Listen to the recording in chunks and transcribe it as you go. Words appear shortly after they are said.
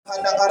If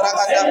I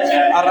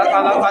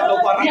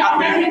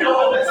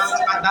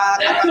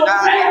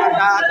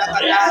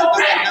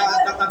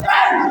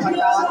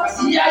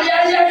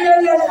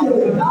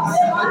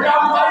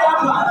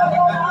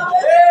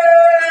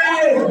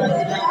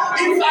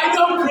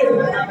don't pray,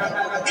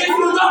 if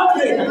you don't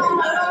pray,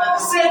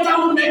 Satan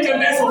will make a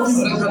mess of you.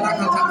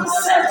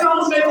 Satan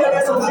will make a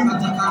mess of you.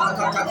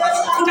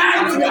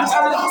 Tonight we are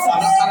telling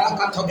ourselves,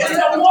 it's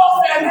a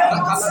warfare night.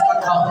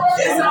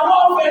 It's a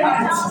warfare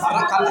night.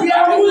 We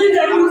are moving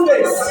the new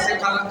face.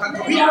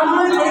 We are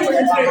moving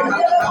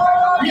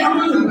 2023. We are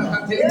moving.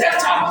 Take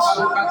charge.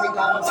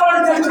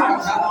 Somebody take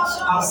charge.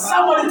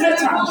 Somebody take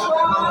charge.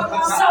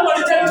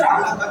 Somebody take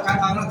charge.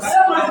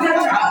 Somebody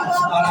take charge.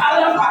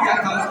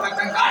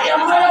 I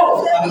am my own.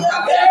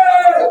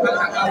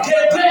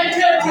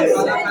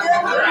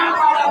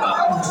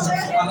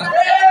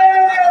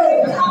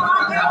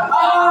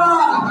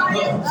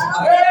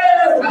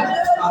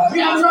 We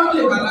are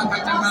traveling.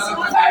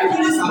 5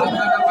 minutes ago.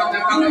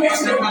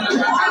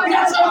 We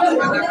are traveling.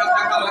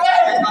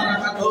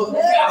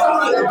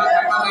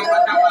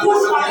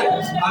 Push on it.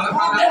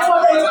 That's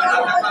what it is.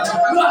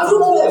 You are too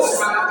close.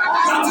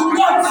 You are too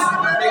close.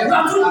 You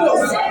are too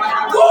close.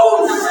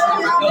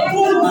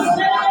 Push.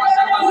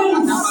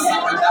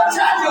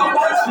 Charge your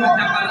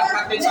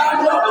body. Charge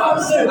your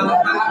body.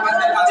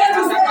 Take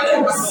his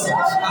legs.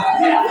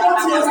 We are not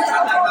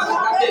here.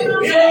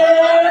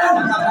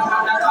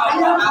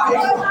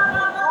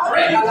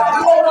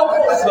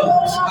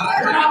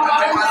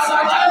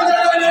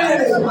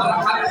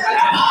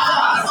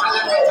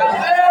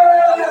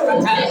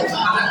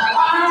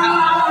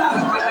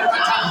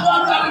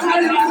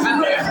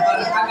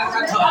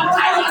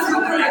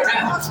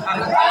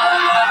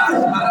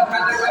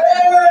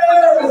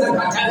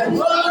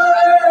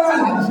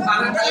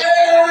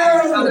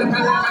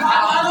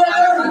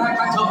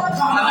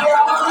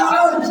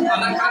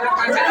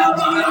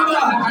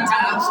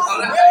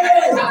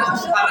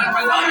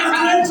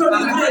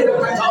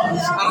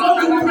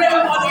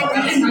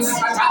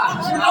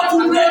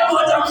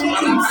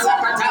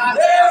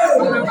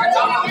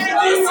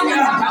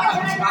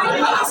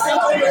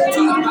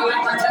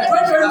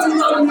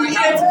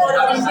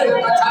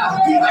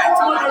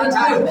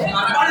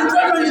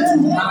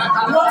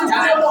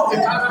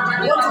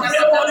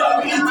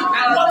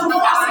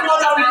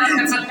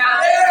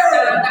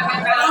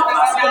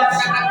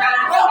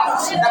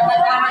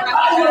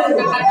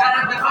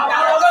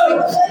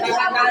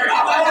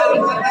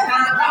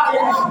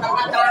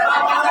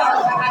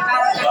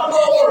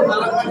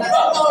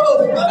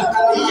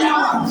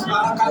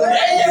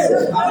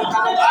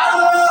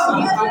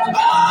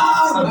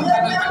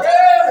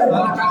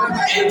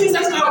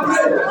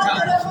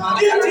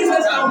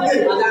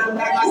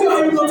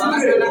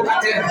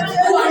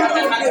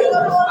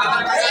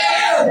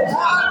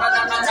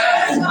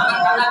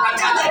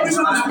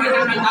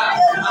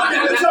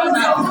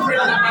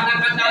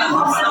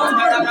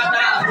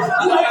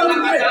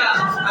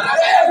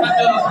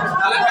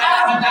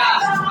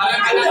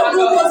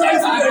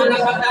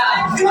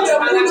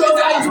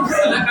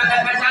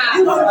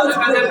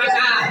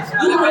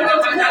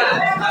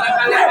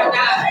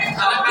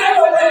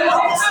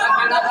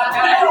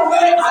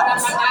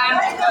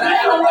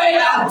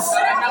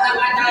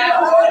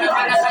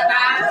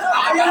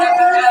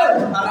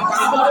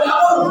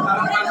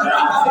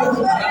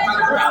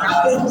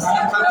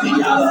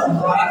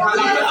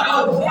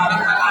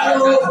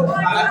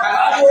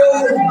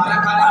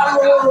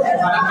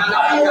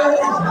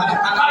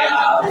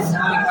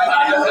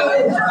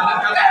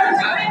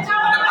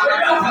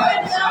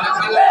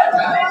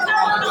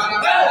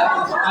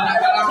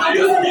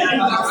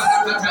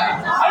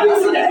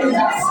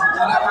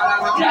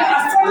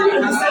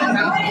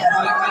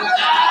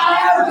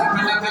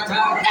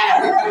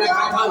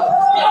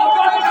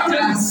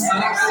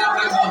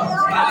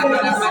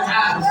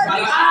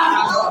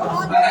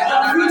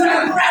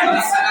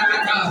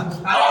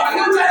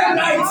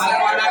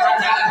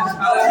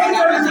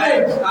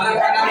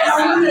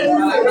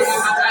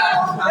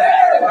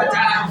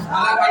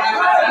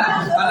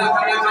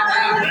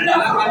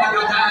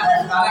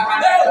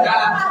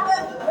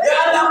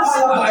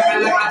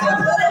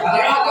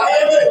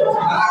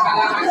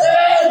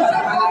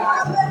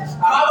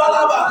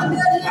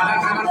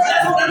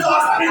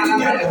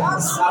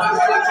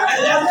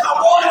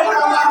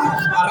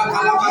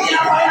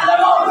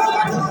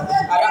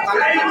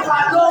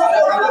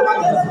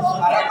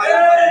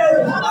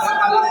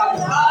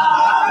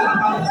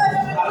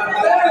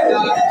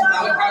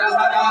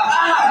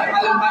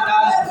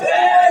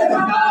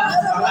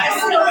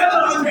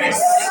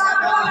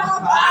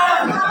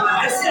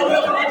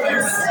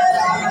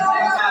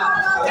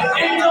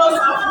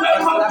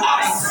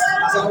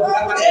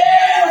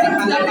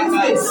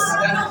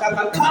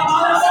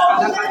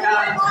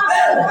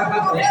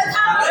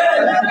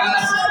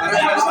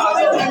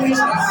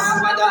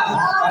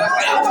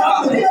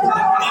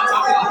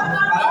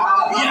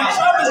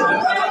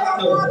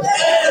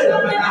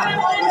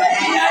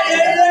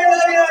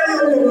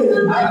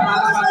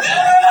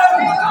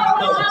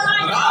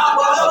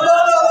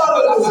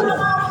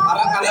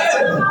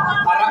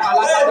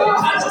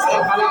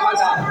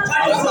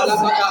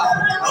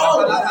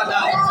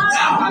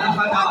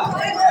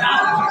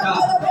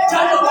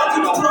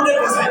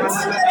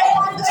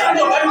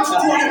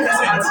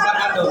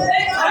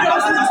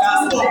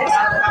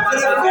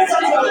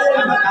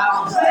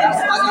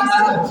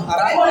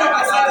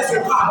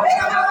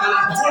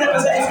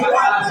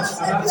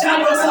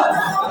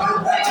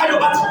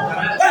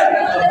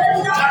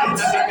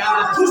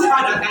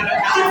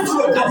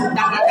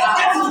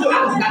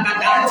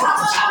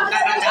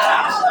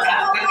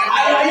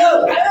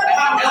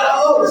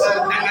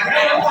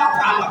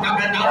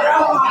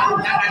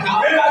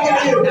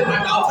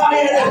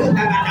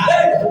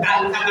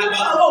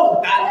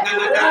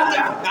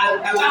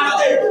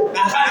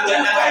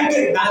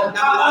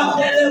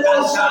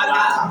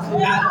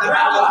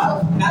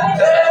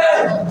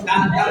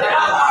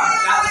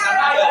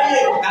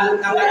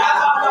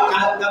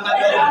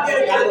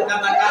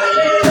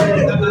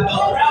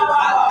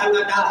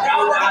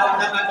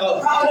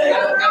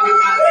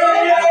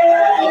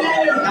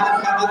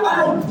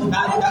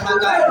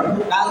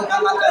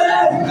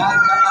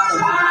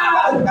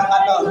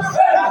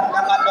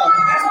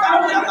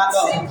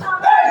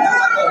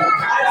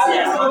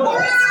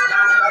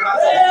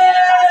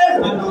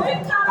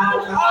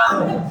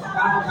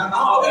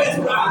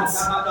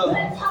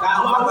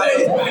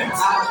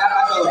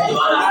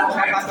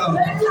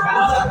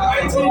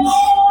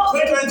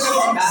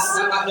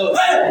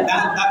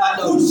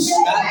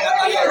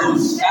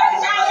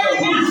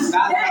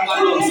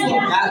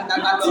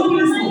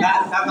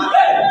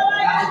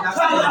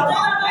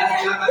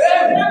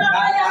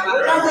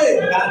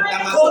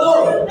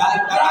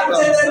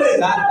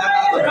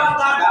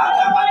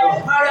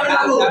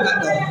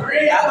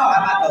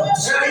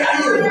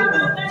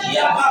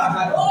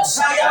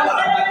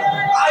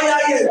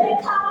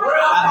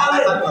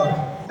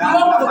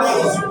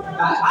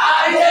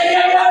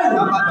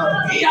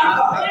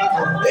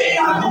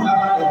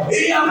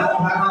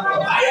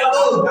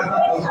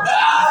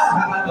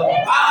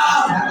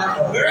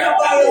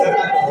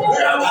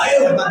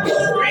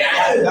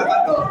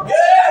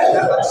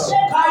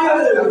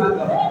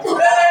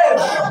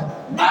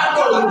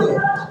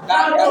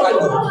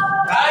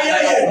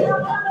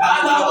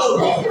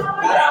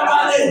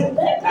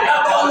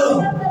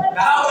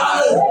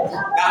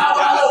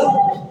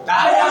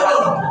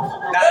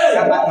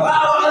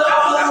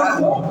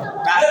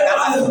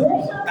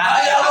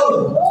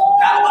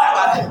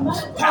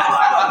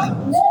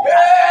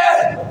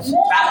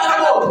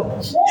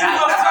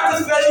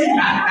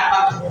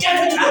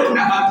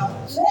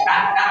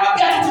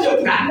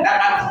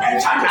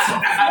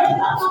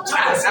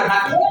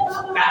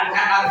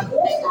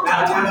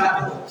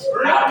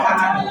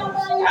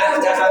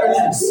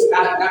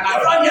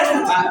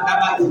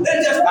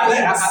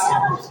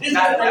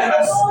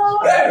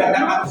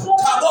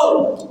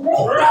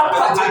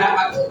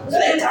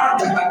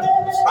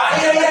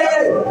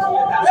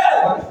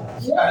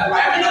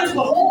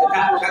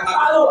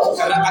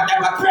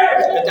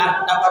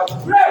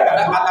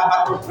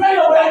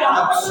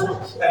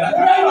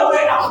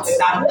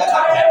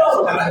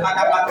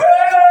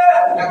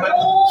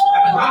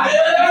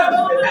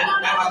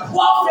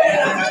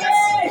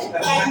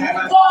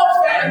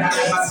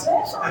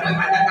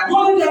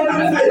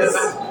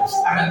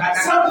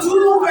 Psalm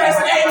 2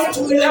 verse 8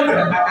 to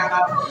 11.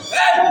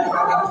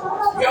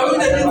 We are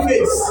in a new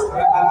phase.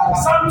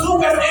 Psalm 2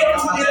 verse 8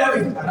 to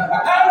 11.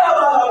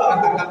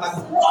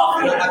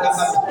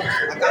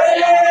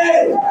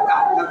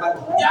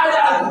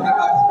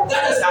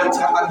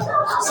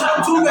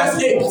 Psalm 2 verse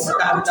 8 to 11.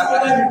 We are in a new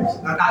phase.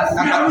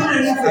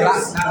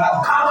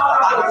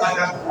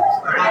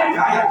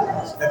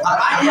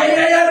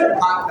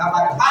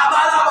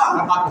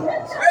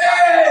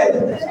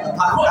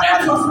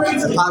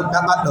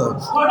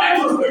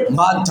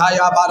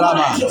 Mantaya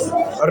baraba,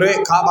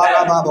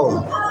 rekabarababo,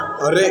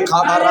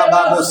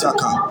 rekabarababo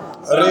saka,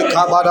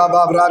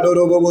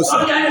 rekabarababradorobose,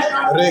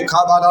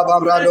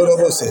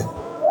 rekabarababradorobose,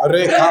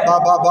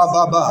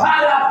 rekababababa,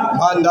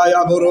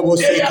 mandaya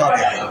borobose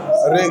kabe,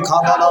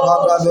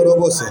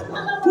 rekabarababradorobose,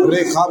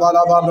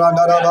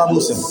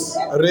 rekabarababradorobose,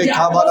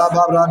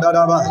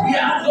 rekabarababradoraba,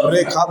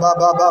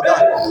 rekababababa.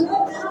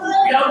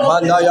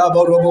 Mandaya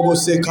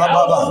borobose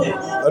kababa,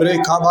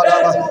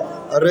 rekababa,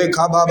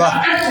 rekababa,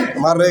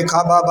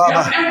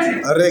 marekababa,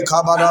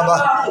 rekababa,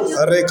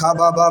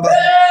 rekababa,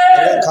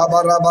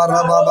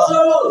 rekabarabarababa,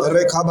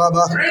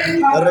 rekababa,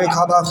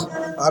 rekababa,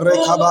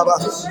 rekababa,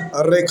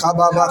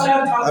 rekababa,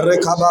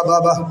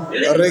 rekababa,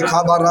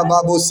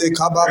 rekabarababuse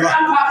kababa,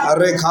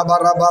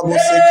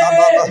 rekabarababuse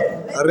kababa,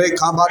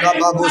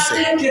 rekabarababuse,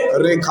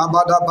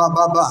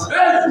 rekabadababa,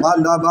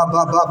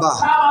 mandababa,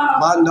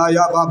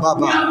 mandaya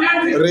baba,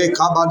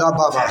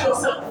 rekabadababa,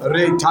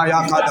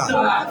 retayakada,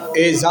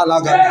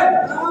 ezalagada,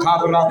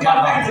 kabra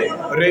kaba,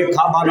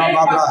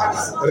 rekabalababa,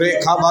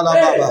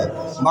 rekabalababa,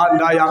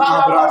 mandaya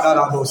kabra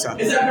darabosa,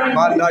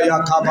 mandaya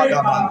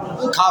kabadaba,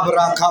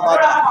 kabra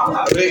kabada,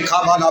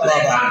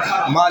 rekabalababa,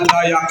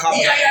 mandaya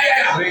kabra,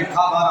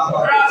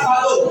 rekabalababa.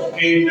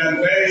 In the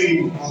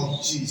name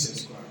of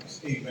Jesus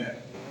Christ, amen.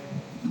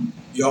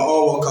 You are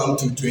all welcome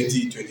to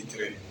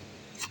 2023.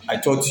 I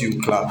taught you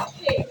clap.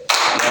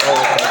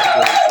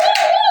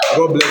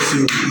 God bless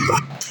you,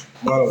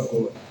 man of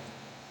God.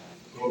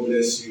 God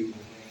bless you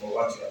for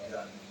what you have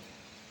done.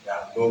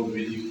 Yeah, God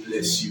really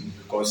bless you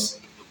because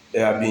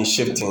there have been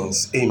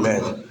shiftings.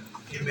 Amen.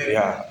 Amen.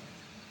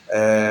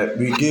 Yeah.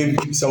 We gave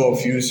some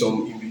of you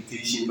some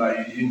invitation, but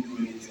you didn't do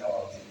anything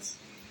about it.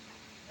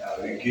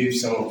 We gave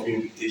some of you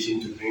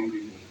invitation to bring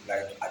people,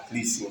 like at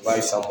least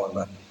invite someone,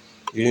 but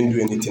you didn't do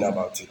anything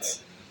about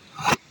it.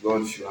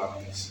 God should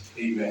have this.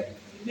 Amen.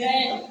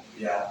 Amen.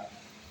 Yeah.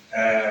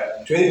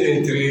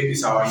 2023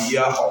 is our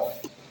year of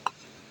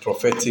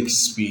prophetic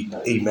speed.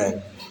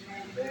 Amen.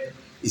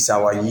 It's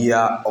our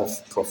year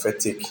of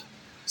prophetic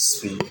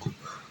speed.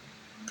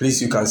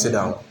 Please, you can sit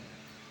down.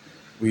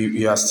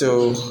 we are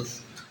still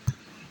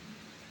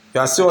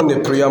on the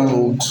prayer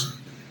mood.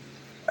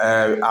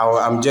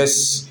 I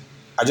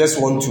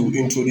just want to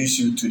introduce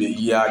you to the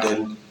year.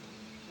 Then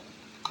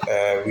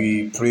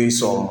we pray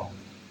some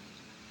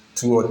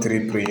 2 or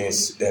 3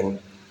 prayers. Then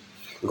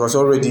because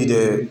already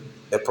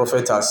the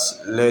prophet has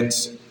led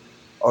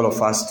all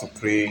of us to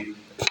pray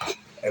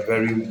a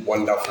very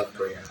wonderful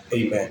prayer.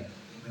 Amen.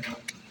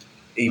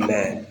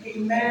 Amen.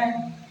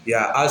 Amen.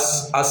 Yeah,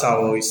 as I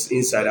was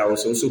inside, I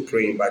was also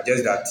praying, but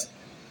just that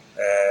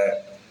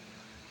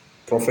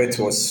prophet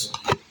was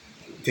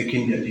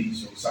taking the lead.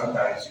 So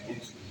sometimes you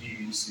need to give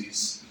him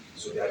space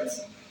so that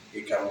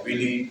he can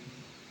really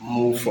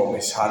move from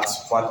his heart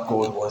what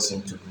God wants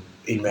him to do.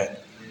 Amen.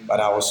 But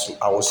I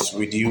was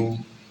with you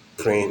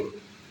praying.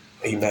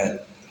 Amen.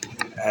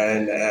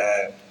 And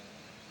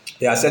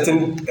there are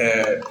certain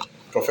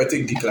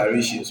prophetic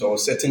declarations or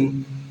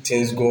certain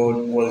things God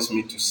wants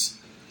me to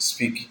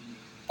speak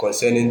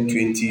concerning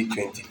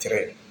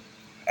 2023.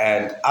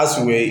 And as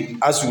we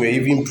were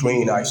even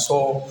praying, I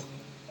saw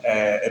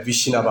a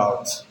vision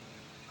about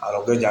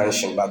Anogo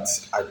Junction, but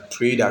I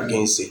prayed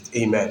against it.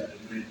 Amen.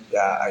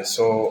 Yeah, I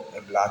saw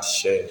a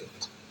bloodshed.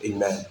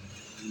 Amen.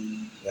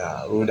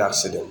 Yeah, road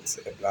accident,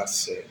 a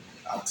bloodshed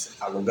at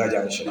Anogo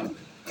Junction,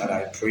 and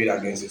I prayed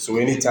against it. So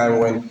anytime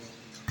when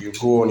you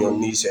go on your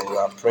knees and you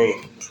are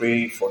praying,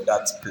 pray for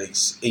that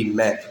place.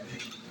 Amen.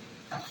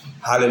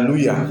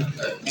 Hallelujah.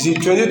 You see,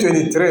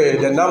 2023,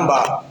 the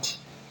number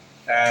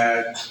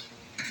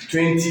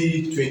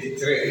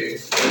 2023,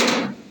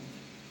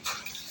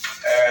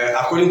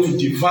 according to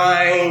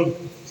divine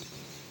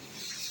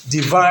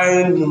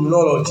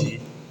numerology,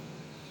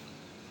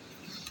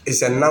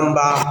 is a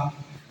number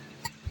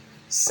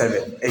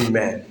 7.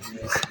 Amen.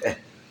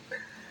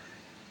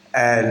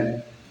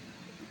 And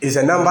it's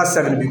a number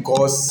 7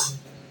 because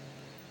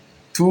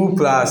 2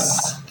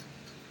 plus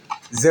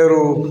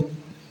 0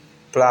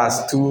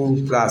 plus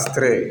 2 plus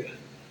 3.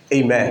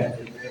 Amen.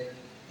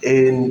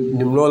 In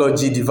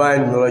numerology,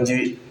 divine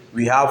numerology,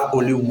 we have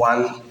only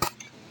one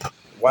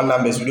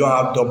numbers. We don't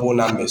have double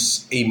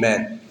numbers.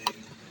 Amen.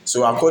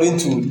 So according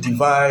to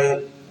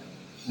divine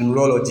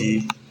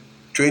numerology,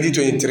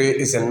 2023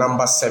 is a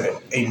number 7.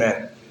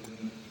 Amen.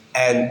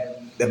 And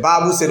the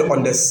Bible said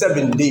on the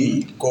 7th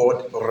day,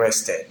 God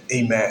rested.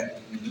 Amen.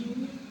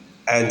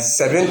 And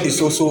 7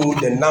 is also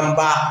the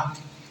number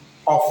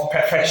of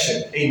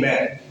perfection.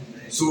 Amen.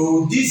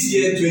 So this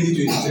year,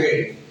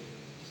 2023,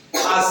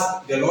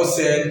 as the Lord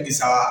said,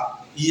 is our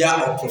year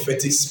of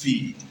prophetic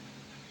speed.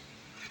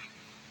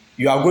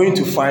 You are going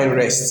to find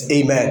rest.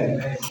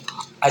 Amen.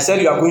 I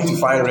said you are going to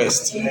find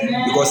rest.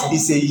 Amen. Because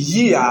it's a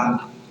year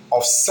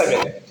of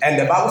 7. And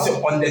the Bible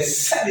says on the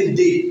 7th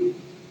day,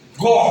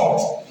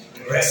 God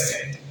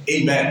rested.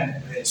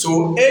 Amen.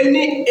 So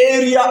any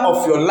area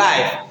of your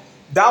life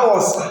that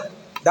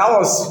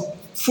was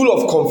full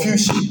of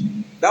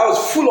confusion, that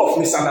was full of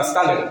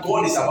misunderstanding,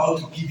 God is about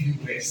to give you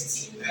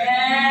rest.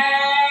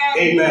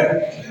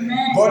 Amen.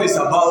 Amen. God is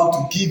about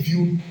to give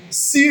you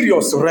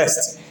serious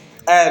rest.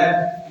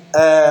 And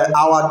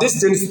our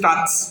distance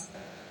starts,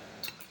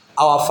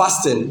 our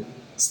fasting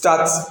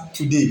starts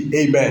today.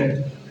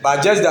 Amen.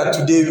 But just that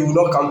today we will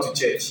not come to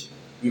church.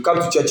 We will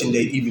come to church in the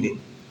evening.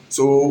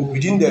 So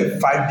within the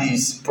 5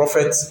 days,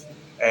 Prophet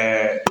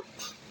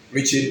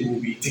Richard will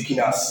be taking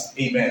us,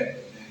 amen,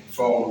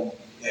 from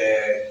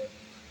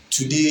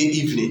today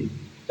evening,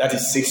 that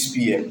is 6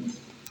 p.m.,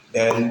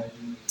 then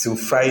till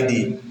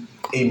Friday,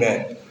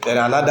 amen. Then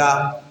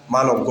another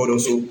man of God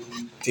also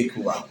take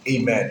over,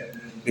 amen.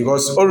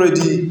 Because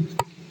already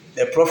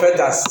the prophet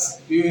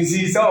has, you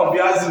see, some of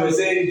you as were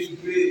saying you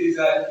should pray, is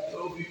that,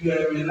 oh, people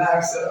are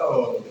relaxed,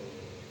 oh,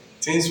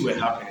 things were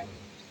happening.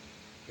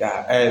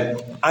 Yeah,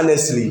 and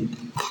honestly,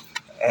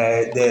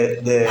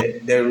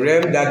 the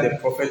realm that the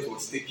prophet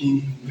was taking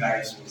you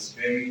guys was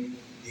very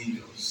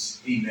dangerous.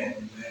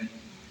 Amen.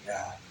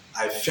 Yeah,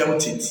 I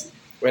felt it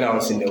when I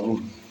was in the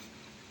room.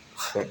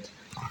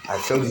 I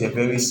felt it a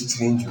very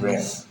strange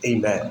realm.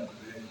 Amen.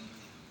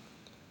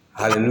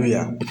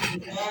 Hallelujah.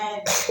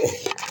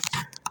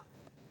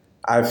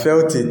 I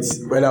felt it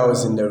when I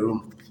was in the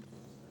room.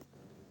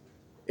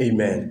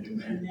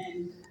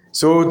 Amen.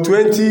 So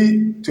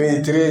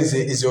 2023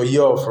 is your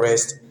year of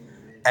rest,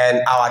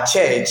 and our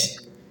church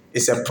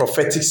is a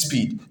prophetic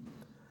speed.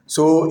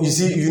 So you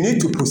see, you need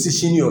to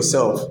position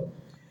yourself,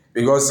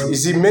 because you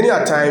see, many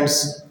a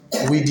times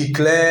we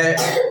declare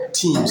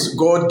teams.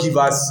 God give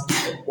us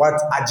what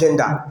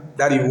agenda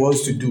that He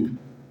wants to do,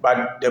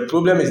 but the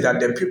problem is that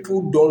the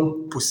people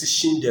don't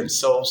position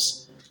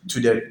themselves to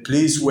the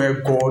place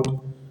where God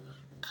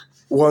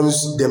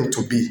wants them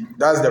to be.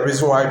 That's the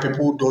reason why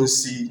people don't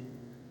see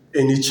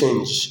any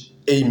change.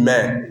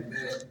 Amen.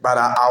 But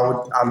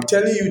I'm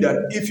telling you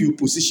that if you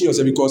position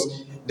yourself,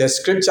 because the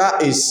scripture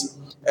is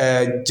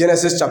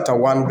Genesis chapter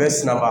 1,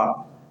 verse number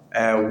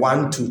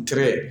 1 to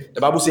 3.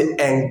 The Bible says,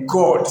 and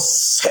God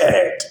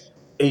said,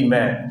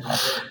 amen.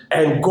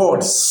 And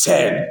God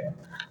said.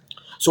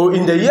 So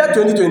in the year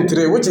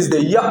 2023, which is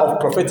the year of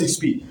prophetic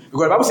speed,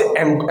 because the Bible says,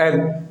 and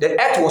the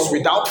earth was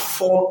without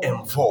form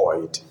and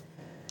void,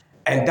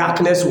 and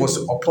darkness was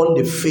upon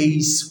the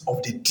face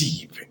of the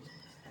deep.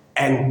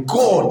 And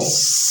God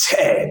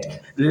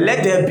said,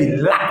 let there be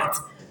light.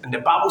 And the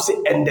Bible says,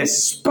 and the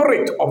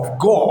Spirit of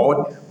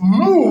God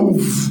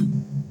moved.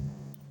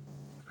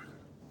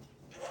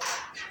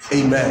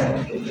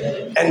 Amen.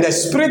 And the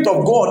Spirit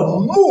of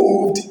God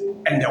moved,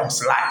 and there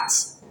was light.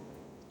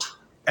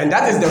 And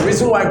that is the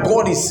reason why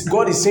God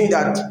is saying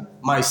that,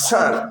 my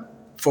son,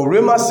 for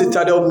Rhema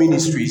Citadel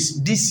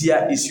Ministries, this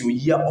year is your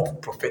year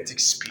of prophetic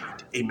speed.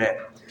 Amen.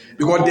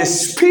 Because the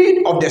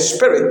speed of the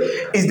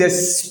Spirit is the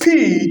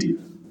speed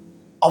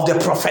of the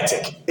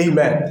prophetic.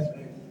 Amen.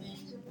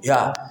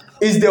 Yeah.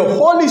 It's the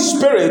Holy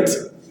Spirit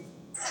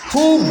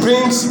who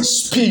brings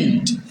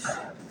speed.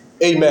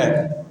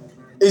 Amen.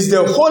 It's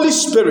the Holy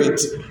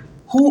Spirit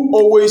who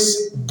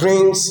always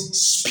brings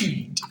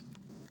speed.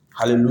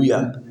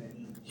 Hallelujah.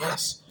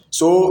 Yes.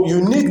 So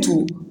you need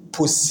to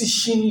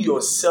position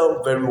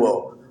yourself very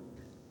well.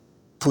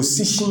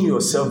 Position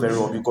yourself very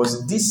well,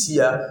 because this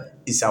year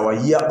is our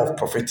year of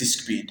prophetic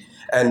speed.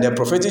 And the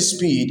prophetic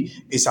speed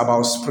is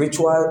about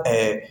spiritual,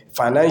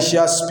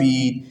 financial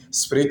speed,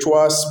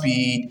 spiritual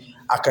speed,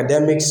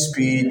 academic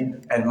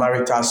speed, and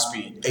marital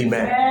speed.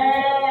 Amen.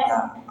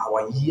 Yeah,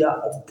 our year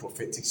of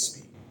prophetic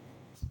speed.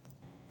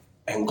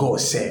 And God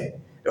said,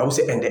 the Bible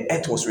said, and the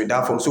earth was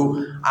without form. So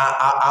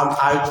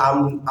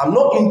I'm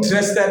not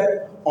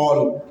interested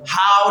on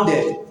how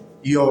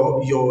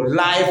your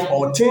life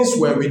or things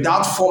were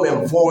without form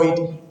and void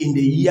in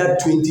the year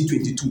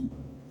 2022.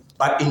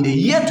 But in the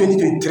year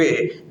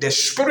 2023, the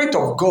Spirit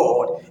of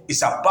God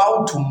is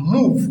about to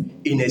move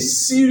in a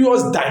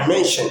serious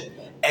dimension,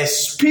 a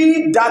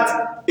speed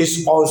that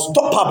is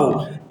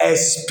unstoppable, a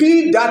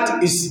speed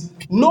that is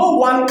no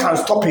one can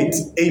stop it.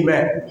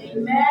 Amen.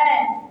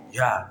 Amen.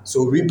 Yeah,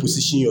 so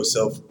reposition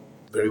yourself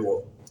very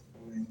well.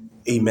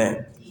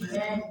 Amen.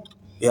 Amen.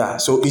 Yeah,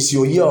 so it's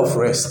your year of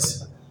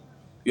rest.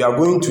 You are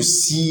going to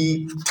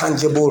see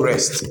tangible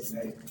rest.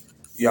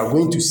 You are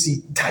going to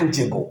see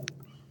tangible.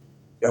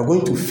 You are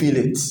going to feel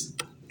it.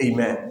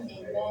 Amen.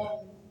 Amen.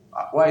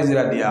 Why is it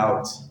that they are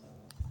out?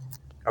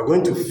 You are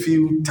going to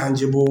feel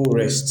tangible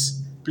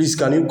rest. Please,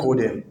 can you call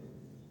them?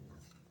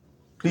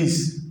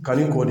 Please, can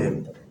you call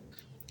them?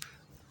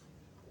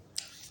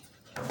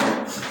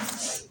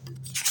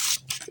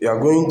 You are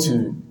going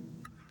to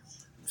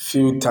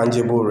feel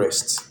tangible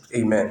rest.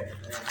 Amen.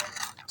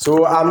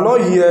 So I'm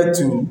not here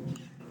to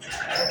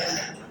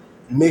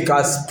make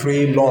us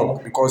pray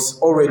long, because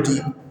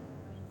already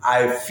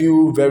I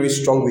feel very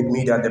strong with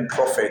me that the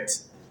prophet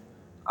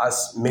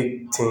has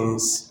made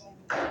things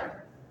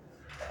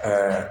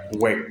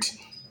work.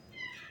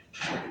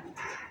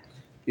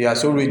 He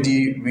has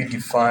already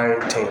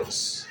redefined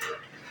things.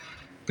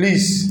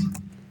 Please,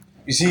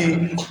 you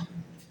see,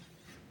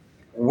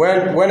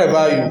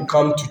 whenever you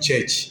come to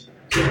church,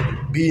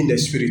 be in the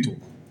spirit.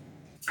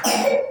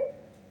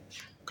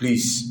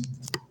 Please,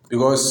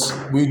 because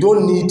we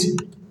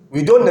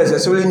don't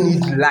necessarily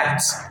need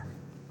light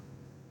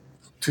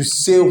to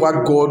say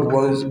what God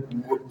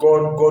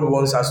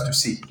wants us to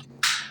say.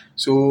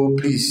 So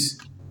please,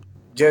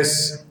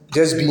 just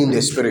be in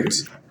the spirit.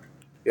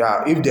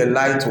 Yeah, if the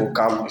light will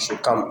come, it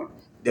should come.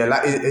 The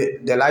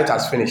light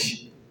has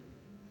finished.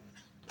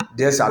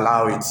 Just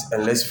allow it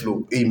and let's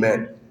flow.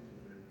 Amen.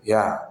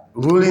 Yeah,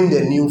 ruling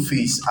the new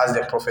phase, as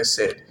the prophet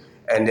said.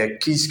 And the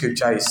key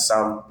scripture is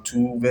Psalm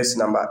 2, verse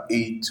number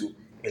 8 to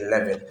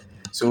 11.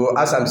 So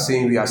as I'm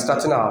saying, we are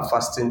starting our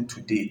fasting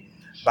today.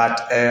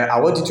 But I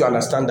want you to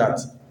understand that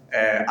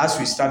as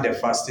we start the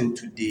fasting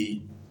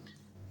today,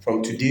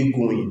 from today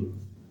going,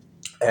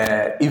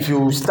 if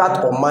you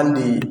start on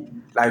Monday,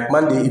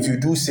 if you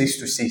do 6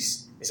 to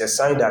 6, it's a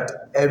sign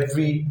that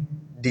every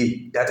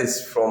day, that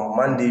is from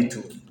Monday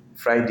to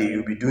Friday,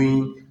 you'll be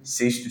doing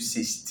 6 to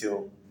 6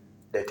 till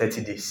the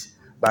 30 days.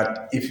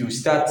 But if you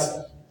start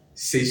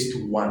 6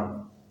 to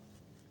 1,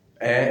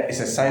 it's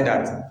a sign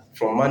that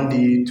from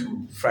Monday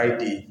to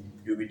Friday,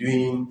 you'll be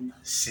doing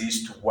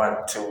 6 to 1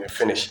 till we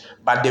finish.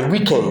 But the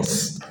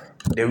weekends,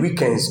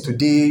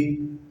 today,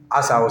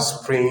 as I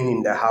was praying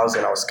in the house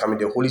and I was coming,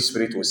 the Holy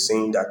Spirit was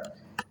saying that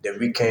the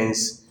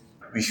weekends,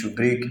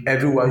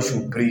 everyone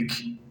should break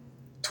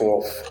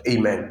 12.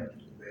 Amen.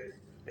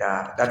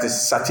 Yeah, that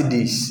is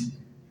Saturdays.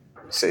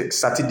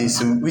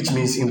 Saturdays, which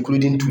means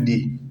including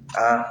today.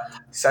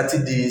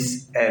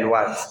 Saturdays and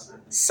what?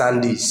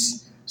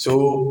 Sundays.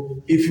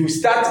 So if you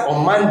start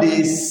on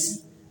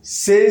Mondays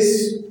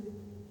 6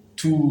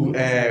 to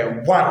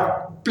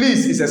 1,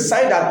 please, it's a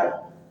sign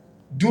that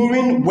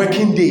during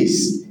working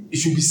days it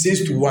should be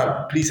 6 to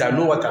 1. Please, I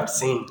know what I'm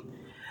saying.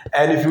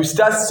 And if you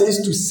start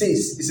 6 to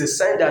 6, it's a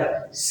sign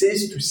that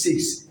 6 to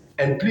 6.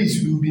 And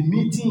please, we will be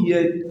meeting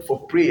here for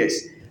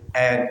prayers,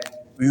 and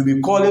we will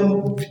be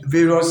calling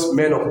various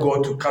men of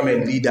God to come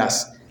and lead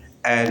us.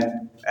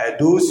 And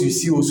those you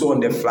see also on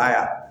the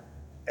flyer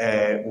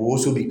will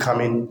also be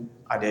coming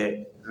at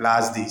the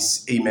last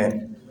days.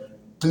 Amen.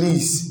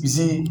 Please, you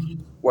see,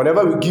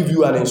 whenever we give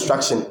you an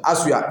instruction,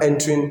 as we are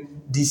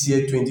entering this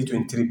year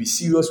 2023, be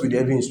serious with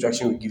every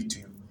instruction we give to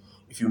you.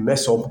 If you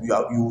mess up,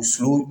 you will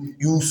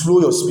slow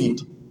your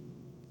speed.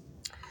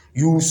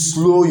 You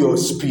slow your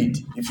speed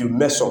if you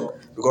mess up.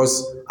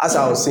 Because as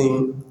I was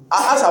saying,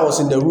 as I was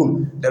in the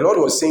room, the Lord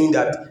was saying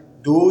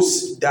that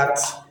those that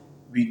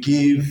we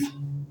gave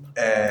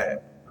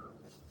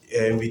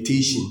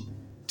invitation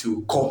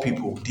to call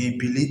people, they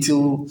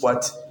belittle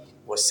what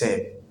was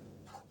said.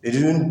 They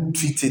didn't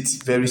treat it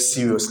very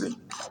seriously.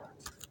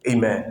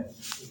 Amen.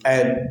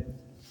 And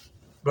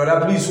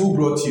brother, please, who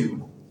brought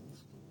you?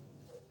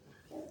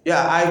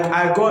 Yeah,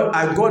 I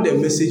got a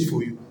message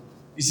for you.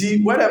 You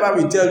see, whenever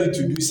we tell you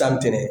to do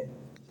something,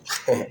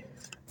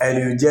 and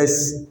you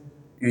just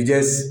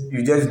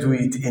do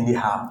it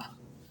anyhow.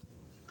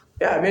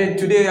 Yeah, I mean,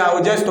 today I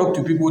will just talk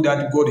to people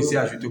that God is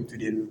saying I should talk to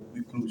them.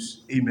 We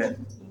close.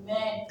 Amen.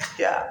 Amen.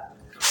 Yeah,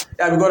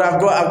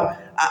 because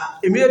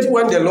immediately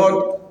when the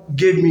Lord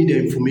gave me the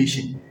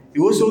information, He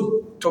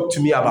also talked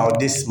to me about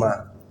this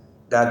man,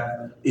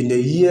 that in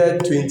the year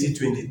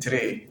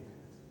 2023,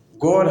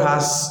 God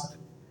has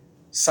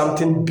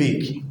something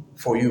big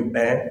for you,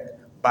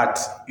 but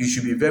you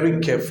should be very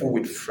careful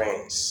with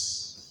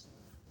friends.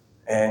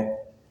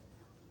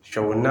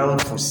 Shall now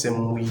for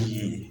some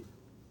year.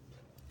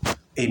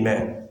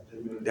 Amen.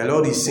 The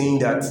Lord is saying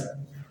that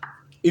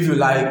if you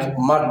like,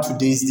 mark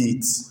today's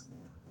date,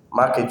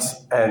 mark it,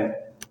 and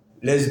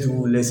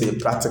let's say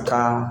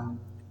practical,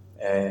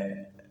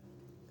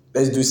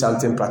 let's do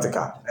something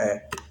practical,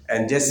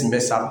 and just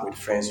mess up with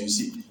friends.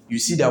 You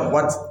see that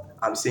what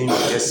I'm saying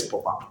is just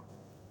pop up.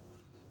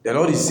 The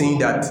Lord is saying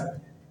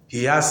that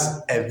He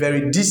has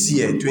this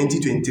year,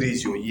 2023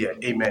 is your year.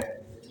 Amen.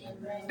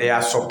 There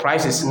are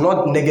surprises,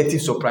 not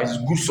negative surprises,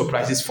 good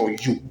surprises for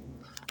you.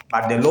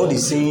 But the Lord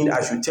is saying,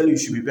 I should tell you, you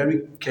should be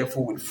very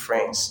careful with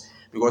friends.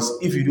 Because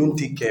if you don't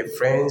take care,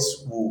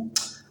 through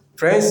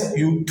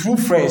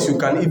friends, you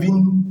can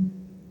even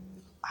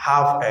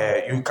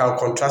you can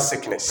contract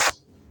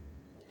sickness.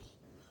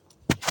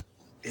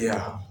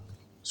 Yeah.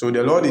 So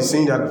the Lord is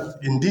saying that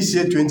in this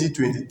year,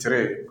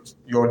 2023,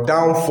 your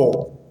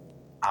downfall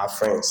are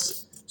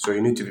friends. So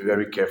you need to be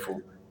very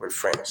careful with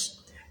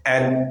friends.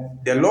 And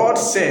the Lord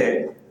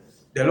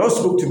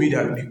spoke to me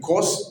that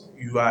because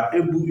you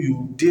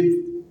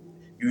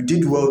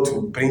did well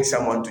to bring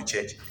someone to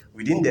church,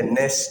 within the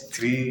next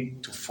 3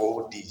 to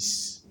 4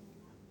 days,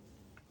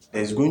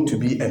 there's going to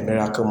be a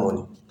miracle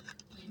money.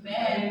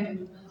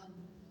 Amen.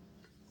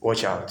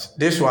 Watch out.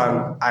 This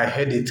one, I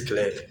heard it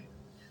clearly.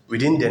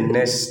 Within the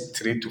next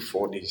 3 to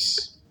 4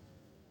 days,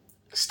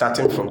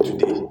 starting from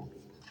today,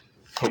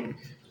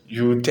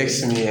 you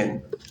text me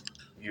and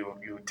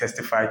you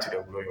testify to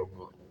the glory of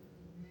God.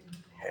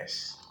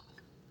 Yes.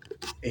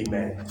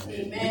 Amen.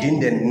 Amen. Within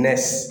the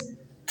next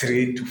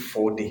 3 to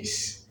 4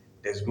 days,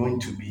 there's going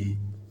to be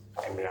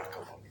a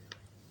miracle money.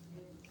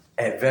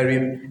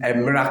 A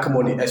miracle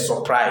money, a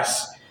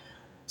surprise.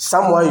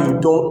 Someone you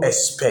don't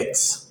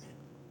expect.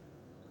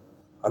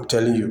 I'm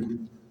telling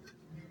you.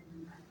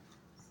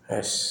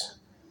 Yes.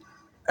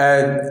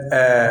 And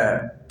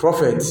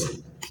prophet,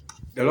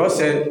 the Lord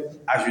said,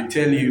 I should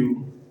tell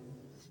you,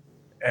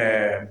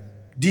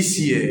 this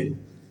year,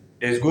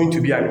 there's going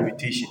to be an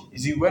invitation. You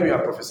see, when you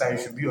are prophesying,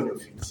 you should be on your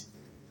feet.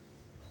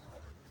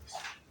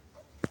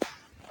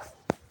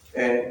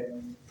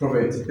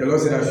 Prophet, the Lord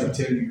said I should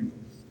tell you,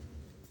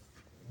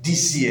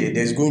 this year,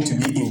 there's going to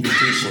be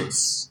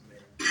invitations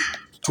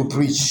to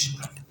preach.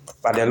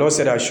 But the Lord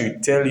said I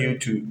should tell you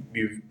to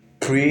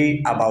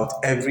pray about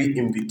every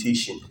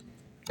invitation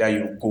that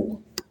you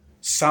go.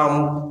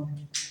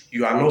 Some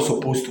you are not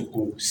supposed to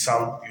go.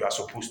 Some you are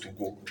supposed to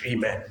go.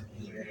 Amen.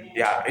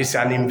 Yeah, it's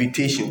an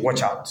invitation.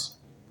 Watch out.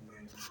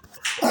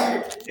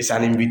 It's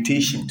an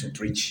invitation to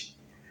preach.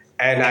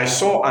 And I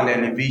saw an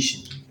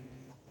elevation.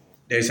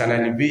 There's an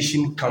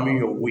elevation coming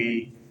your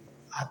way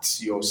at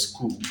your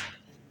school.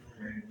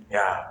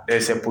 Yeah,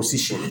 there's a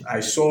position. I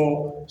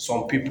saw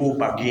some people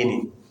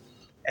bargaining,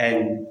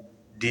 and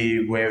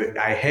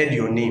I heard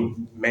your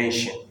name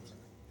mentioned.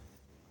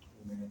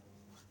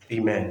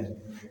 Amen.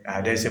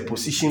 There's a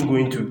position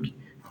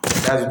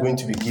that's going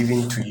to be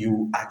given to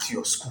you at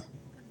your school.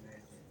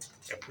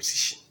 A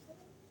position.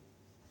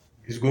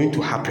 It's going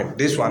to happen.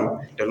 This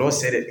one, the Lord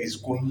said it is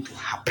going to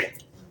happen.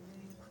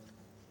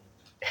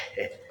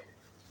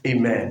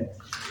 Amen.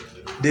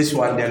 This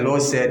one, the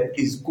Lord said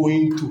is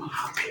going to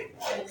happen.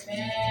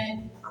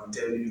 Amen. I'm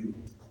telling you,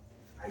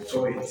 I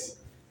saw it.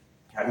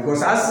 Yeah,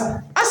 because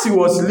as He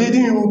was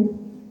leading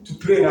you to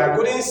pray, I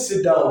couldn't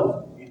sit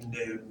down in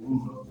the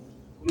room.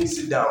 I couldn't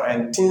sit down,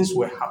 and things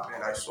were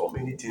happening. I saw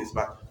many things,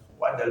 but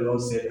what the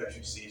Lord said I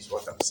should say is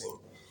what I'm saying.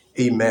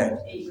 Amen.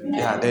 Amen.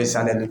 Yeah, there's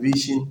an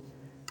elevation.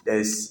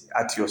 There's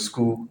at your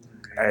school,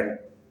 and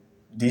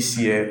this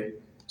year,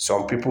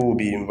 some people will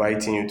be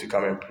inviting you to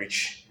come and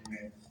preach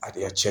at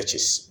their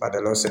churches. But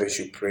the Lord said you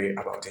should pray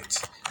about it.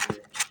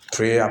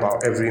 Pray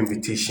about every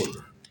invitation.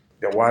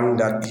 The one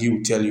that He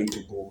will tell you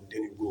to go,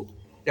 then you go.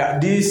 Yeah,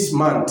 this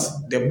month,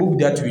 the book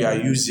that we are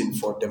using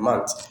for the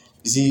month,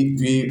 you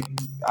see,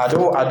 I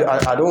don't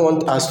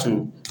want us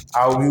to,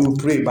 I will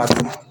pray, but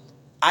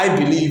I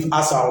believe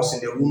as I was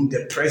in the room,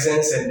 the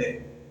presence and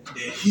the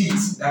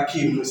heat that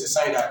came was a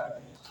sign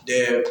that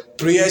the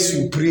prayers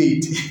you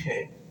prayed,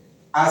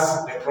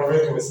 as the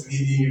prophet was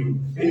leading you.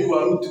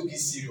 Anyone who took it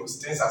serious,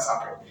 things has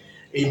happened.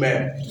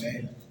 Amen.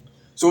 Amen.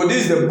 So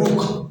this is the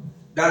book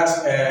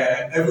that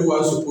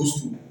everyone's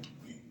supposed to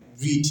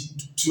read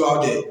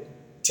throughout the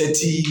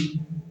 30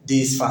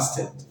 days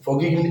fasting.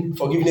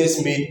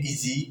 Forgiveness made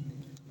easy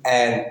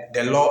and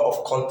the law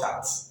of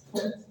contacts.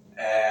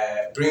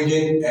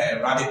 Bringing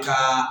a radical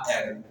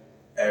and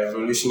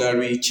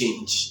revolutionary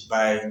change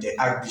by the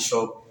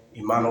Archbishop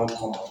Emmanuel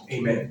Komo.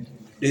 Amen.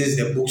 This is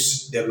the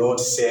books the Lord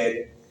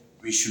said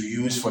we should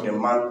use for the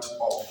month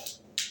of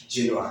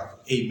January.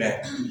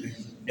 Amen.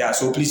 Yeah,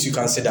 so please you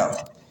can sit down.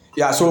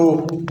 Yeah,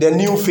 so the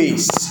new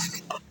face.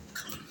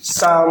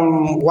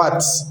 Psalm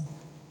what?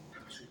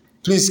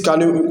 Please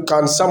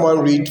can someone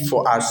read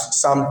for us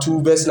Psalm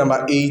 2 verse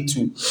number 8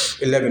 to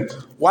 11.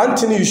 One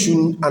thing you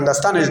should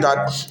understand is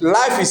that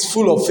life is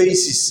full of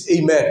phases.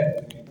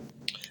 Amen.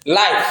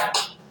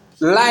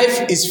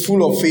 Life is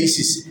full of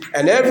phases,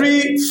 and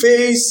every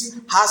phase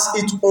has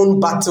its own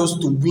battles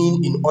to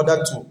win in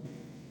order to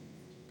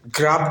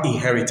grab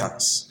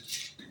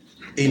inheritance.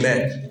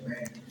 Amen.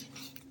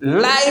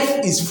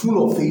 Life is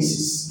full of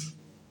phases.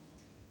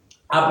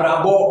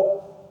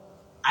 Abrabo,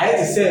 I had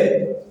to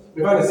say,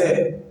 what's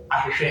that?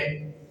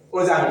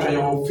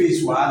 Your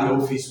face,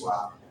 your face,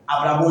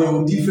 Abrabo,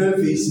 your different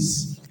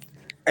faces,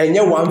 and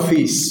your one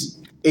face.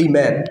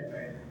 Amen.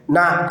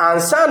 Now,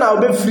 answer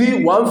now be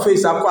free one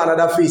face after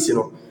another face, you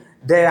know.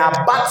 There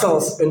are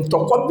battles and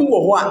tokobi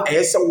wo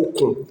ese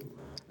woko.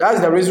 That's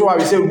the reason why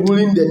we say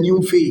ruling the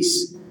new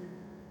face.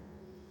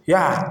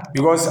 Yeah,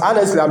 because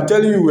honestly, I'm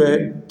telling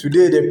you,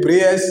 today the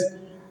prayers,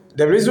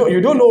 the reason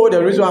you don't know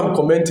the reason I'm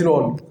commenting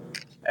on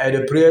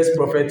the prayers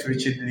Prophet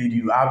Richard lead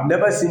you. I've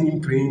never seen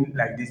him praying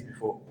like this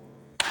before.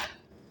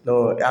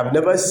 No, I've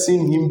never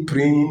seen him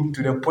praying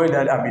to the point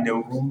that I'm in the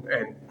room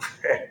and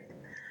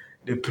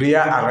the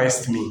prayer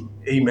arrests me.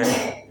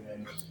 Amen.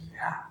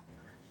 Yeah.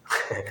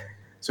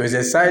 So it's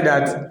a sign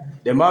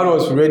that the man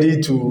was ready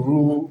to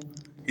rule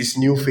his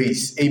new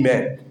face.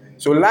 Amen.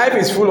 So life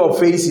is full of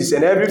phases,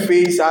 and every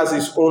phase has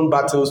its own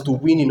battles to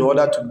win in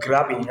order to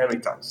grab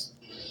inheritance.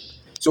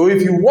 So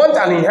if you want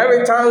an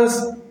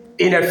inheritance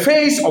in a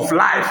phase of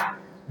life,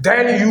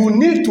 then you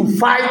need to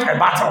fight a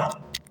battle.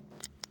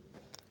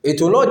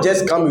 It will not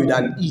just come with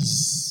an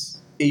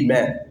ease.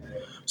 Amen.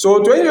 So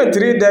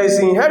 2023, there is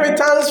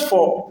inheritance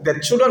for the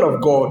children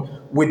of God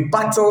with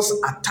battles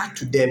attached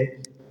to them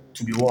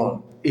to be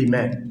won.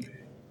 Amen.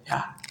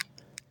 Yeah.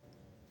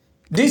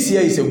 This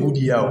year is a good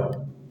year.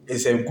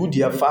 It's a good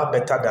year, far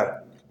better than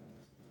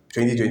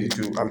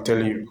 2022. I'm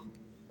telling you.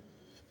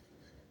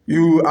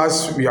 You,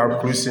 as we are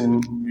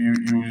closing,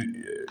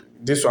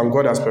 this one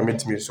God has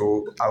permitted me,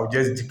 so I'll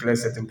just declare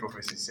certain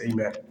prophecies.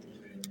 Amen.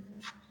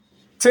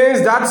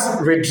 Things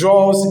that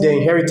withdraws the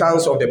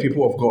inheritance of the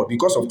people of God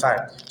because of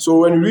time. So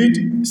when we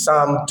read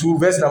Psalm 2,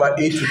 verse number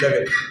 8 to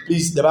 11,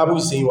 please, the Bible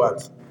is saying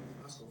what?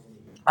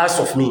 Ask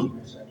of me.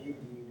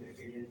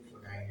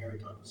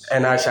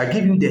 And I shall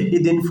give you the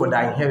hidden for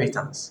thy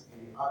inheritance.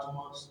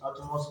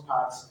 Outermost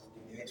parts of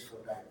the earth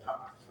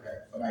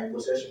for thy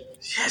possession.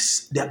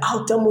 Yes, the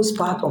outermost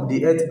part of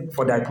the earth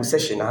for thy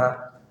possession. Thou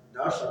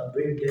shalt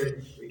break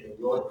them with a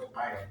rod of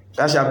iron.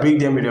 Thou shalt break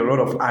them with a rod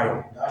of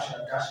iron. Thou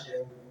shalt dash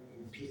them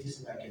in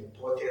pieces like a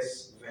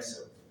potter's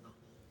vessel.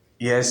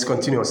 Yes,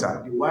 continue,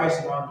 sir. Be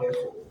wise now,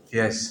 therefore.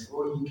 Yes.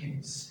 O ye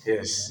kings.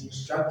 Yes. Be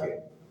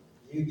instructed,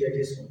 ye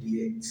judges of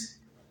the earth.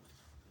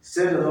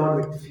 Serve the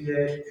Lord with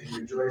fear and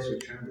rejoice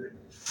with trembling.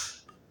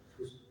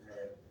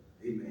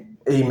 Amen.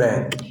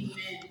 Amen.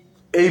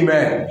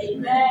 Amen.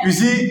 Amen. You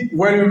see,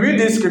 when we read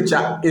this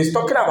scripture, it's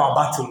talking about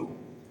battle.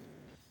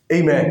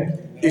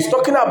 Amen. It's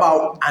talking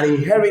about an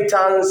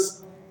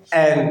inheritance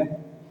and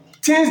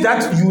things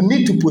that you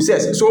need to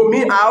possess. So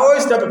I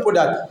always tell people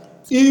that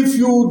if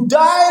you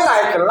die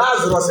like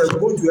Lazarus and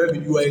go to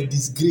heaven, you are a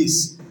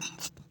disgrace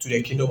to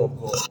the kingdom of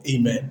God.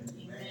 Amen.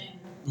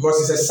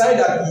 Because it's a sign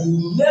that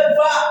you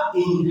never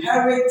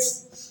inherit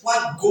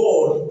what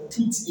God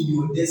puts in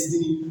your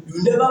destiny.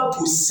 You never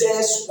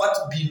possess what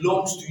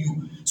belongs to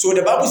you. So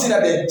the Bible said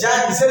that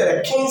he said that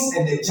the kings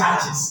and the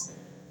judges.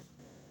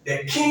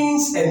 The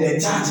kings and the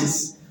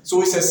judges.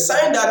 So it's a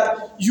sign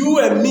that you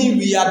and me,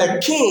 we are the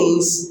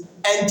kings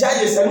and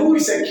judges. And who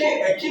is a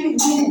king? A king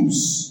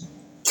rules.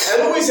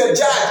 And who is a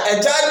judge?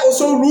 A judge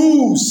also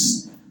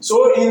rules.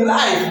 So in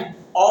life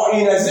or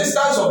in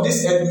existence of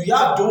this earth, we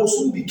have those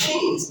who be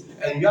kings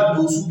and we have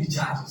those who be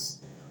judges.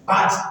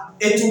 But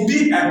it will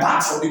be a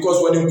battle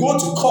because when you go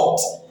to court,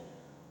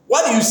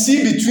 what you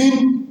see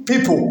between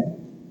people,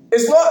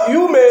 it's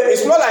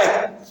not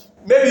like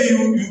maybe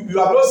you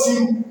have not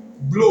seen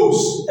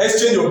blows,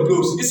 exchange of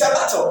blows. It's a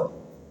battle.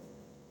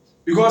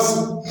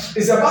 Because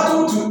it's a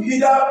battle to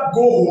either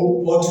go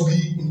home or to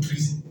be in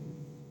prison.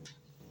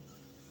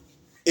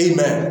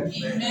 Amen.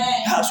 Amen.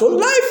 Yeah, so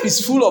life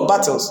is full of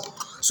battles.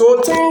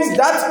 So things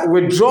that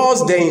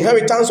withdraws the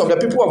inheritance of the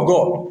people of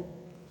God.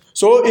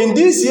 So in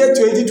this year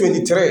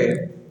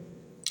 2023,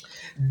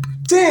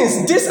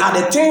 these are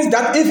the things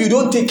that if you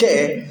don't take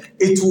care,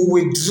 it will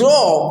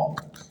withdraw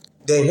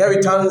the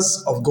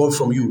inheritance of God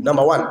from you.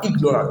 Number one,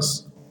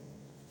 ignorance.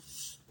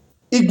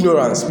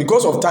 ignorance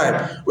because of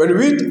time. When we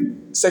read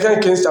 2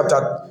 Kings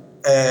chapter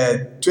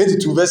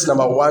 22, verse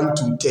number 1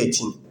 to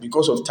 13,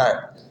 because of time.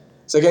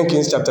 2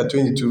 Kings chapter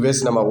 22,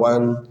 verse number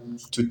 1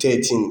 to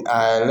 13.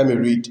 Let me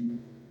read.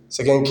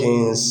 1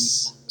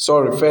 Kings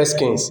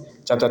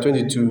chapter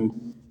 22,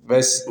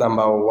 verse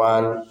number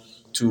 1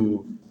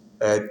 to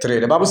 3.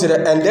 The Bible said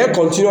that, and there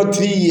continued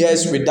 3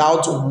 years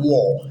without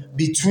war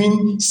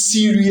between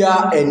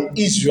Syria and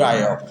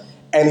Israel.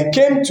 And it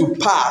came to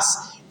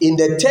pass in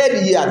the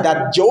 3rd year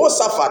that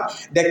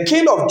Jehoshaphat, the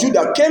king of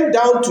Judah, came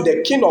down to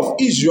the king of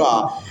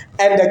Israel.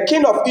 And the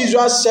king of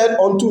Israel said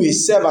unto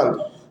his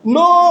servant,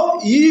 know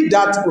ye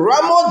that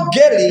Ramoth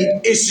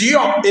Gilead is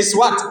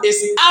what?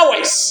 Is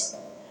ours.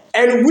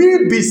 And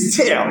we be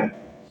still,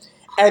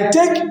 and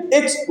take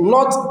it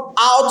not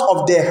out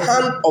of the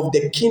hand of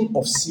the king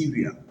of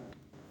Syria.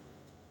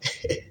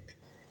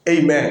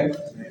 Amen.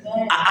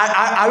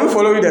 Are you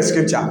following the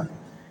scripture?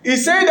 He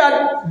said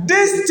that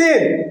this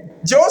thing,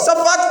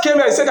 Jehoshaphat came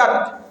and said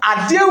that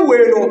Ade we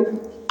no,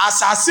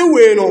 asase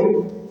we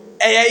no,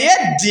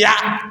 eyeye dia.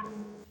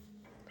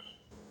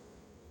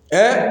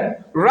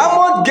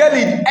 Ramoth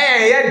Gilead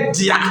eyeye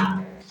dia.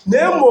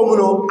 Na mmom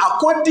no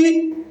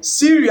akodi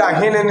Syria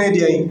henene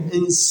dia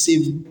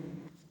nsem.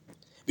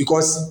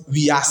 Because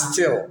we are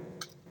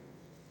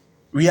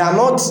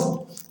not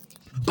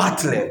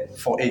battling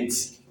for it.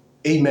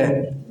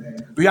 Amen.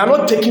 We are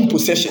not taking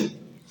possession.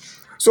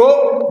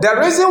 So the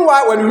reason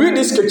why, when we read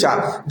this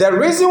scripture, the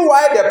reason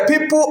why the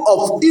people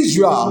of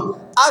Israel,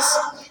 as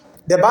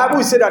the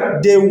Bible said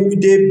that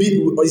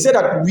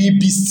we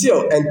be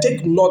still and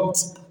take not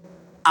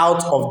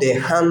out of the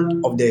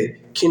hand of the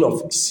king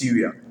of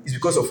Syria, is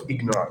because of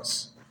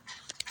ignorance.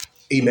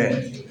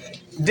 Amen.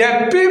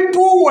 The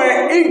people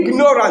were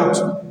ignorant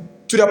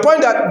to the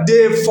point that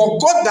they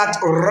forgot that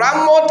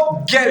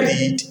Ramoth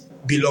Gilead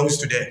belongs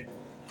to them.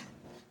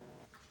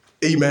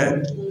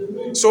 Amen.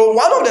 So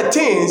one of the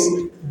things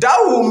that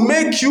will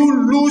make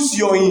you lose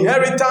your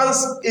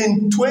inheritance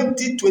in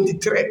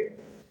 2023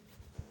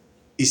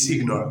 is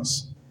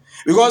ignorance.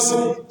 Because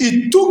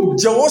it took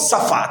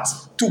Jehoshaphat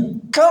to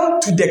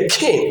come to the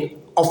king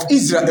of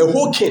Israel. The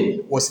whole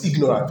king was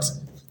ignorant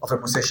of a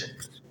possession.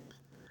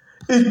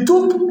 It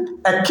took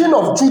a king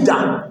of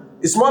Judah.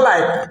 It's more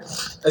like,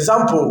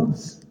 example,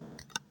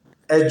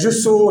 a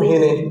Juso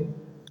hene,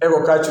 a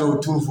rokacho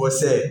tumfo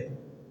say,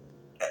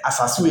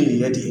 asaswe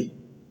yedi.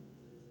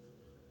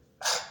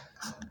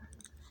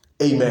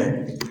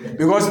 Amen.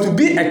 Because to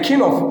be a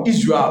king of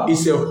Israel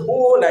is a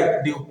whole,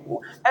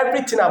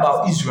 everything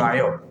about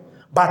Israel.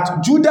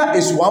 But Judah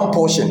is one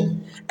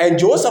portion. And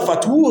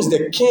Jehoshaphat, who was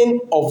the king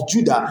of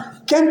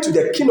Judah, came to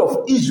the king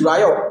of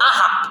Israel,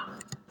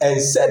 Ahab,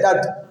 and said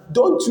that,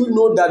 don't you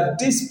know that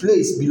this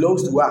place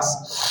belongs to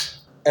us?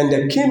 And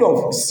the king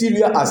of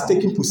Syria has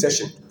taken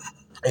possession,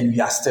 and we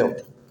are still.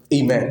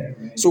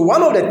 Amen. So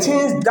one of the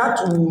things that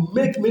will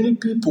make many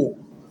people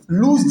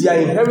lose their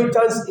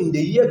inheritance in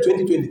the year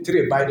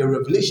 2023 by the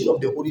revelation of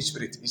the Holy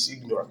Spirit is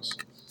ignorance.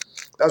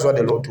 That's what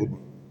the Lord told me.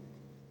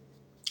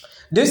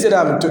 This that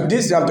I'm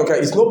talking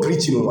is not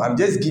preaching. I'm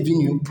just giving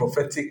you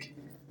prophetic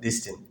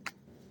this thing.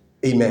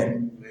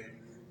 Amen.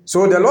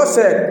 So the Lord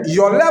said,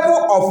 your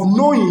level of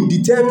knowing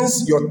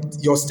determines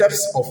your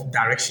steps of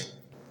direction.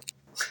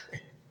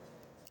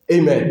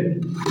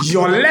 Amen.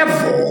 Your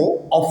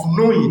level of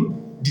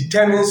knowing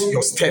determines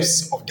your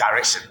steps of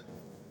direction.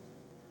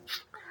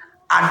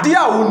 Ade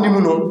a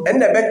wonim no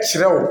enne be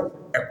kire wo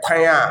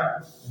ekwan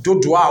a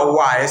dodo a wo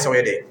a ese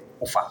we de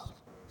ofa.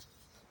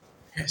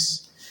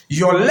 Yes.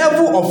 Your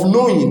level of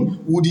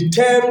knowing will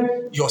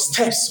determine your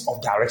steps of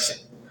direction.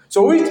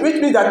 So which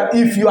means that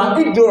if you are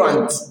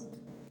ignorant,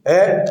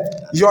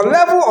 your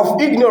level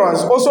of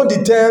ignorance also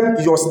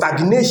determines your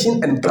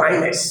stagnation and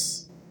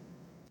blindness.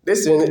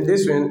 This one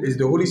is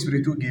the Holy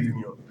Spirit who gave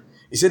me.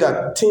 He said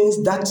that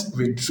things that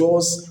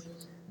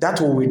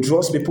will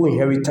withdraw people's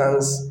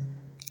inheritance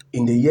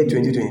in the year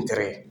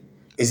 2023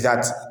 is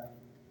that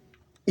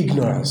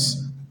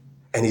ignorance.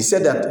 And he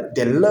said that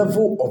the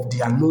level of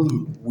their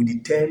knowing will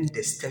determine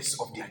the steps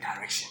of their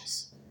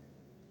directions.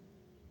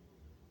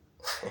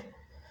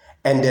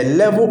 And the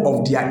level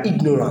of their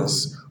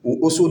ignorance will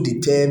also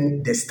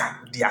determine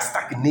their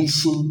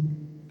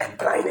stagnation and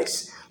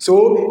blindness.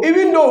 So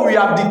even though we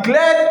have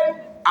declared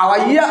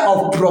our year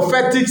of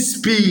prophetic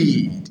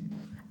speed,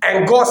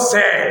 and God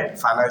said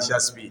financial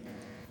speed,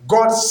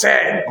 God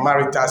said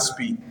marital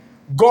speed,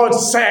 God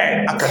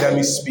said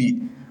academic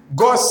speed,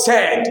 God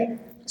said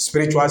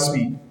spiritual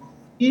speed.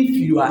 If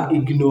you are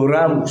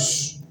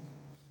ignoramus,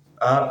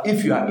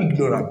 if you are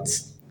ignorant,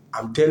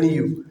 I'm telling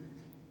you,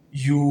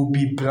 you'll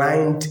be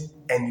blind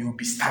and you'll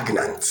be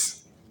stagnant.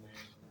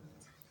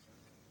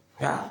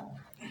 Yeah.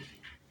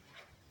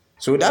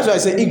 So that's why I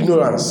say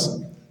ignorance.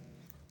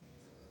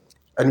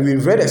 And we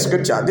read a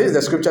scripture. This is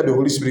the scripture the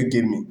Holy Spirit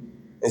gave me.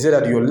 And said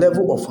that your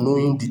level of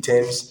knowing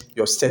determines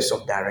your steps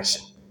of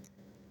direction.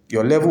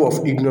 Your level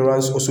of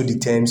ignorance also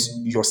determines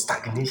your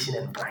stagnation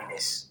and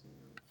blindness.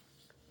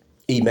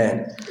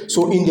 Amen.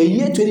 So in the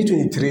year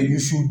 2023, you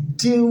should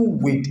deal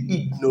with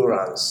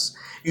ignorance.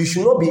 You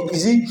should not be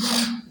easy.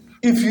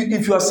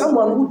 if you are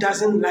someone who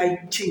doesn't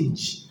like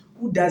change,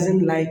 who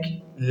doesn't like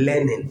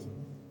learning,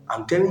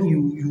 I'm telling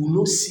you, you will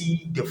not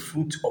see the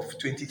fruit of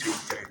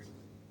 2023.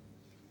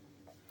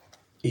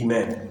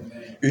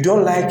 Amen. You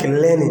don't like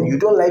learning, you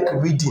don't like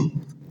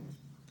reading.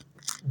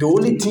 The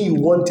only thing you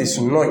want is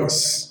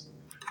noise.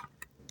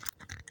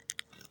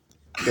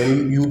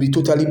 Then you'll be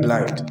totally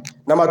blind.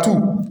 Number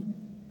 2,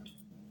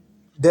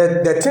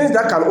 the things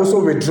that can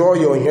also withdraw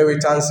your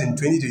inheritance in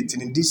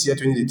 2023, in this year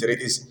 2023,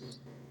 is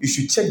you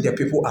should check the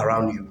people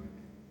around you.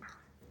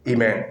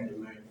 Amen.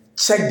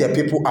 Check the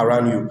people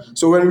around you.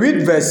 So when we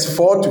read verse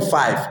 4 to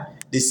 5,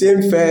 the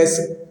same First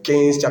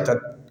Kings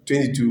chapter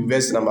 22,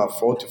 verse number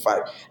 4 to 5.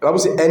 The Bible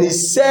says, and he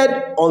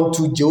said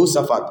unto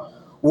Jehoshaphat,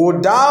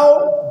 wilt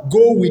thou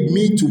go with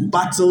me to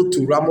battle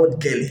to Ramoth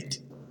Gilead?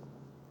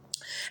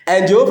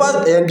 And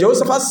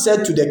Jehoshaphat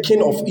said to the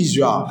king of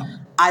Israel,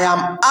 I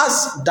am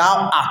as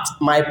thou art,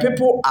 my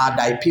people are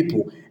thy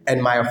people,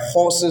 and my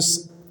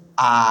horses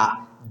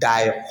are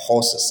thy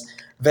horses.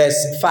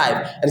 Verse 5,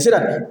 and he said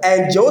that,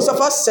 and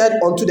Jehoshaphat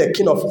said unto the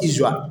king of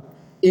Israel,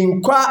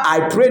 inquire,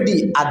 I pray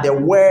thee, at the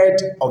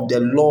word of the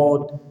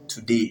Lord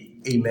today.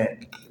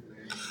 Amen.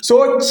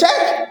 So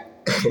check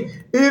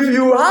if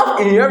you have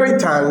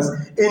inheritance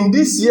in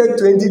this year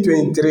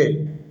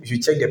 2023, you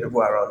should check the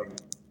people around you.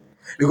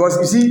 Because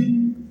you see,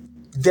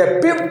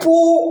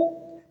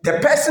 the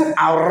person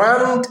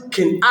around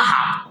King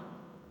Ahab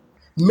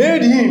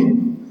made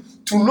him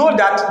to know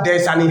that there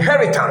is an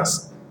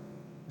inheritance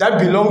that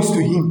belongs to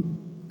him.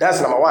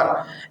 That's number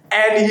 1.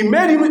 And he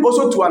made him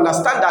also to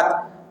understand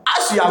that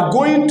as you are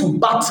going to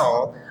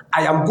battle,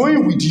 I am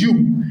going with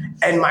you,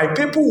 and my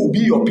people will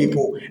be your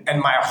people,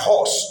 and my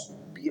horse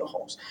will be your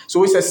horse.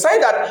 So it's a sign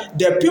that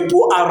the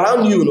people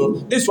around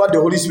you, this is what the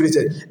Holy Spirit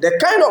said. The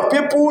kind of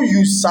people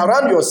you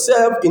surround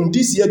yourself in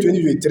this year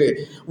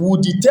 2023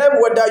 will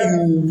determine whether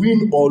you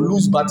win or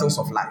lose battles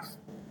of life.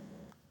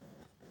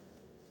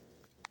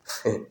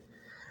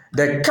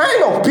 The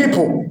kind of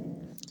people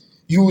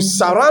you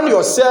surround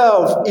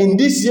yourself in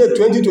this year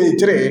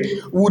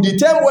 2023 will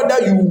determine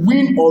whether you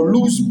win or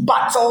lose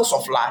battles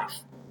of life.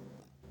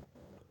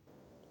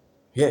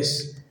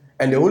 Yes.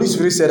 And the Holy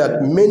Spirit said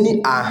that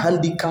many are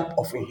handicapped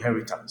of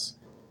inheritance.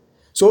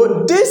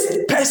 So this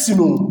person,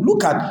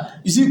 look at,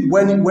 you see,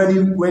 when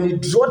he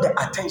draw the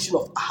attention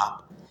of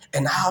Ahab,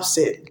 and Ahab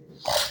said,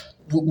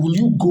 will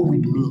you go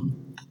with me?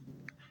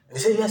 And he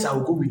said, yes, I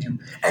will go with you.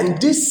 And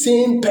this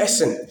same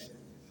person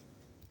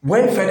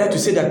went further to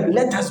say that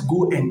let us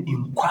go and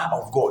inquire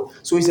of God.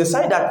 So it's a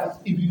sign that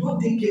if you don't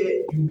take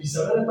care, you'll be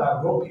surrounded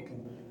by wrong people,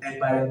 and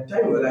by the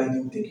time you're like,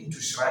 they'll take you to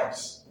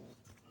shrines.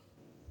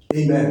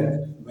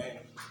 Amen. Amen.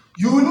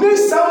 You need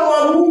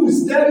someone who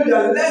will tell you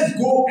that let's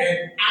go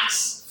and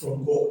ask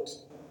from God.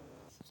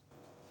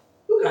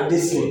 Look at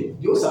this king,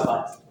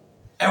 Jehoshaphat,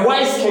 a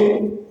wise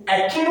king,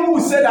 a king who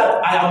said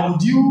that I am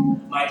with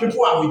you, my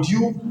people are with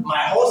you,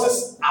 my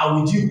horses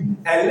are with you.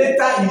 And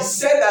later he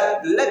said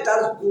that let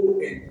us go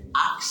and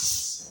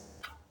ask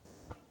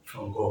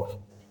from God.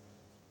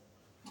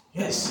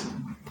 Yes.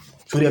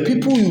 So the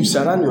people you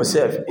surround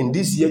yourself in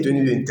this year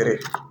 2023,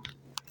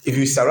 if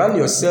you surround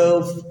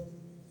yourself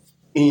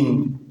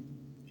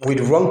with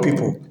wrong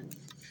people,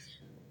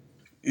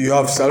 you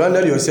have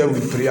surrounded yourself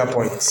with prayer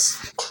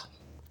points.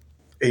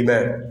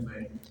 Amen.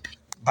 Amen.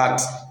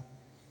 But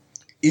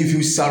if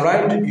you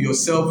surround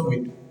yourself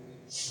with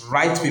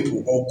right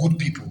people or good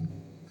people,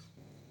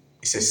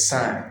 it's a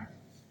sign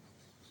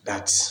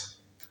that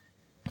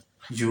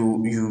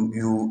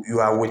you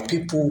are with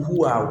people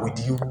who are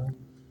with you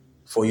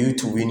for you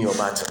to win your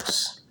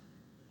battles.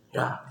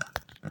 Yeah.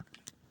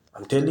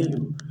 I'm telling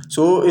you.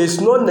 So it's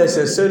not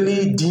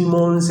necessarily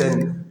demons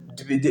and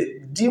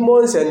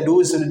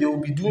those, they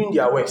will be doing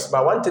their works.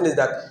 But one thing is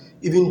that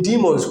even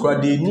demons,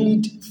 they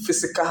need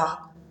physical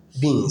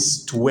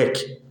beings to work.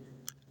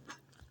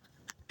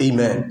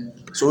 Amen.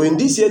 So in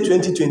this year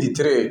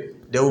 2023,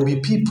 there will be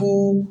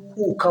people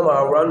who will come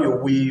around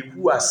your way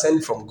who are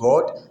sent from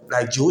God,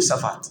 like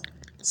Jehoshaphat.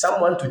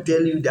 Someone to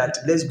tell you that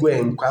let's go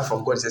and inquire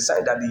from God. It's a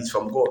sign that he is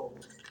from God.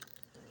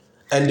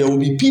 And there will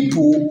be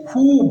people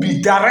who will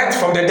be direct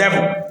from the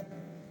devil.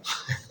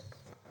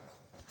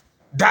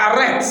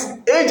 Direct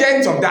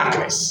agents of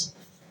darkness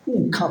who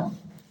will come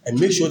and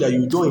make sure that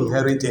you don't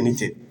inherit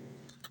anything.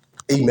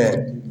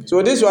 Amen.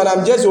 So this one,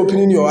 I'm just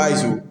opening your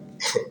eyes.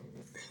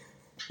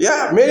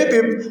 Yeah,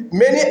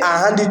 many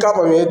are handicapped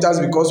of inheritance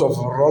because of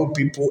wrong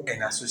people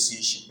and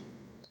association.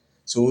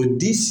 So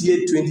this year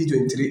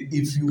 2023,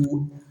 if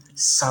you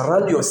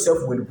surround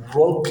yourself with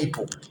wrong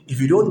people,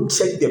 if you don't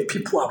check the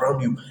people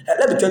around you, and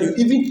let me tell you,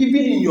 even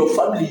in your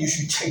family, you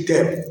should check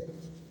them.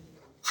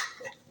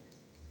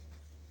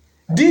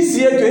 This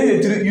year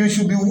 2023, you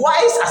should be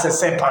wise as a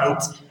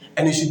serpent,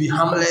 and you should be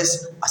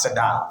harmless as a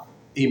dove.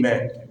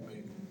 Amen.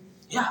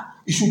 Yeah,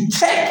 you should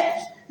check.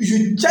 You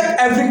should check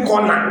every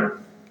corner.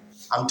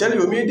 I'm telling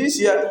you, this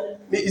year,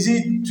 you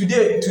see,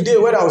 today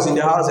when I was in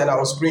the house and I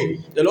was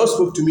praying, the Lord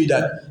spoke to me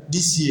that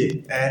this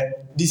year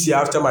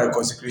after my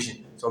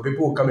consecration, some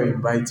people will come and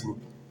invite me.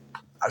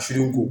 I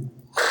shouldn't go.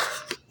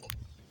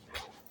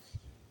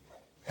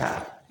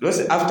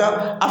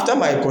 After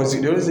my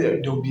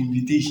consideration, there will be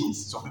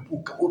invitations. Some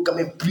people will come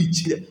and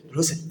preach. The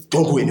Lord said,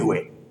 don't go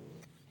anywhere.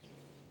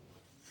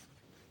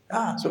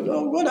 So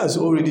God has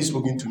already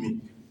spoken to me.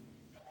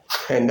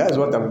 And that's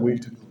what I'm going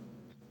to do.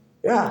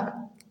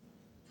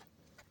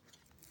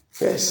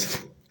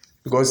 Yes.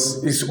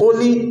 Because it's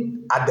only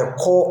at the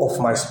core of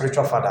my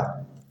spiritual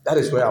father. That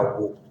is where I'll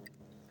go.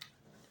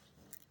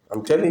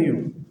 I'm telling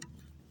you.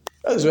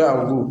 That is where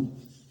I'll go.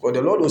 Because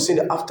the Lord was saying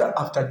that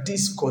after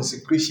this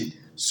consecration,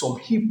 some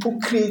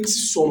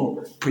hypocrites,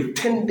 some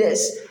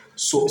pretenders,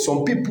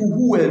 some people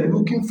who were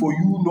looking for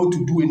you not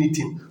to do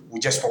anything will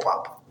just pop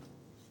up.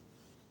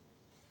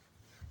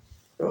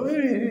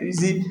 You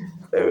see,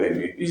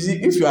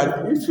 if you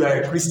are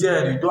a Christian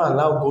and you don't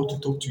allow God to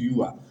talk to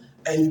you,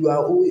 and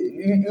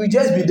you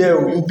just be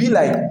there, you'll be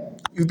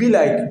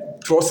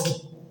like Trotsky,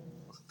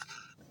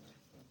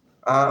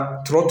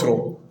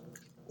 Trotro,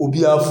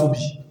 Obia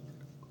Fubi,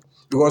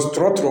 because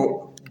Trotro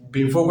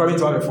before coming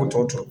to have a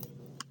photo Trotro,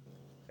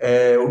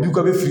 Obi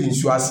ko be free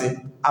nsu ase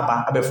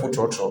aba abefo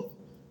Trotro.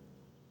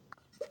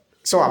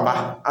 So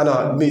aba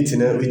ana mate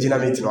na original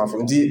mate no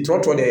afro di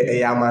Trotro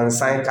de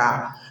amansan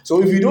car.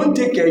 So if you don't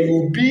take care,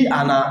 you'll be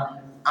an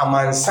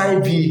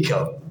amansan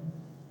vehicle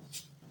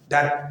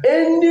that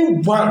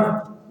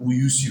anyone will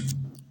use you.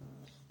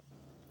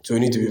 So you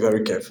need to be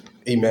very careful.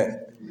 Amen.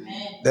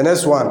 The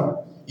next one,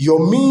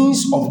 your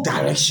means of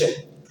direction.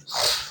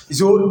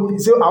 So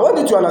I want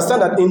you to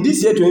understand that in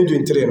this year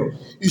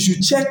 2023, you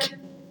should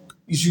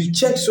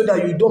check so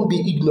that you don't be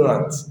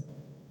ignorant.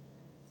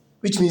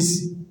 Which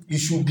means you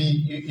should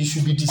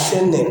be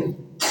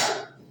discerning.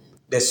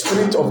 The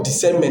spirit of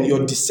discernment,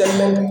 your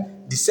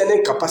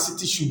discerning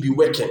capacity should be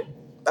working.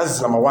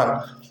 That's number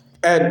one.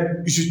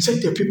 And you should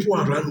check the people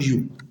around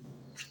you.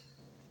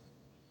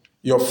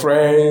 Your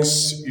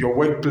friends, your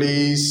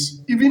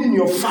workplace, even in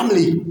your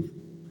family.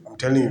 I'm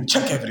telling you,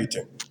 check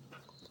everything.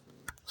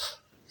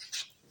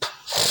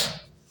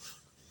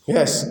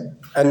 Yes.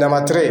 And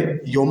number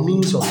three, your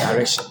means of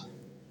direction.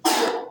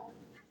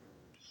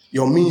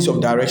 Your means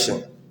of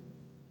direction.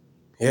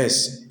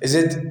 Yes.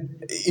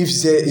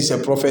 If there is a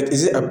prophet,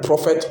 is it a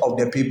prophet of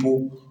the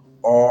people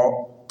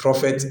or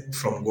prophet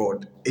from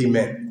God?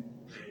 Amen.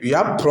 We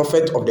have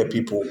prophet of the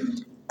people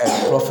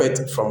and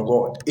prophet from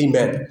God.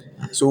 Amen.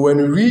 So when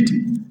we read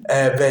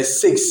verse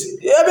 6,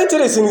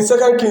 everything is in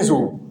 2 Kings,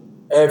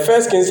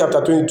 1 Kings chapter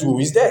 22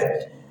 is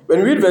there. When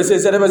we read verse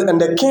 6, and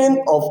the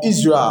king of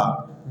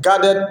Israel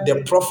gathered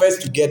the prophets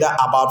together,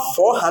 about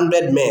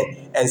 400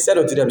 men, and said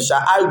unto them,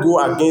 shall I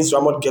go against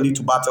Ramoth Gilead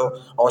to battle,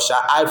 or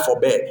shall I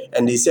forbear?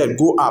 And they said,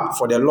 go up,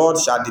 for the Lord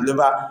shall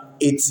deliver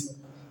it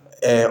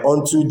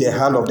unto the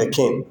hand of the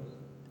king.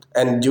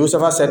 And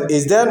Jehoshaphat said,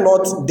 is there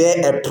not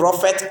there a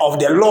prophet of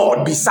the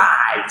Lord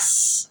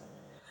besides,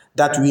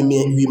 that we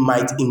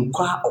might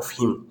inquire of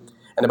him?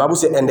 And the Bible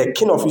said, and the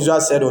king of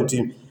Israel said unto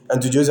him, and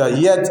to Joseph,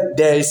 yet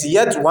there is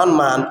yet one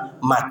man,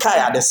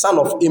 Micaiah, the son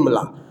of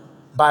Imlah,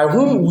 by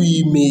whom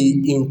we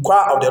may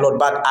inquire of the Lord,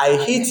 but I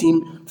hate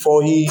him,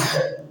 for he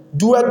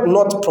doeth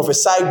not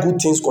prophesy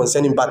good things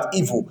concerning, but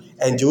evil.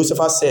 And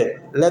Jehoshaphat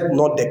said, let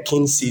not the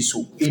king say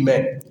so.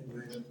 Amen.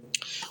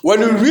 When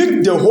you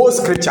read the whole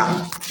scripture,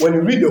 when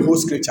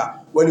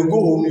you go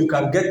home, you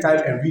can get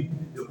time and read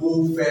the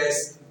whole 1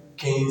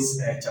 Kings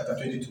chapter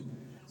 22.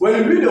 When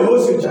you read the whole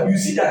scripture, you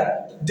see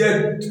that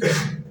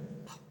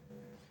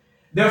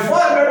the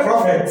 400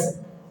 prophets,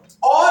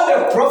 all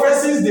the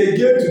prophecies they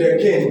gave to the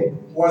king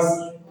was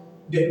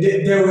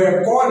they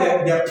were called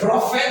the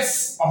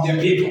prophets of the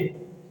people.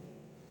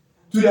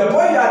 To the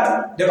point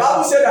that the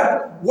Bible said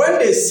that when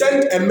they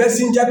sent a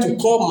messenger to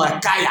call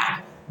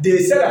Micaiah, they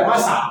said,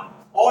 Master,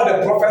 all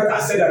the prophets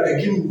have said that the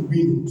king will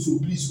win. So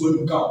please, when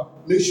you come,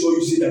 make sure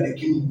you say that the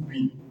king will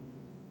win.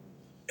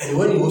 And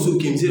when he also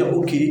came, he said,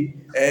 okay,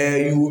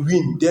 you will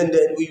win. Then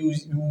you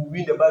will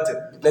win the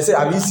battle. They said,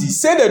 Abisi,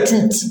 say the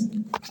truth.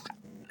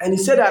 And he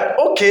said that,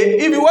 okay,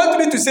 if you want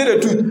me to say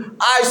the truth,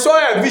 I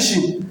saw a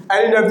vision.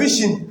 And in the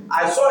vision,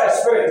 I saw a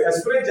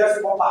spirit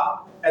just pop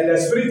up. And the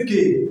spirit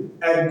came.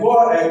 And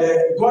God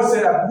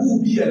said that who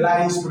will be a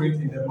lying spirit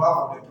in the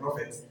mouth of the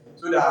prophet,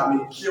 so that I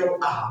may kill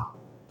Ahab.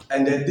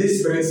 And then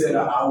this spirit said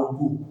that I will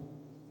go.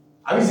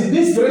 I mean, see,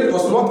 this spirit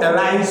was not a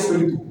lying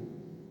spirit.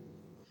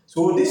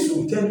 So this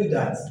will tell you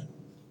that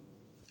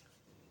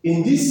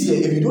in this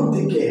year, if you don't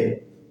take care,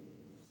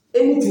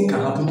 anything can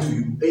happen to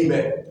you.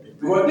 Amen.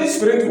 Because this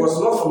spirit was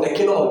not from the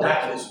kingdom of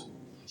darkness.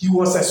 He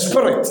was a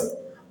spirit.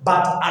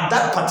 But at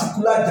that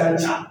particular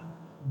juncture,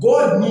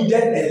 God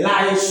needed a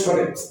lying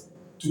spirit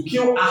to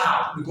kill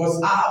Ahab,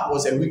 because Ahab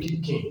was a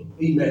wicked king.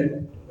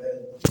 Amen.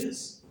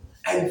 Yes.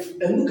 And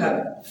look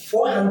at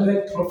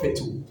 400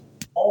 prophets,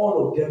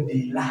 all of them,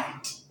 they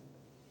lied.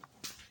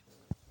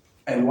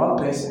 And one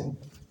person,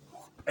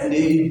 and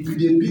they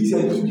beat him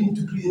and took him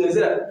to prison. He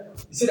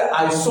said that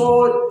I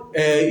saw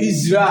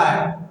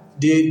Israel,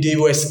 they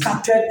were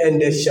scattered,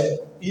 and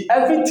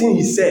everything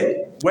he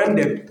said, when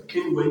the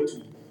king went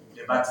to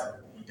the battle,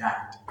 he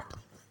died.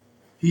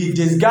 He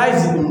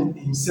disguised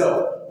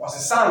himself, was a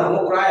son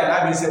who cried,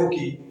 and I said,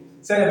 okay,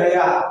 send him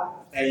here.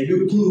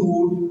 you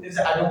look is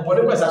I don't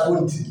bother as I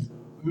want to.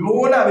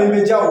 Mona may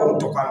be jaw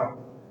to come.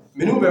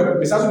 Menuber,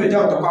 Mrs.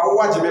 Bejan to power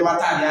watch me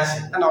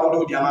Matanias, and I'll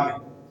do the mammy.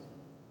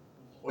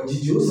 Or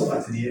did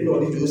Joseph the end or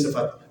did Joseph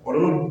or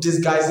no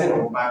disguising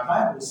on my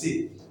Bible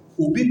say,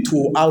 Ubi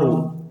to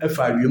arrow, if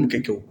I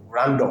keko,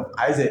 random.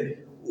 I say,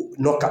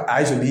 no,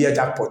 I will be a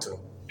jackpot.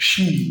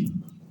 She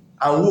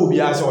and will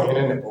be as or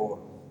in the ball.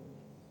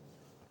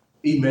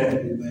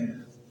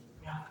 Amen.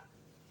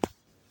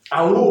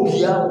 And will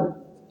be out.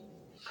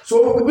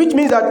 So, which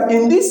means that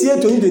in this year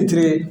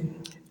 2023,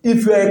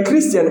 if you are a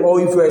Christian or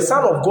if you are a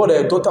son of God or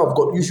a daughter of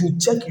God, you should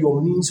check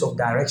your means of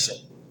direction.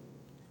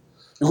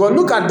 Because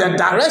look at the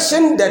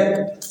direction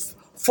that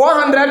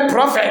 400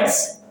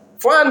 prophets,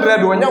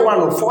 400, when you one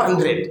of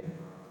 400,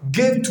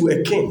 gave to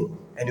a king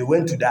and he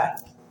went to die.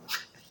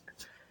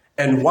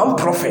 And one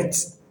prophet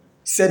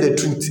said the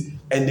truth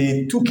and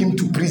they took him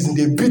to prison.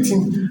 They beat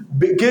him,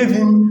 gave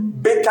him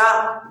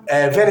bitter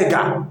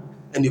vinegar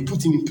and they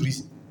put him in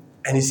prison.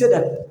 And he said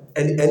that,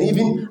 and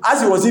even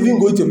as he was even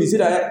going to be, he said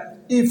that,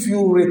 if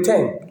you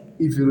return,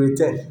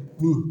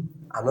 me,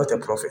 I'm not a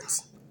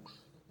prophet.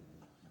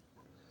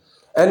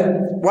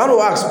 And one who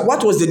asks,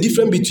 what was the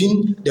difference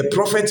between the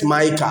prophet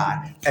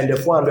Micah and the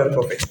 400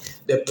 prophets?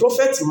 The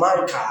prophet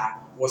Micah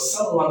was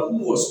someone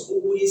who was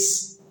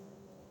always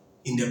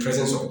in the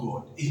presence of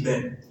God.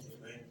 Amen.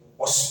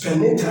 Was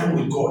spending time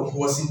with God. He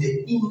was in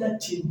the inner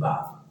chamber.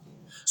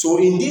 So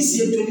in this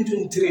year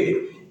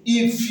 2023,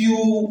 if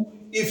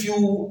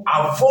you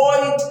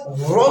avoid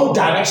wrong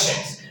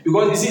directions,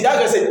 because you see,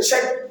 that's just a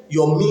check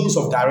your means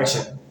of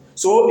direction.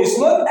 So it's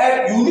not,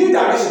 you need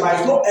direction, but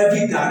it's not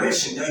every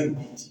direction that you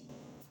need.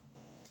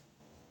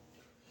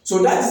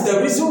 So that is the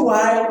reason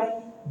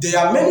why there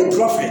are many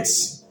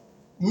prophets.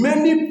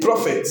 Many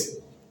prophets.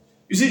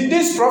 You see,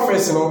 these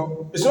prophets,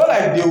 it's not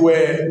like they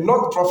were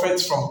not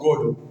prophets from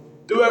God.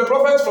 They were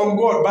prophets from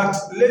God, but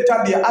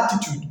later their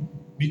attitude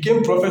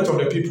became prophets of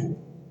the people.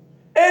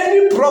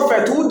 Any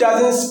prophet who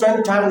doesn't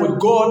spend time with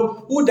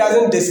God, who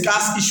doesn't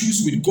discuss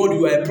issues with God,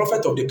 you are a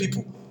prophet of the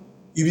people.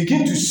 You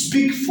begin to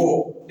speak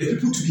for the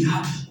people to be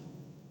happy.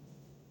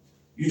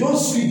 You don't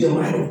speak the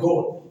mind of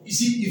God. You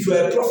see, if you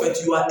are a prophet,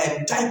 you are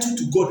entitled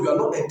to God. You are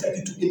not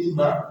entitled to any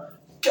man.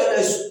 Tell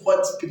us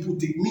what people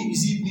think. Me, you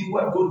see, me,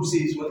 what God will say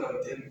is what I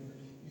will tell you.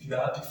 If you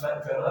are happy, fine.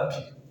 If you are not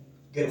happy,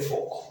 get a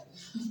fork.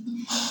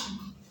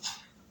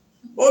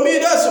 Oh, me,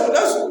 that's,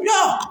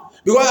 yeah.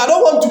 Because I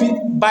don't want to be,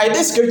 by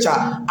this scripture,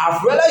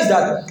 I've realized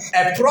that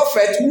a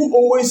prophet who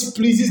always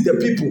pleases the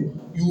people,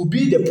 you will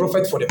be the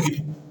prophet for the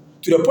people.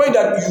 To the point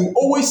that you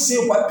always say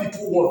what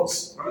people want,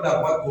 rather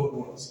than what God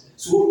wants.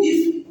 So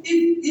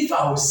if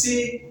I will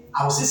say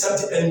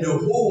something and the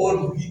whole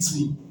world will hit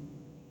me,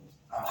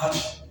 I'm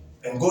happy.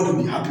 And God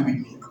will be happy with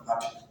me, I'm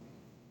happy.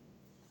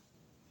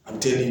 I'm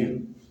telling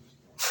you.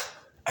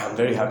 I'm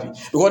very happy.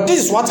 Because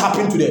this is what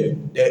happened to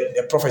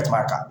the prophet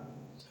Micah.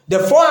 The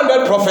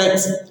 400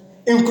 prophets,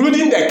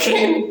 including the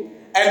king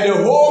and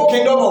the whole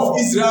kingdom of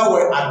Israel,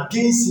 were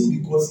against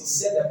him because he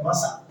said that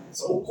Master.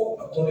 So,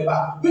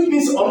 which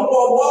means,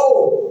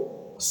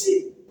 wow,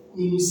 see,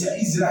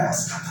 Israel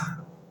has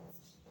scattered.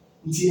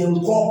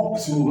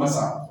 So,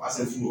 Master, as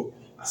a fool,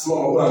 as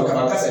small one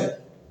can say,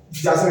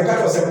 if there's a cat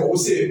or several,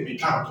 say, we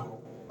can't.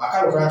 I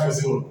can't write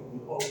with you,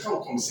 or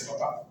can't come say,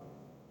 Papa.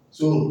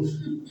 So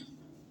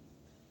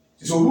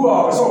who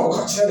are some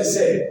culture they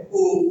say,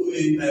 oh,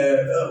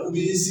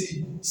 obedience,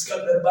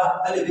 scalper back,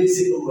 and they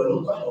say, oh,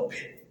 no, quite open.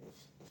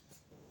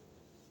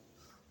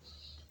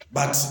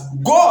 But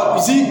God,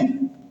 you see,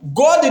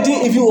 God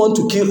didn't even want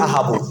to kill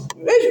Ahab.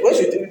 When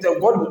should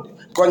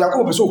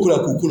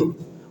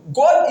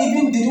God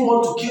even didn't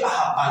want to kill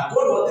Ahab, but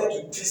God wanted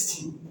to test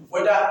him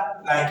whether,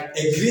 like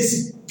a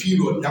grace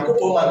period, Yakob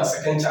man a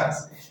second chance.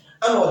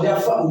 And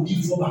therefore, will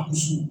give for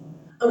Bakusu,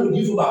 and will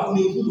give for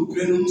Bakuni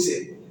who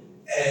say,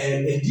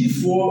 a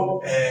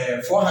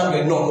D4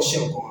 400 no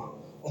shame.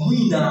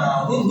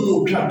 Omina,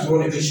 who can't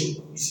run a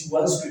vision. You see,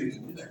 one spirit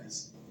will be like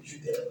this.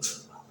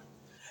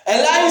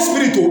 A lying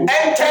spirit will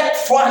enter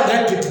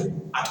 400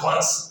 people at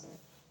once.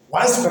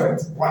 One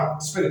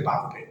spirit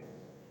back there.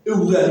 It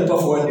will be a leap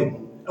for one day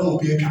and will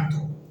be a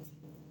captor.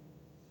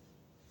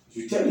 If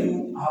you tell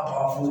you how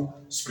powerful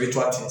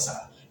spiritual things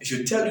are, if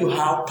you tell you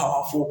how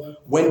powerful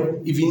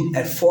when even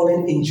a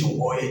fallen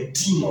angel or a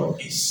demon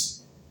is,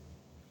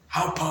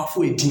 how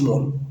powerful a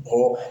demon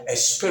or a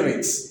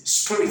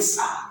spirits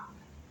are,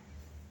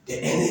 the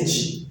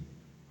energy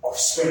of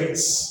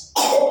spirits,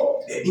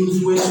 the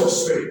influence of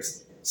spirits.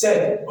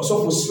 Said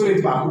also for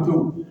spirit back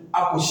people,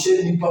 I could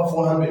share nipa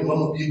 400 one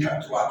will be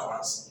at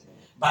once.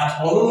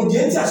 But on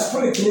the entire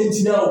spirit can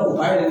now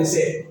and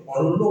say, I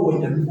don't know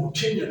when you will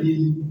change your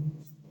name.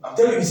 I'm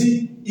telling you,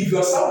 see, if you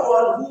are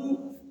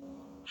someone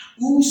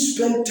who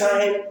spend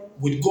time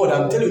with God,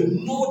 I'm telling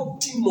you, no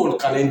demon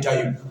can enter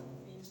you.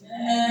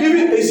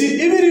 Even if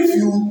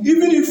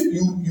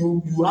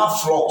you have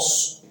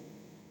flaws,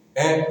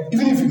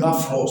 even if you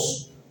have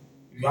flaws,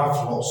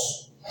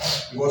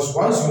 because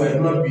once you are a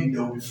human being,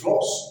 there will be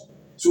flaws.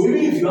 So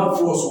even if you have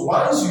flaws,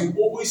 once you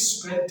always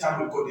spend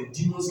time with God, the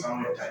demons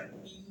cannot enter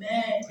you.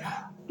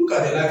 Look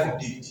at the life of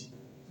David.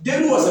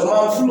 David was a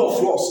man full of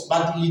flaws,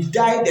 but he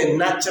died a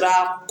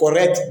natural,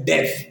 correct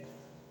death.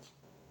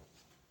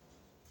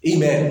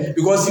 Amen.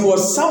 Because he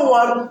was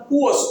someone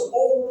who was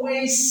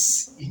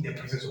always in the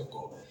presence of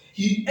God.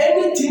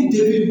 Anything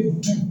David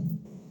would do,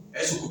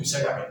 as you could be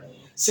said,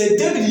 say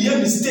David, he made a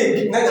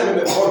mistake.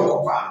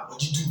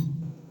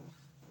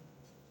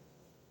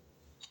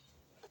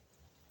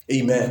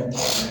 Amen.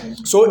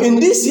 So in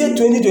this year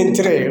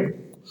 2023,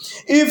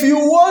 if you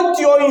want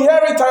your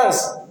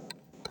inheritance,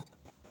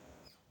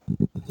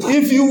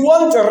 if you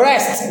want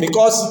rest,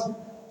 because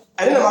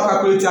I didn't have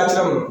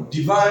calculate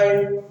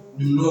divine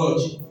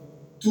numerology.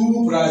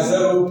 2 plus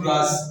 0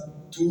 plus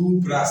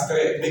 2 plus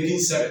 3, making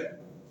 7.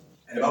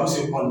 And the Bible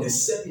says, on the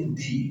 7th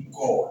day,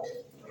 God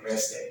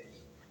rested.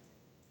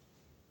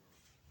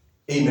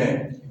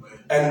 Amen.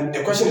 And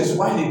the question is,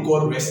 why did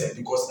God rest?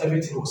 Because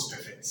everything was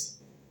perfect.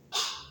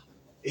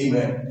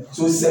 Amen.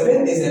 So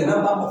 7 is a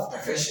number of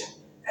perfection,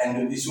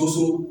 and it's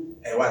also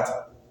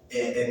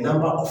a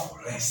number of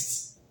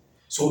rest.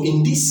 So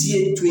in this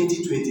year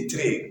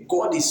 2023,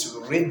 God is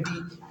ready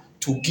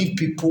to give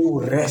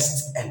people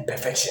rest and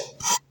perfection.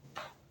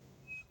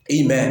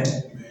 Amen.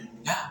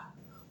 Yeah.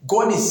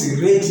 God is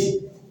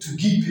ready to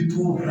give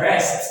people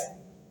rest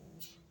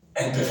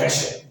and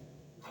perfection.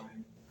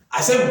 I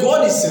said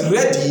God is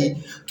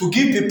ready to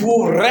give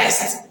people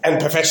rest and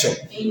perfection.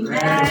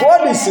 Amen.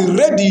 God is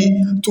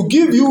ready to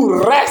give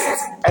you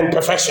rest and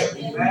perfection.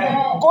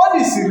 Amen.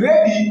 God is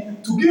ready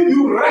to give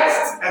you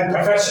rest and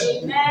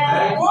perfection.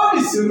 Amen. God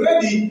is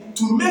ready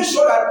to make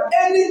sure that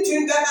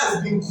anything that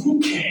has been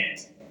crooked,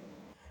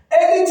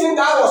 anything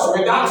that was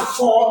without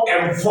form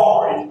and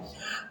void,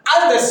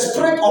 as the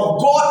Spirit of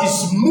God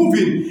is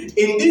moving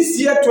in this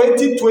year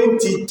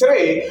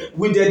 2023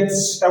 with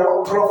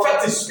the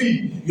prophetic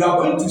speed, you are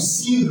going to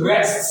see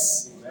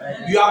rest.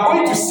 You are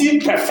going to see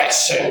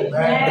perfection.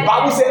 The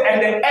Bible says,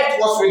 and the earth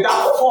was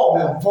without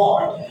form and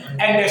void,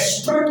 and the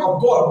Spirit of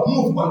God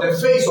moved on the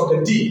face of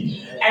the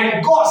deep.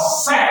 And God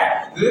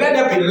said, let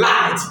there be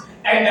light,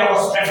 and there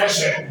was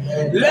perfection.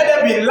 Let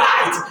there be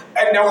light,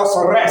 and there was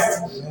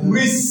rest.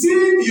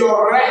 Receive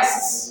your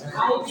rest.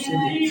 I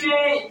receive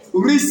it.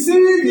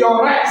 Receive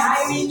your rest.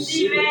 I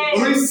receive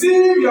it.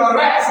 Receive your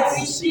rest.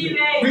 I receive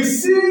it.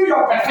 Receive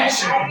your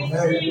perfection. I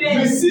receive it.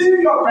 Receive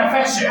your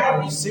perfection. I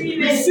receive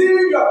it.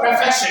 Receive your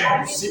perfection.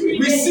 I receive it.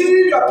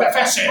 Receive your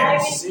perfection I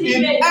receive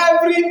in it.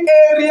 every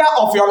area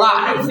of your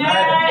life.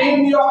 Amen.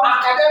 In your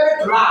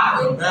academic life,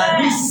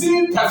 Amen.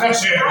 receive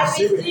perfection. I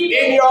receive In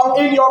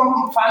it.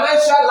 your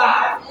financial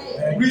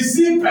life,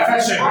 receive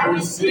perfection. I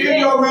receive In it.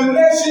 your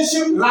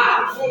relationship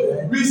life,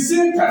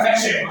 receive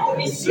perfection. I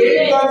receive In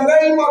it. the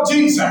name of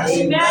Jesus.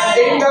 Amen.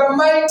 In the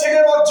mighty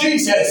name of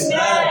Jesus.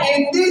 Amen.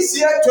 In this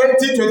year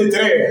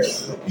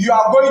 2023, you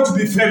are going to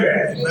be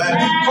favored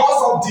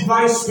because of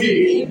divine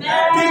speed.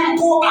 Amen.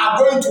 People are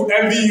going to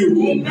envy you.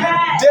 Amen.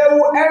 They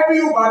will envy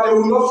you, but they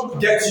will not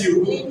get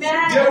you.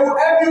 Amen. They will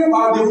envy you,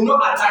 but they will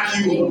not attack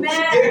you.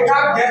 Amen. They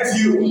can't get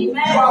you.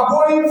 Amen. You are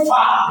going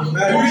far.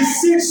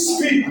 Receive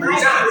speed. I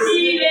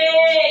receive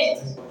it.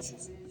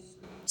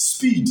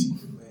 Speed.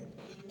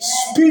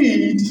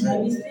 Speed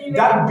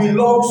that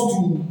belongs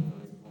to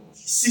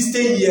 60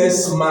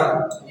 years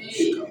man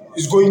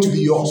is going to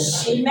be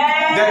yours.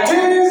 Amen. The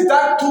things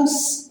that took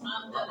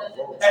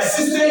a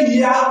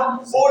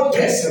 60-year-old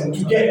person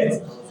to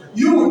get,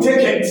 you will take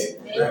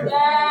it. Amen.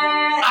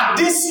 At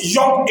this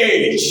young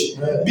age,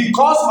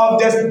 because of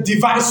the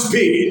divine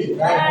speed,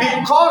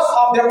 because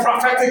of the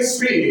prophetic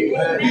speed,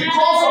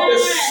 because of the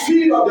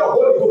speed of the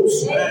Holy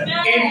Ghost,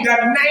 in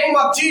the name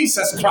of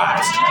Jesus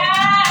Christ.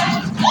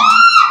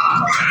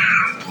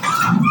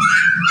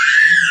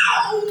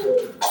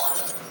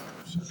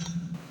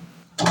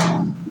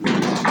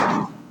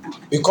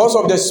 Because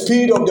of the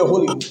speed of the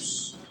Holy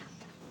Ghost.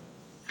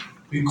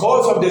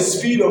 Because of the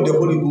speed of the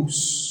Holy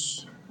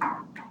Ghost.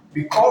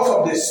 Because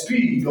of the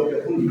speed of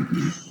the Holy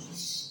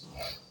Ghost.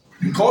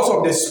 Because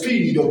of the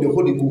speed of the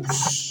Holy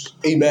Ghost.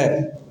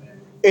 Amen.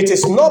 It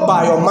is not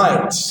by your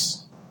might.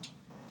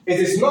 It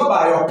is not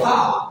by your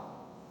power.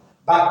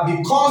 But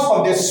because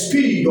of the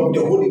speed of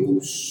the Holy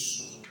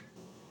Ghost.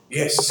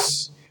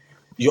 Yes.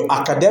 Your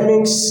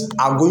academics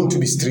are going to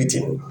be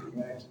straightened.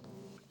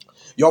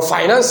 Your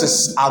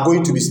finances are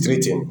going to be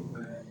straightened.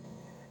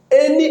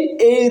 Any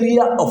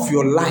area of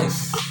your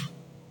life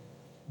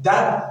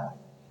that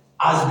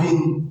has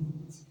been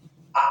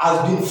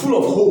full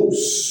of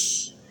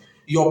holes,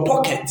 your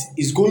pocket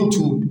is going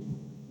to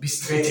be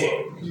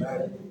straightened.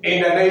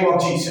 In the name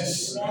of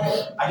Jesus.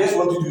 I just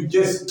want you to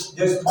just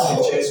put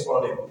the chairs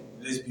on them.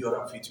 Let's be on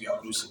our feet. We are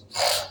closing.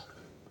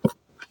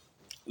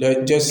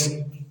 Let's just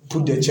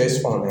put the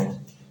chairs on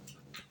them.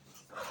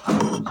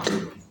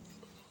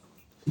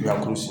 We are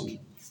closing.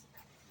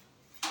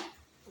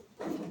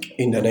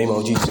 In the name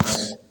of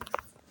Jesus.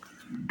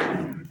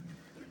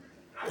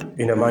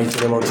 In the mighty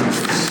name of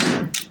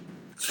Jesus.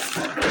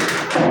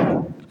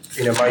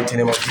 In the mighty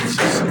name of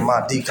Jesus.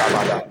 Madika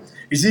Bada.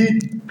 You see,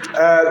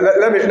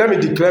 let me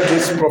declare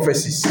these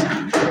prophecies,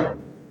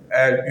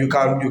 and you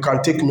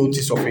can take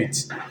notice of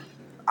it.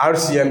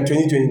 RCM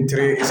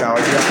 2023 is our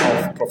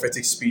year of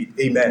prophetic speed.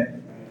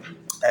 Amen.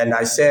 And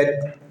I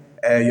said,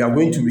 you are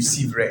going to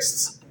receive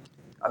rest.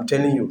 I'm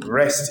telling you,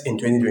 rest in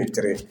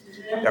 2023.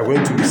 You are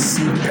going to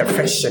receive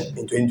perfection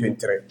in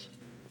 2023.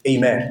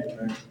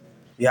 Amen.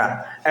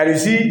 Yeah. And you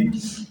see,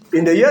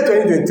 in the year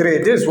 2023,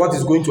 this is what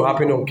is going to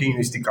happen on King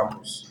University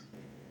campus.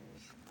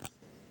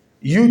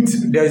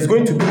 Youth, there is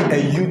going to be a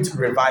youth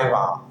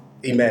revival.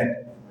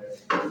 Amen.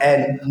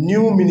 And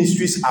new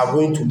ministries are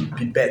going to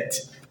be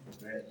birthed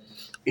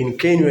in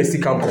King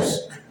University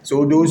campus.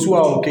 So those who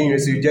are on King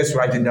University, you just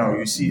write it down.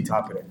 You see it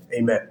happening.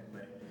 Amen.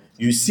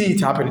 You see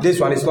it happening. This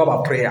one is not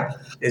about prayer.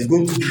 There's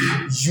going to be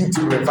youth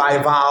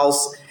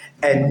revivals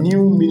and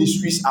new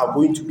ministries are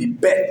going to be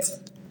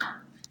birthed.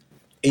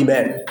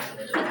 Amen.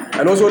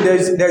 And also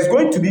there's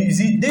going to be, you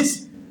see,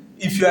 this,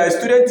 if you are a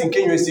student in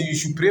King University, you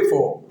should pray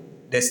for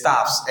the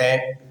staffs.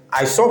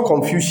 I saw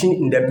confusion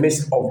in the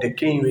midst of the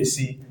King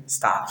University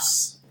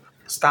staffs.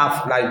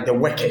 Staff like the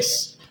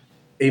workers.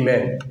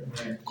 Amen.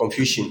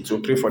 Confusion. So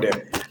pray for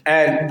them.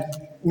 And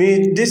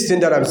me, this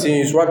thing that I'm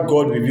saying is what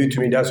God revealed to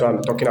me. That's what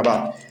I'm talking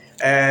about.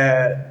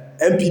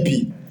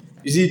 MPP.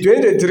 You see,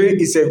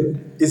 2023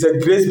 is a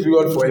grace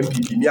period for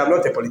MPP. Me, I'm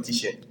not a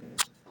politician.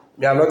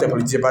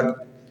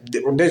 But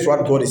that's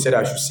what God has said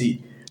I should say.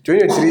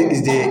 2023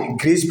 is the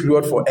grace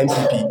period for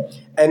MPP.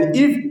 And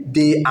if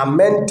they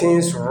amend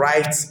things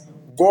right,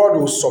 God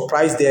will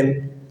surprise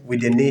them with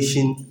the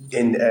nation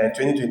in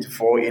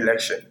 2024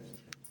 election.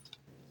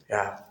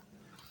 Yeah.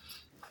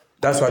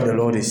 That's what the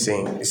Lord is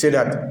saying. He said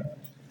that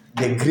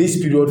the grace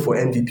period for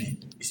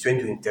MPP is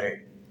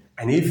 2023.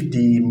 And if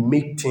they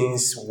make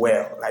things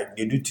well, like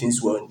they do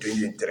things well in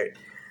 2023,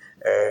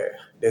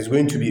 there's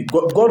going to be,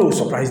 God will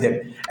surprise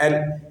them.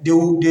 And the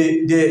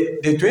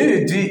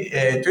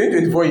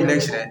 2024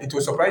 election, it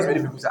will surprise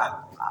many people. Say,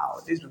 wow,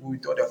 these people we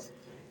thought of.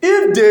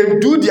 If they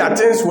do their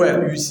things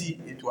well, you see,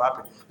 it will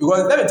happen.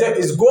 Because let me tell you,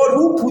 it's God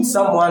who puts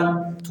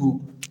someone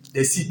to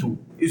the seat.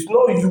 It's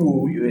not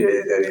you.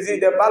 You see,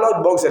 the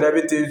ballot box and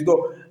everything,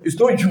 it's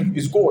not you,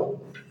 it's God.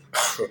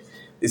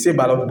 They say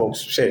ballot box,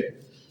 share.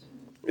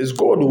 It's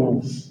God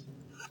who.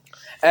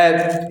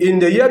 And in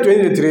the year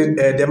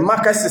 2023, the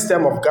market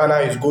system of Ghana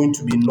is going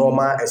to be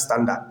normal and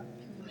standard.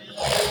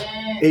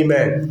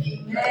 Amen.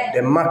 Amen.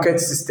 The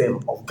market system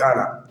of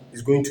Ghana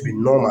is going to be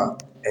normal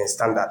and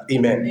standard.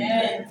 Amen.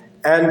 Amen.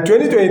 And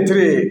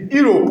 2023,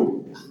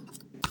 Europe,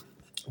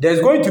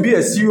 there's going to be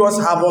a serious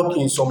havoc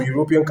in some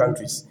European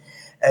countries.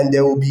 And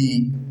there will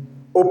be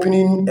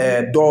opening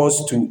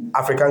doors to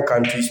African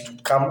countries to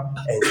come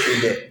and stay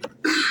there.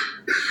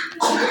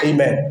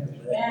 Amen.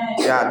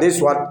 Yeah, this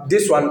is what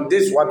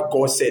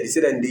God said. He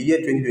said that in the year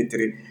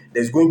 2023,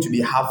 there's going to be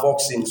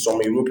havocs in some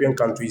European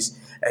countries,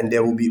 and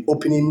there will be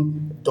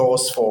opening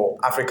doors for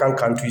African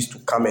countries to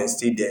come and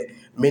stay there.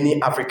 Many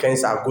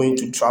Africans are going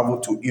to travel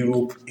to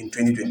Europe in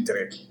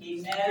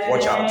 2023. Amen.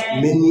 Watch out.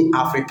 Many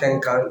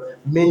Africans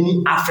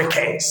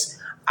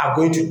are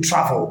going to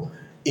travel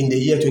in the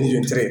year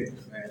 2023.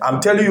 I'm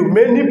telling you,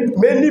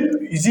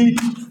 you see,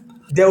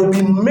 there will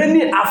be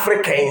many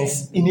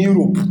Africans in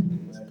Europe.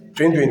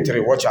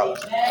 2023, watch out.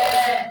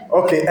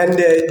 Okay, and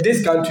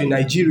this country,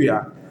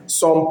 Nigeria,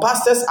 some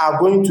pastors are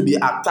going to be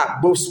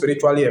attacked both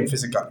spiritually and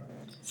physically.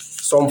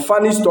 Some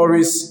funny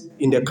stories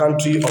in the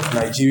country of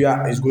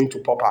Nigeria is going to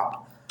pop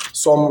up.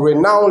 Some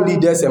renowned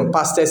leaders and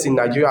pastors in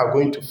Nigeria are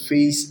going to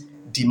face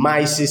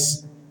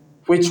demises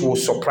which will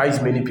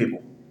surprise many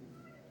people.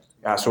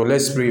 Yeah, so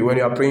let's pray. When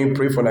you are praying,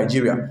 pray for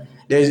Nigeria.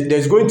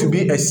 There's going to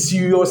be a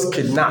serious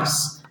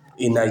kidnaps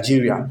in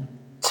Nigeria.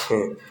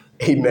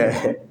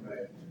 Amen.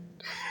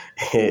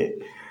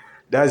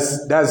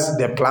 That's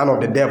the plan of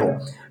the devil.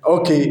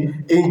 Okay,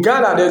 in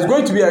Ghana, there's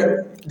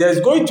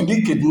going to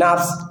be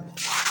kidnaps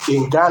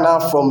in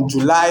Ghana from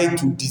July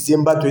to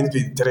December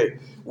 2023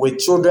 with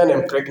children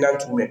and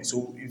pregnant women.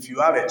 So if you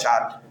have a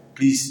child,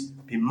 please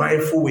be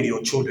mindful with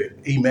your children.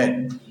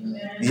 Amen.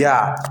 Amen.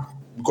 Yeah,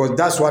 because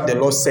that's what the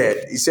Lord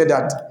said. He said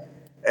that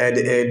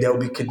there will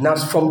be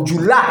kidnaps from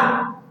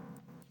July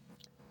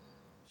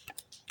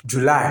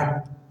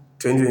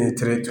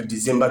 2023 to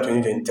December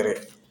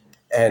 2023.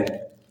 And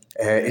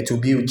it will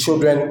be with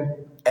children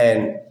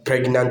and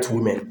pregnant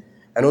women.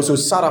 And also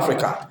South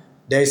Africa,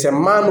 there is a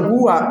man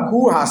who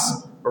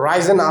has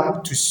risen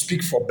up to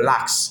speak for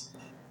blacks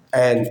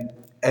and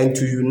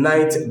to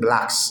unite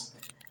blacks.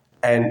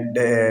 And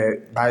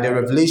by the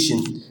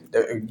revelation,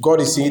 God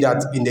is saying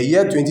that in the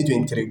year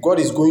 2023, God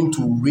is going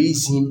to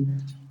raise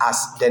him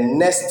as the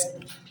next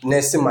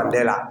Nelson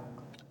Mandela.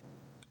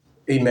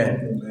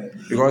 Amen. Amen.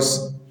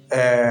 Because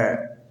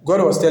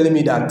God was telling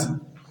me that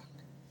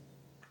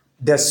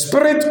the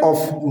spirit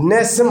of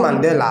Nelson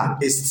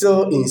Mandela is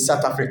still in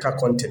South Africa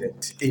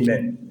continent.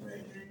 Amen.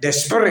 The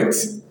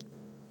spirit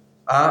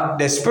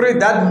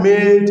that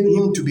made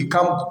him to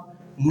become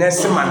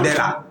Nelson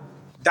Mandela,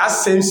 that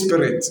same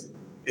spirit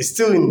is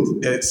still in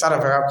the South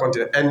Africa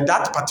continent. And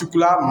that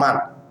particular man,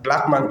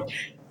 black man,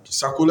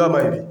 Sakula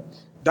maybe,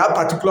 that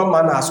particular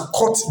man has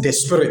caught the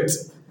spirit.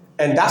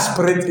 And that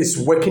spirit is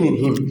working in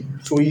him.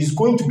 So he's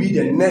going to be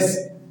the next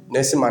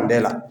Nelson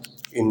Mandela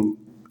in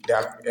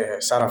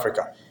South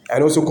Africa.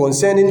 And also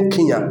concerning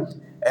Kenya,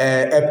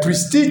 a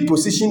prestige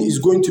position is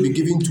going to be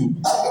given to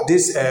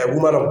this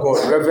woman of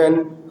God,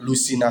 Reverend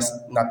Lucy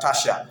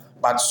Natasha.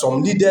 But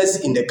some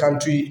leaders in the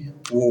country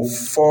will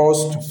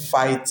force to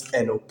fight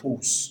and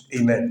oppose.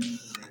 Amen.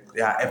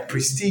 A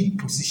prestige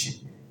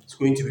position is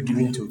going to be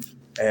given to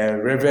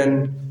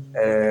Reverend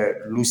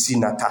Lucy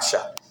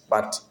Natasha.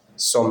 But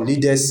some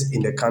leaders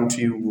in the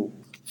country will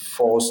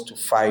force to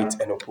fight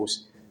and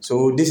oppose.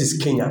 So this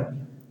is Kenya.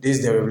 This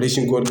is the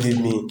revelation God gave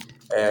me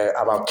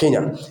about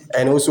Kenya.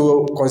 And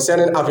also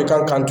concerning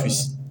African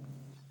countries,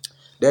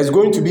 there's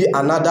going to be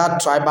another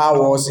tribal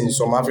wars in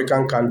some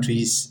African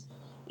countries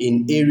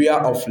in area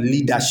of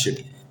leadership.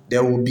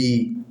 There will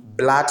be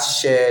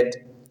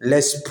bloodshed.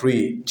 Let's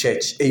pray,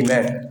 church.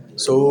 Amen.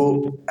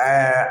 So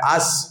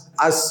as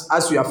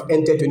we have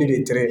entered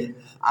 2023,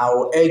 I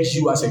will urge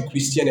you as a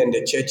Christian and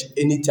the church,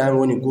 anytime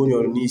when you go on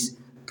your knees,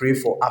 pray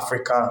for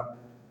Africa,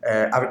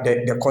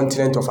 the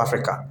continent of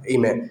Africa.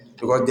 Amen.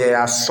 Because there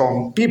are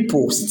some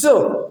people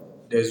still,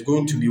 there's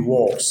going to be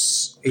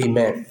wars.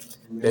 Amen.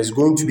 There's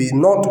going to be,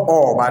 not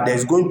all, but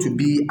there's going to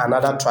be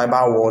another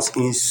tribal wars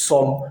in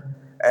some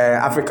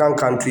African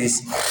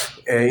countries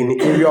in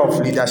the area of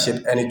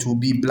leadership, and it will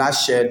be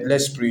bloodshed.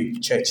 Let's pray,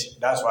 church.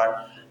 That's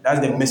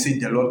the message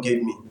the Lord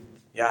gave me.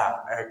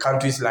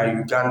 Countries like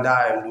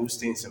Uganda and those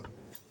things.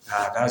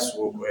 That's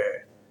what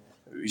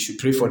we should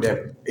pray for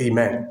them.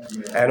 Amen.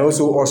 And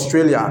also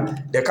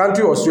Australia. The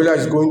country Australia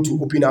is going to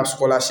open up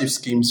scholarship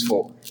schemes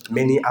for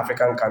many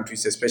African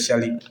countries,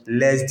 especially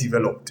less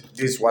developed.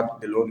 This is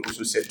what the Lord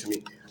also said to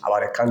me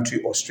about the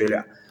country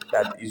Australia.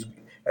 That is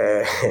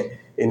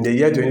in the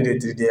year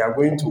 2023, they are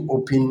going to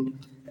open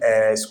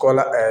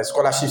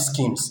scholarship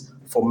schemes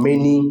for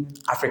many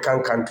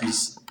African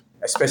countries,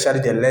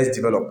 especially the less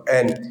developed.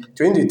 And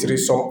 2023,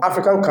 some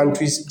African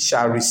countries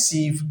shall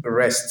receive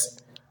rest.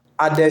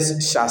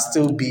 Others shall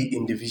still be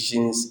in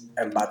divisions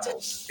and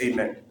battles.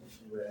 Amen.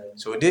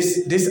 So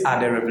these are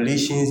the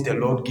revelations the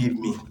Lord gave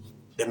me,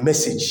 the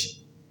message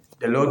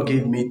the Lord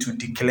gave me to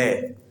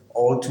declare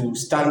or to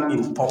stand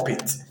in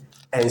pulpit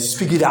and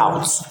speak it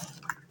out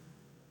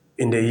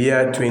in the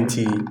year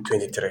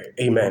 2023.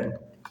 Amen.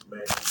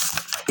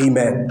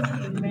 Amen.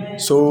 Amen.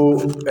 So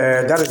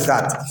that is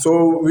that.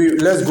 So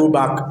let's go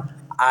back.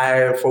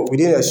 For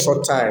within a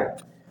short time,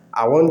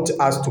 I want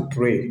us to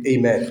pray.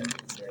 Amen.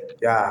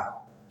 Yeah.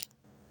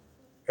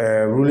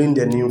 Ruling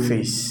the new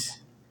phase.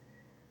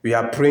 We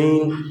are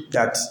praying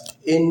that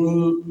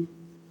any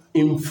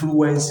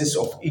influences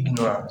of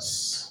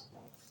ignorance,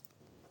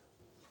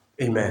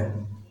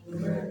 amen,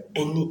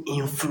 any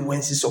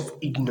influences of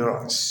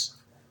ignorance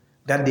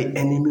that the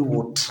enemy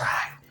will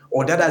try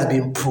or that has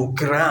been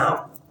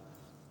programmed,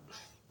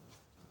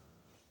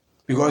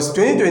 because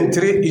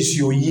 2023 is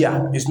your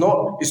year. It's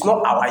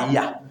not our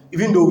year,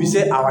 even though we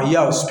say our year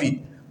of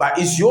speed, but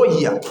it's your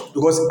year,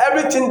 because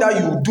everything that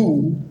you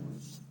do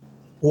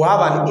will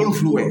have an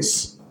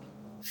influence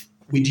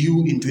with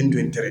you in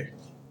 2023.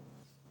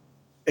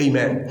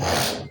 Amen.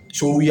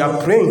 So we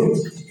are praying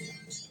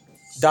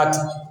that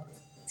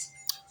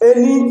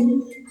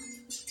any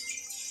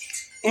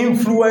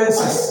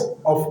influences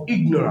of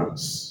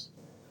ignorance,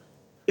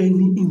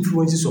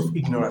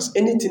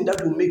 anything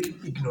that will make you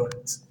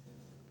ignorant,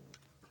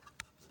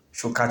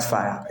 shall catch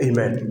fire.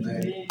 Amen.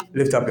 Amen.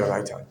 Lift up your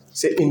right hand.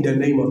 Say, in the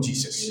name of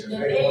Jesus. In the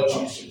name of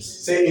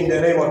Jesus. Say, in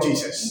the name of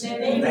Jesus. In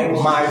the name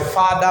of My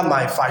Father,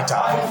 my fighter.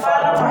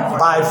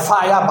 By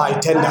fire, by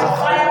tender.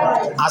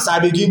 As I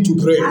begin to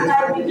pray.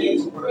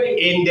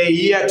 In the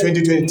year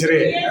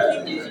 2023.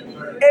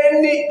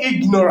 Any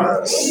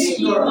ignorance,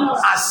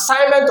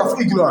 assignment of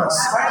ignorance,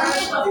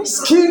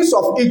 schemes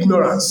of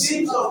ignorance,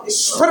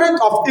 spirit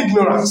of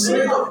ignorance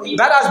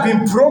that has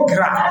been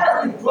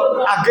programmed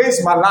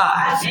against my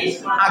life,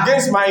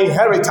 against my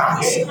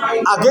inheritance,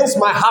 against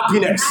my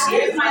happiness,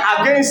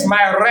 against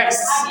my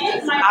rest,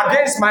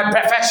 against my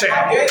perfection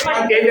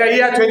in the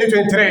year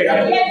 2023.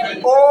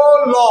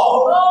 Oh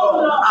Lord,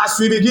 as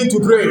we begin to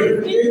pray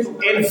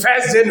in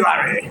 1st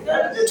January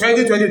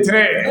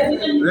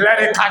 2023,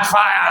 let it catch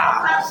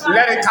fire.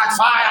 Let it catch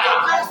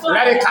fire.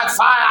 Let it catch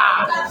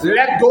fire.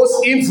 Let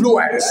those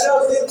influence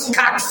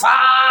catch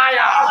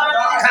fire.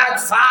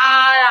 Catch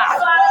fire.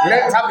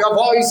 Lift up your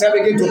voice and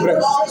begin to pray.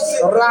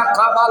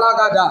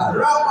 Rakabalagada.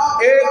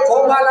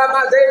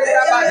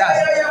 Ekobalamadeabada.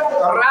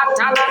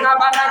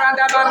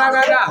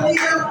 Ratalagabalagada.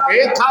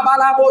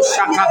 Ekabalabo.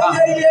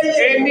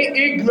 Any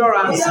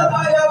ignorance,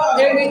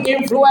 any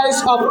influence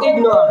of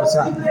ignorance.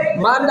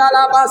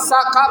 Mandalaba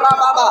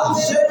sakababa.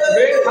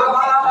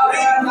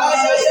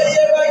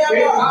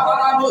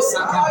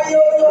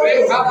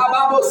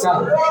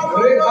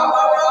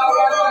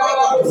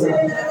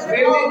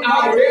 Any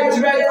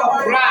arrangement of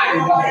pride,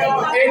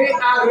 any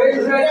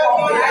arrangement of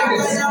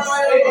blindness,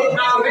 any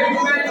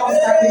arrangement of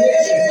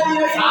stagnation,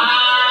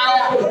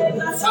 fire,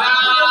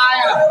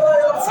 fire,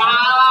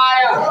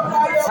 fire,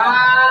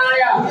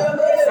 fire,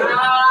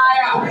 fire,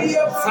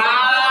 fire,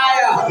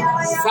 fire,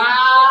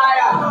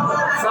 fire,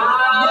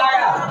 fire,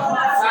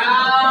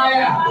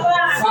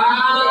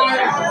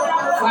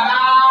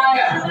 fire,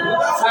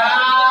 fire.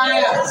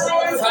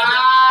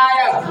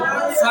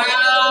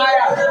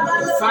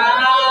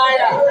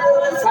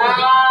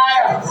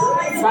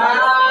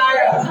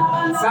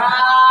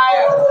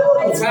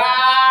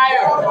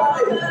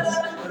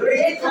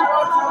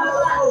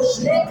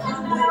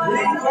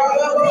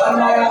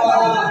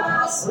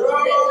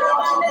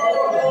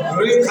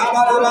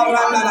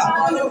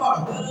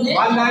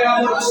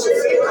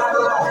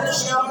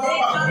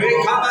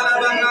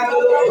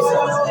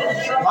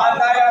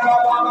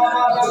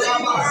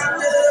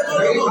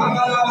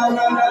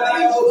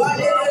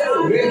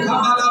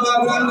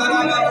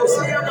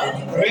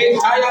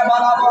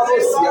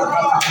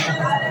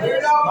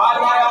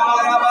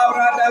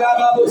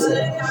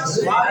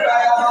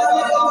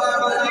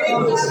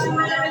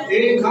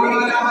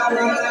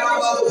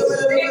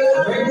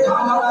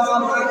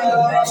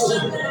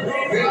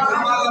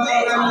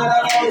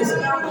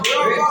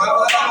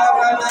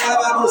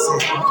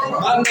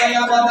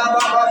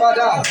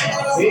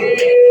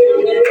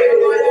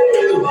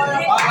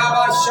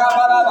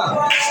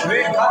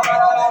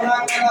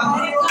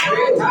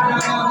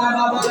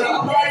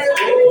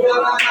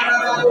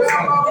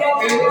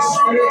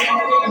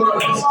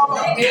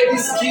 Any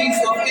schemes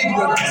of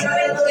ignorance,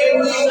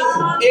 any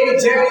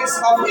agents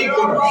of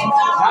ignorance,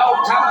 now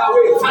come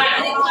away. Fire,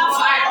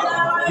 fire.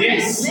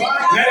 Yes,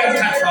 let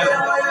it catch fire.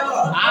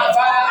 Our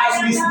Father, as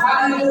we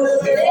stand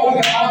before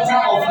the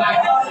altar of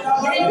life,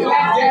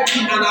 let there be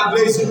an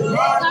ablation.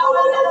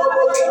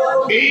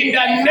 In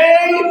the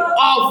name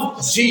of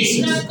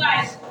Jesus.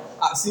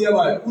 See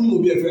why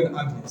will be a friend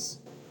Agnes.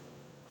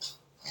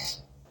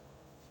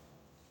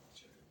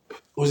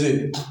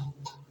 Jose,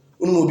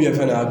 will be a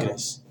friend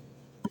Agnes.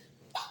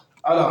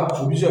 Allah,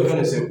 obi so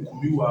friend say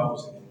Kumiwa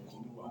was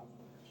Kumiwa.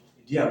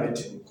 Idi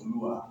amete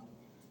Kumiwa.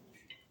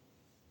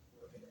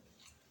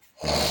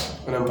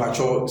 When I'm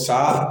pacho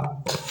sa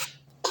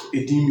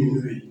edi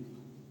mi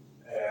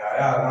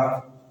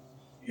aya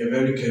you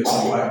very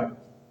careful why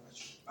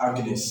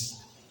Agnes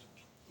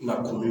na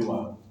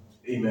Kumiwa.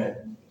 Amen.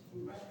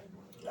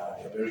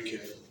 You're very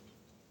careful.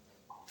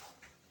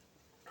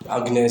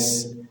 Agnes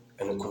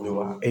and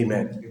Kumiwa.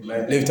 Amen.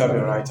 Amen. Lift up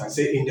your right hand.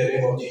 Say in the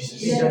name of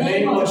Jesus. In the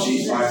name of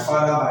Jesus. My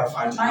Father, my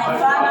Father. My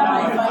Father,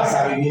 my Father. As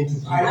I begin to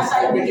pray. As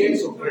I begin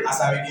to pray. As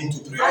I begin to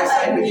pray. As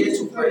I begin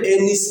to pray.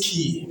 Any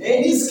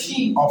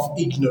scheme of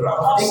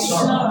ignorance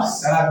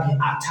that have been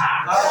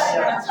attacked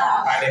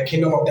by the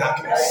kingdom of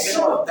darkness,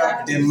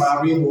 the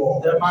marine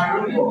world,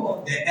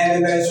 the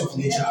elements of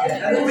nature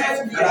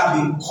that have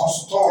been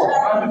custom,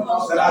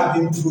 that have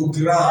been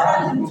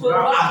programmed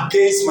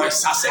against my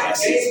success,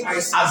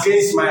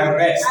 against my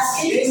rest,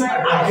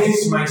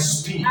 against my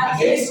speed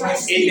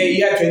in the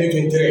year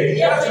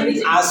 2023.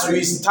 As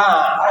we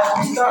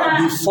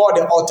stand before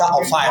the altar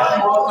of fire,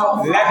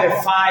 let the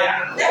fire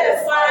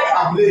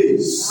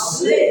ablaze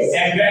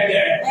and burn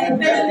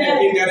them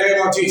in the name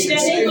of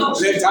Jesus.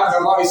 Lift up the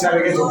voice and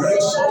begin to pray.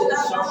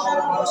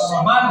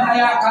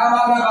 Mandaya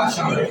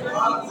Kabarabasha,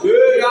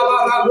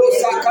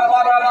 Urabarosa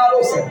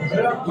Kabarabarosa,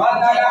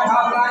 Mandaya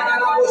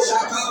Kabarabasha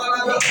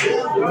Kabarabarosa,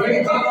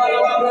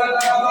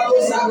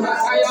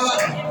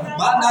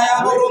 Mandaya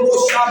Borobo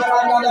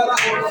Shabranda,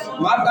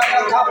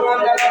 Mandaya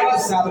Kabranda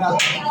Sabra,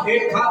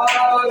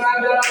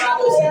 Ekabarabanda,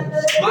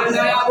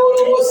 Mandaya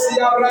Borobo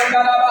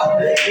Siabranda,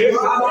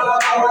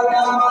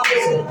 Ekabarabanda,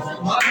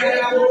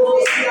 Mandaya Borobo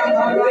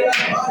Siabranda,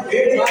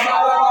 Ekabarabanda,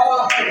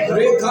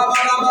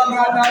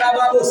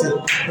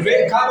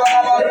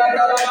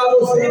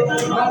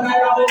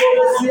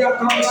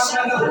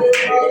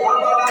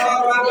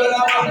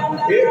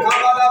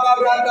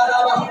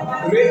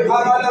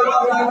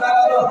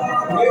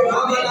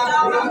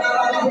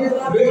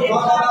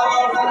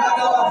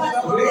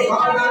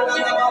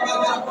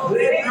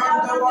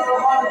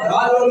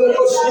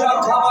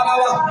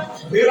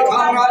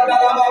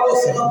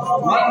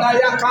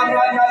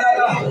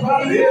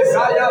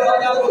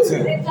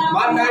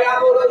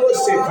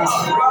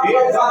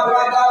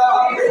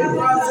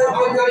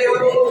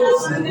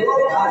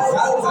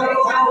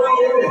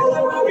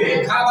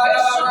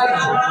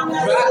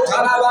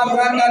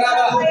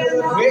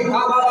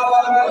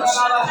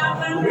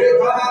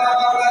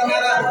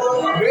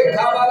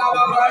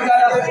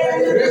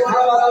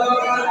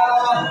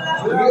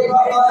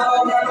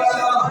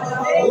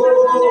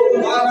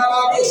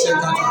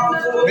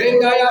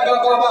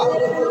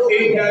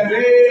 in the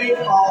name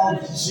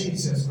of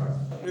Jesus Christ.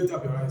 Lift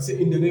up your hands. Say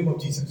in the name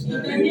of Jesus. In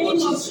the name of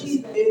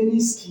Jesus.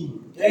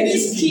 Any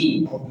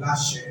scheme of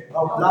bloodshed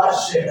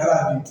that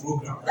has been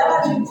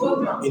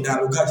programmed in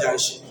Aluka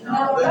Junction.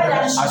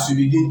 As we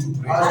begin to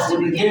pray,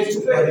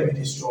 let it be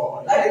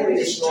destroyed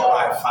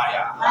by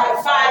fire.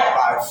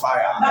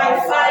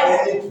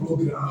 Any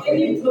program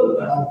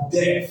of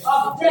death,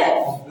 of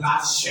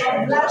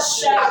bloodshed,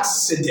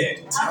 accident,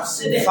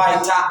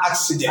 fighter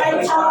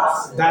accident,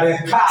 that a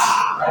car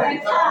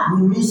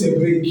will lose a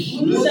brake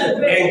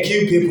and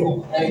kill people.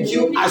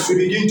 As we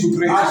begin to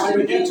pray, we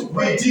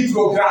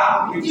deprogram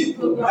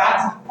that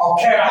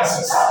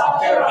occurrences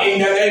in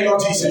the name of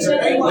Jesus.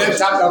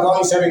 Lift up the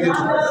voice and begin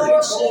to pray.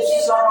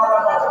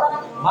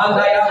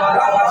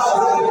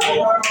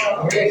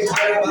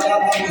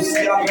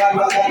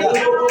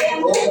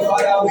 Oh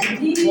Father,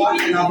 we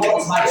want and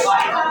abort my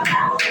fire.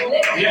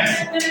 Yes,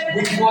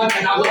 we want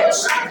and abort.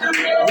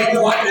 We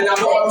want and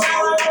abort.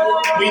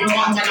 We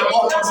want and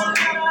abort.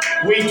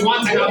 We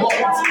want and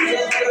abort.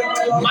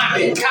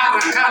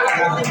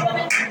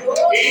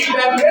 In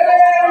the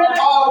name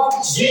of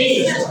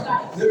Jesus.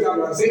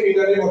 Say in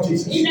the name of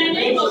Jesus. In the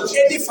name of Jesus.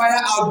 Any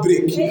fire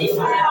outbreak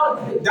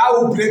that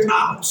will break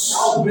out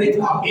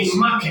in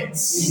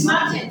markets.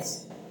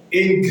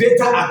 In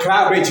Greater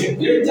Accra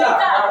region,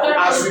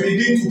 as we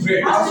begin to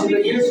pray,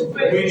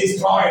 we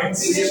destroy it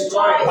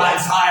by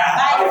fire,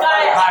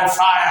 by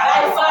fire,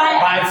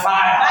 by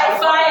fire,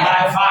 by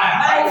fire.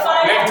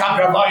 Lift up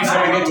your voice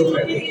and begin to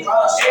pray.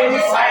 Any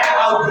fire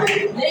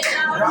outbreak,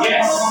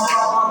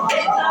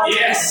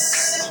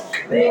 yes.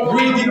 We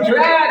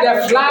declare the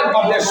flag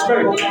of the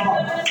Spirit,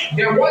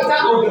 the water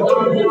of the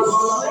Holy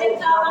Ghost,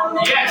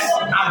 yes,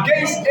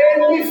 against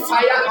any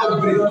fire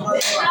outbreak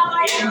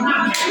in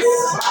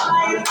markets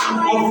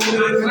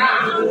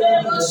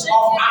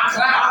of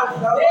Accra,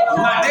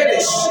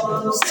 Madelish,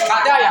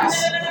 Skadayas,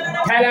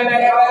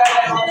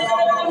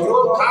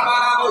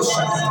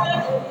 Rokabarabosha,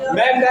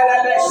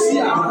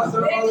 Mendelesia,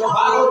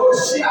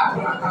 Barosia,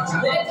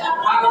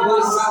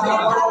 Barabasada,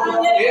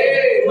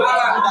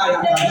 Barandaya.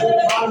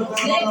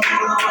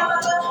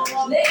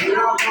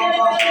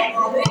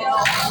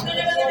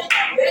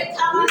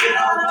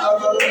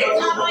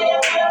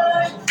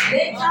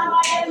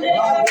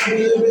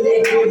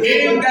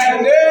 In the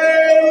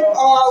name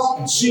of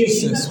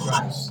Jesus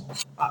Christ.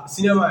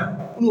 Senior man,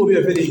 who will be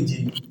a very AJ?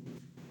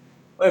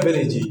 What a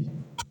very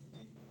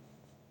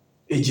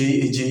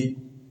AJ?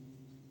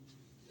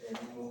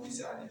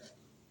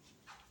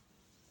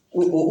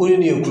 Who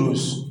need your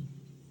clothes?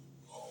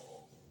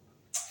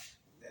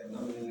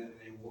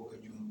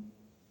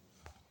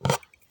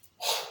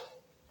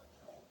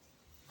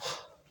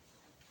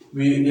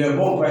 We are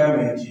born fire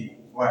AJ.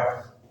 Why?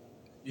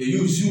 They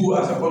use you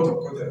as a point of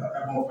contact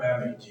at born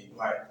fire AJ.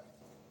 Why?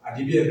 At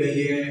the be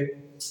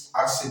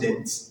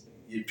accident.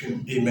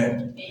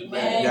 Amen.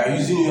 They are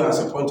using you as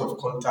a point of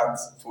contact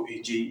for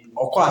AJ.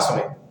 Of course,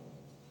 sorry.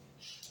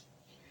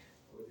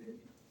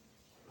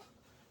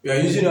 We are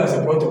using you as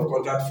a point of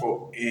contact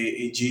for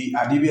AJ.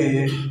 At the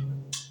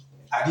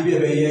be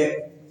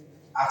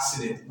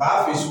accident.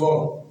 But if it's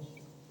wrong,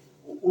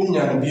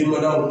 Unya be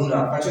more than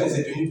Una. Actually, it's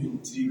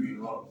 2023. We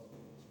wrong.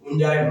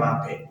 Unya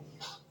mape.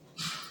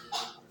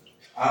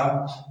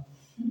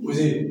 Was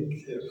it?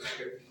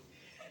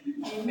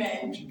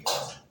 Amen.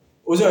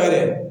 Was it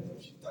there?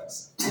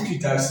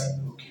 Taxi.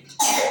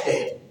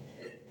 Okay.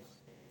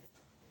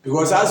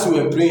 Because as we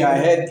were praying, I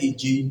heard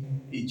AJ,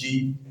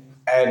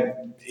 and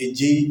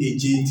AJ.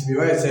 To me,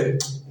 when I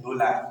said no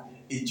lie,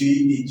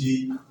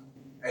 AJ,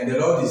 and the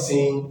Lord is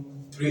saying,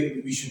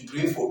 pray. We should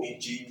pray for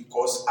AJ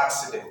because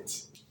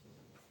accident.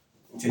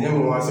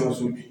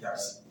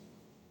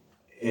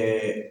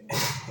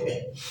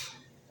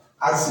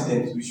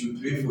 Accident. We should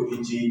pray for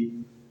AJ.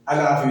 And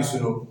I have you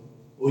know,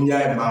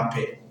 Unya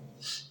mape.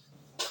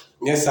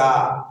 Yes,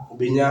 sir.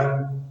 Ubenya,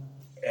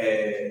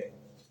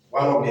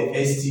 one of the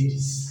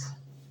STDs.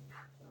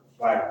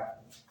 Right.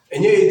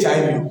 Any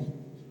HIV.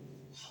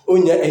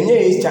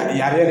 Any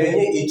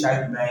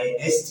HIV na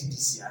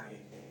STDs yare.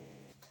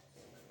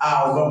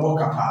 Ogobo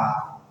kapa.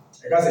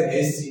 Because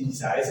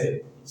STDs are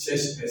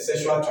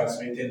sexual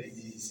transmitted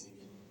diseases.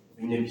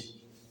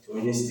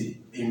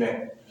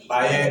 Amen.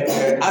 By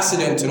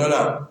accident,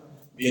 no.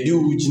 We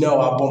do ujina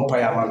wa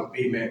bonfire man.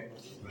 Amen.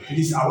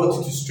 Please, I want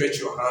you to stretch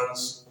your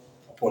hands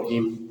upon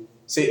him.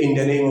 Say in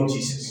the name of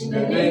Jesus. In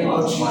the name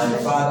of Jesus. My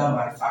Father,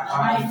 my Father.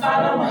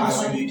 As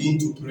we begin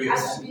to pray,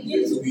 we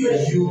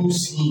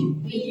use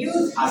him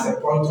as a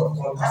point of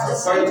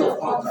contact. For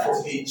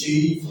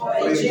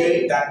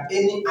AJ, that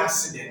any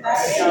accident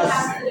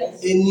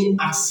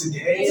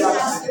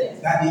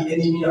that the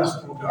enemy has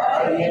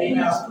programmed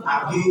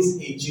against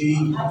AJ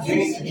in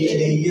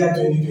the year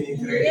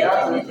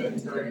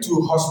 2023 to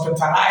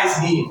hospitalize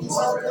him.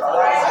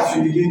 As we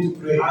begin to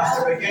pray,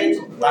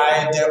 by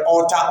the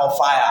altar of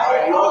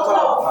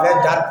fire. Let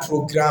that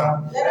program,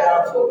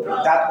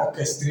 that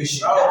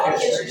orchestration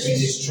be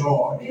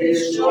destroyed. In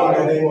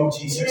the name of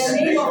Jesus.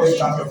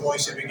 Lift up your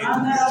voice and begin to pray.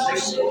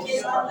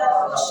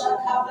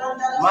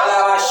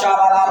 Malava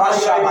Shabala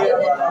Shabala,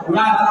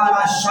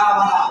 Rabala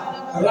Shabala,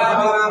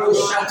 Rabala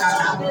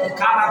Shakata,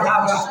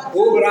 Karakabra,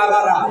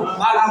 Ubrabara,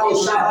 Malavo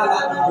Shabala,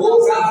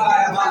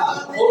 Uzabara,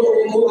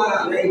 Urumura,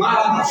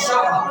 Malava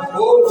Shabala,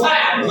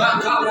 Fire,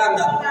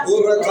 Makabranda,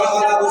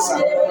 Urakabarabusa,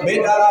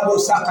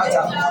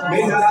 Medarabusakata,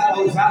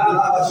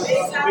 Medarabusakata.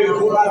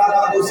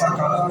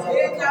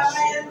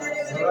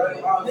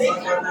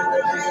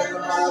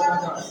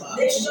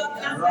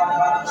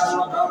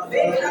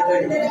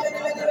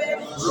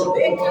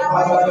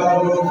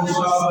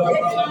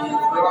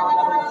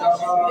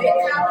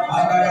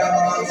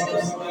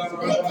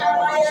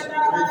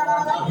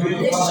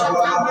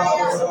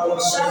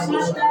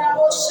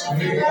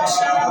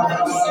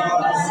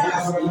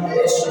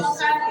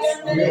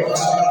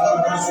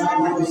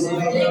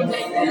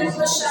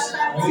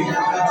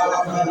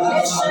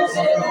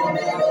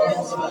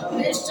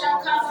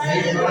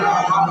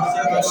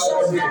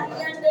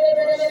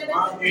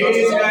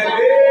 In the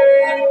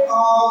name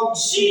of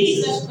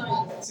Jesus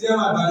Christ.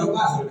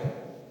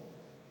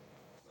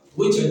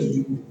 Which church do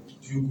you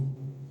go?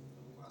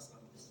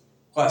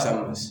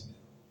 Kwasamas.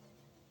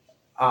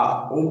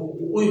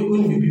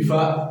 wouldn't be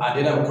before I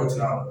didn't cut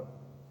now.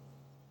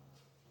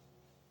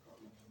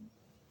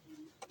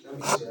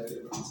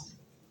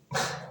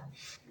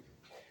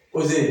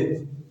 Was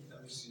it?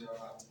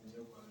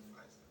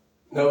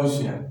 No,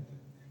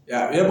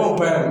 yeah, you're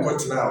born and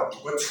cut now.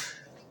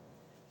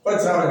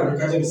 What's now?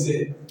 Because you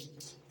say,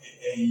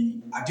 a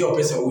dear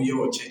person who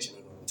you church,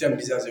 tell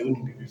business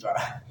wouldn't be before.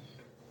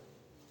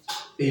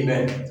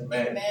 Amen.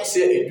 Amen.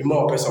 Say a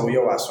more person who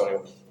you are sorry.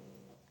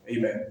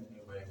 Amen.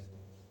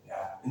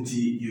 Yeah, until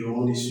you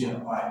only see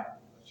why.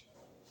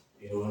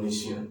 You only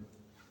see.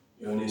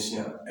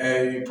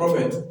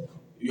 Prophet,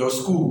 your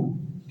school,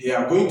 they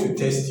are going to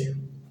test you.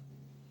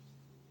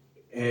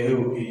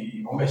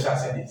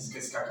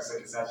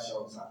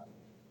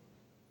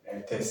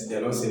 Test. The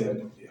Lord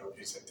said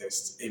it's a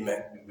test.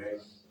 Amen. Amen.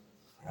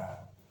 Yeah.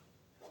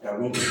 They are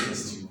going to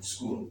test you.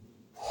 School.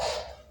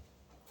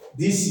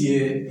 This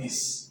year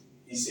is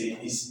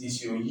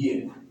your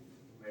year.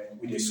 Amen.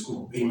 With the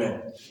school.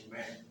 Amen.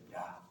 Amen.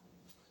 Yeah.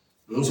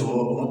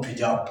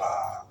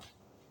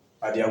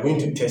 But they are going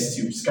to test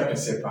you.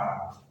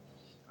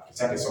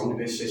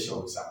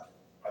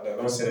 But the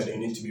Lord said you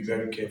need to be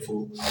very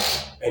careful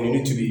and you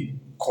need to be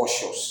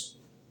cautious.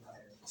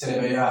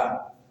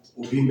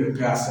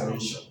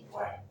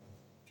 Why?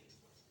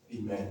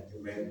 Amen.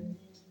 Amen.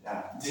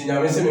 Yeah. I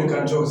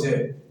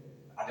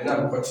did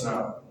not cut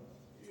now.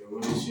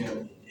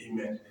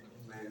 Amen.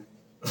 Amen.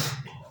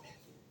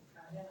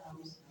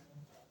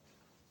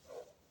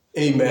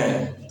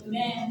 Amen.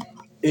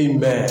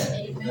 Amen.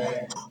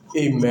 Amen.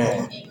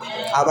 Amen.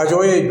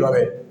 Abajoye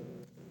beloved.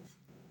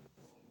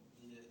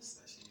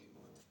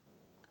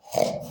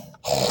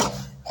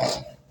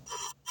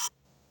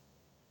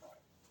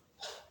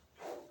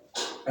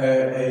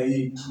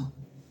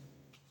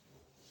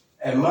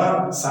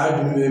 Man side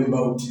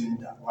remember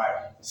that why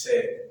say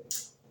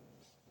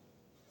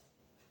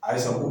I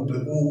said who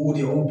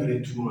they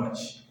too much.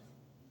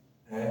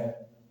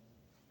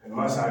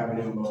 Man side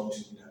remember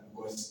that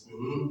because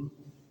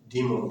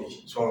demon be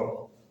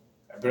so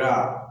bra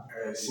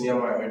senior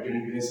man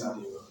doing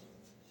something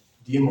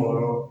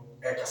demon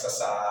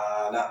ekasasa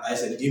na I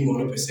said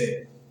demon per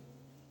se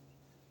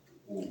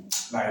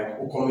like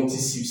who commit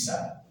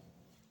suicide.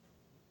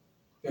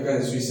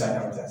 Because suicide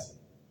out there.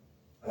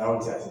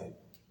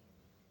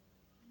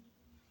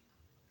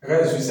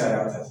 Suicide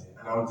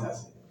out there.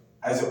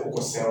 I said,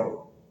 "Oko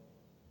sell.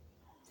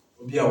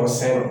 Obi a was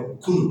sell.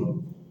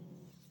 Kun."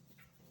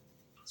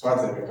 So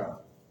what they become?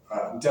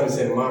 In terms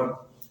of man,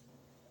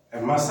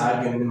 a mass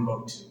argument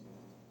about.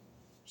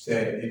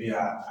 Say, maybe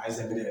I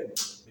said, I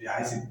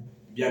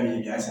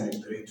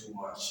pray too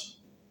much.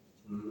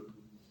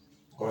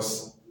 Because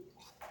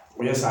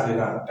we are saying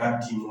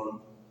that demon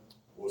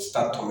will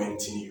start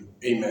tormenting you.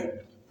 Amen.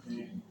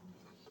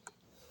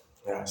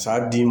 Yeah, so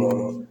that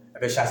demon, I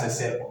bet she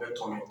say, will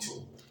torment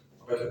you.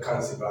 I bet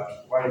cancer back.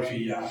 1 3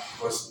 years,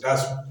 because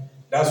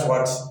that's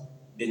what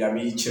the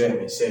Yami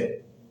Chere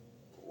said.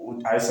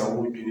 I said,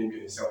 "Who doing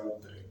say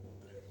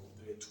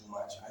too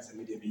much?" I said,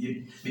 "Me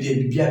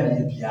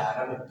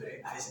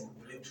I said,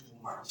 "Pray too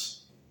much."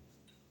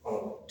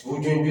 Oh,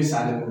 to join this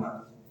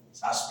animal,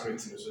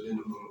 spirit, so they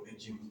know a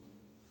gym,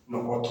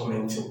 no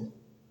tormenting.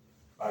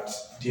 But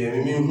the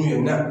enemy who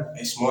you know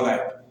is more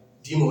like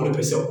demon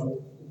person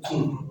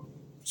who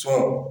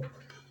so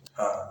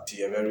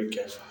they are very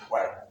careful.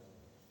 Why?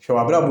 You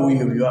are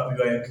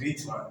a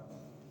great man.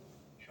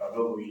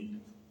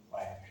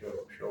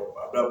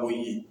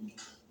 Why?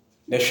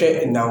 The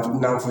share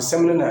now for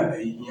seminar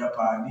in your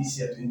part this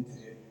year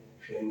 23.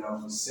 Now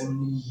for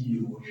 7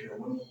 years or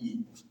 1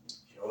 year.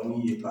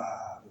 Only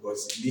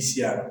because this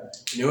year,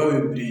 you know,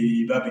 we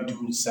be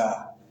doing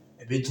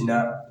a bit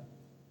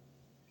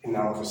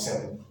now for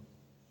 7.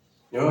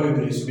 You know, we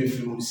be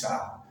film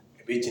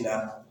a bit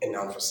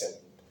now for 7.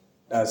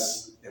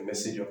 That's the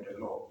message of the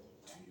Lord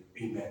to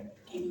you. Amen.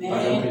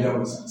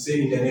 Amen.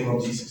 Say in the name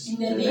of Jesus. In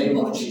the name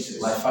of Jesus.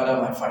 My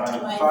Father, my Father.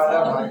 My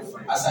Father,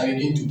 as I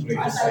begin to pray.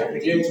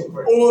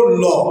 Oh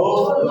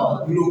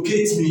Lord,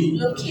 locate me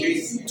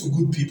to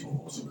good people.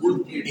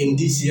 In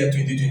this year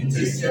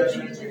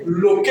 2023.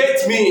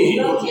 Locate me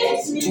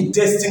to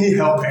destiny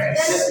helpers.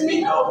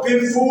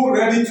 People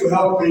ready to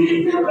help me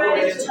in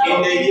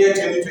the year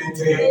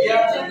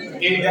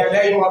 2023. In the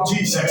name of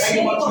Jesus.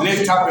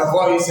 Lift up your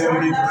voice and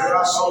begin to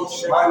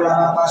pray.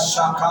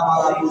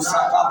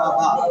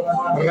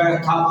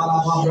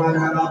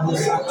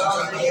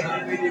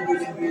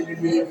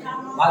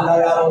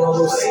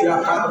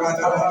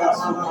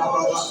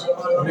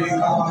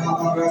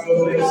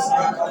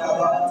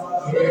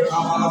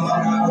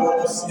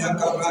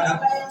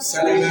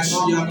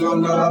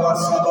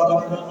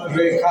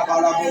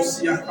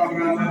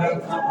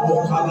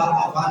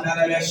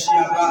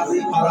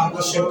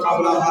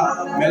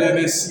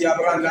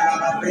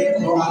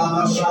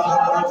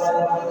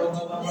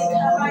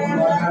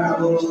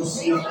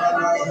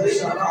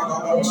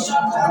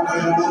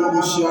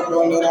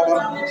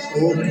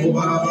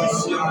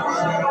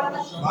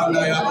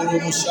 Mandaya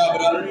Borobo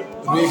Shabra,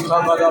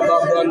 Rekabala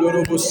Babra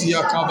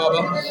Lorobosia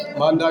Kababa,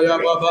 Mandaya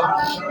Baba,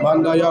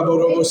 Mandaya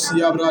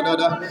Borobosia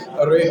Bradada,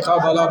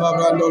 Rekabala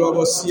Babra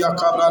Lorobosia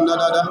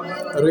Kabrandada,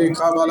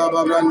 Rekabala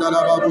Babranda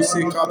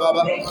Babusi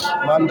Kababa,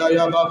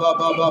 Mandaya Baba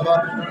Baba.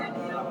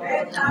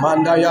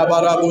 Mandaya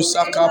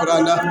Barabusa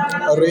Kabranda,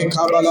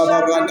 Rekabala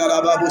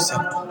Babranda Babusa.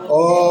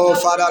 Oh,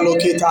 Father,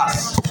 locate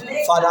us.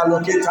 Father,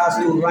 locate us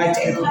to right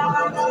people.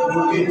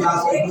 Locate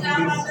us to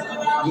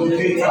good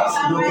people.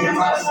 Locate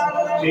us.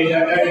 In the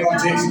name of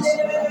Jesus.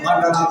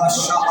 Mandala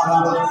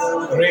Shabalaba,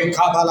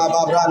 Rekabala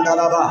Babranda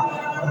Laba,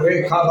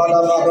 Rekabala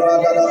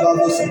Babranda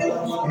Babusa,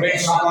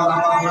 Rekabala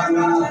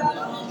Babranda.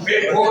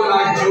 People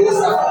like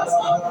Jehoshaphat.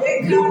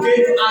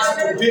 Locate us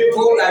to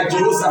people like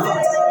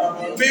Jehoshaphat.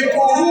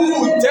 People who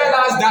will tell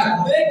us that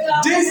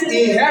this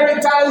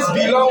inheritance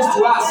belongs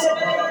to us.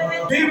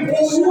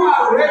 People who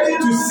are ready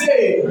to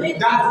say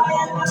that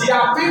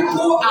their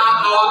people are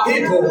our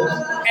people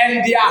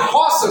and their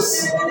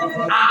horses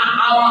are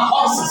our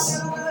horses.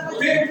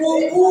 People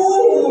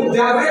who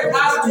direct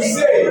us to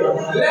say,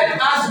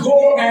 let us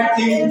go and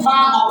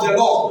inquire of the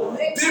Lord.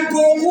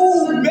 People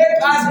who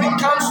make us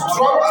become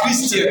strong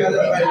Christians.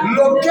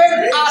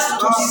 Locate us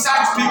to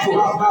such people.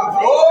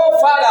 Oh,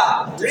 Father,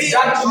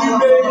 that we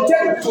may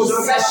take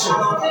possession.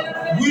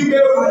 We may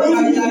rule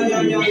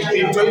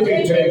in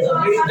 2020.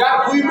 That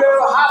we may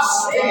have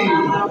speed.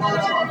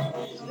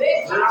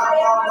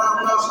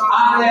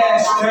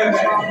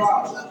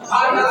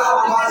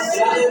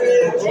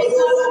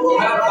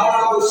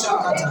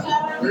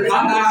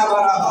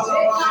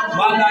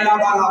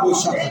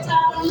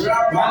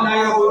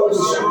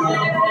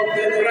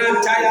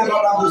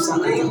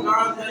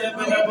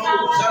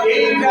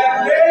 In the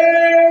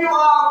name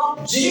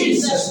of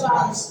Jesus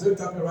Christ.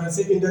 Lift up your hand and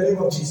say, in the name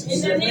of Jesus. In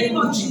the name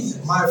of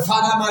Jesus. My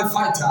Father, my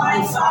fighter.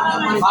 My Father,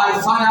 my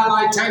fire,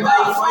 my tender.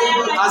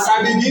 As I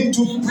begin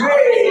to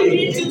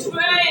pray.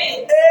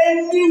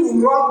 Any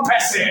wrong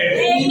person.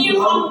 Any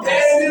wrong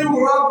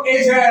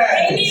agent.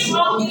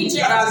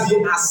 That has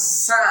been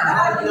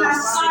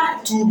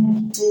assigned to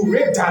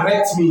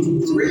redirect me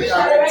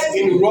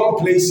in wrong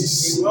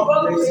places,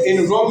 in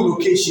wrong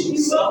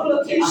locations.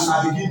 As I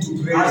begin to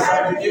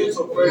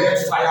pray, let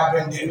fire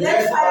burn them.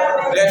 Let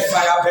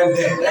fire burn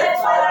them.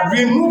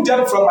 Remove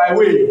them from my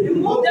way.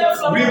 Remove them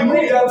from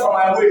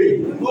my way.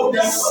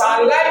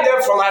 Silence them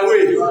from my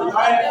way.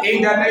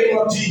 In the name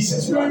of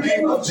Jesus. In the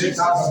name of Jesus.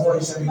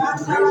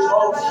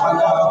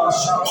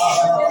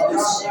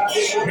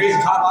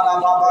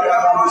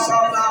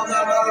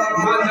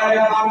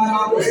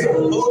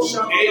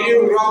 Any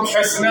wrong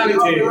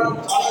personality,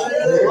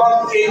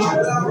 wrong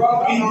agent, wrong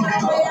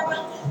individual,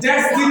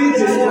 destiny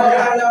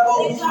destroyer,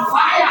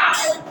 fire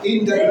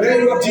in the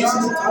name of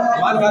Jesus.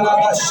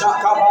 Mandala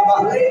Shaka Baba,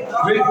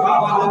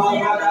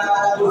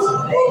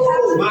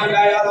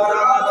 Mandaya Baba,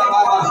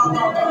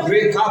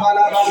 Rekabala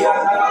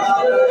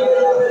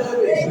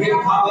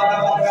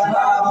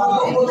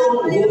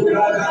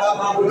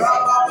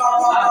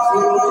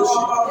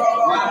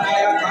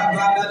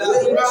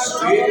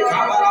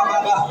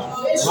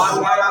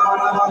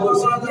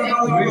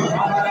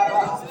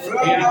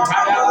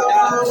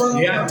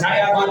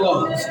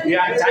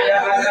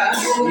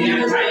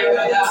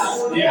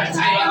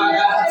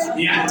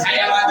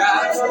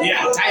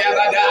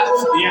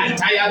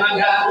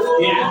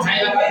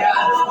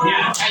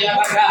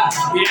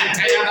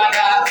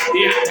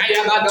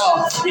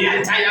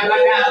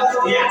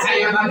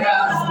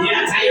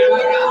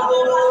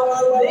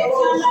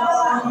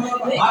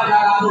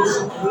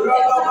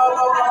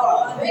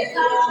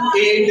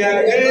in the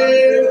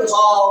name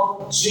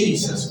of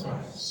Jesus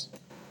Christ.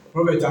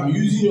 Prophet, I'm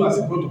using you as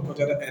a protocol,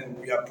 and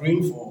we are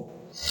praying for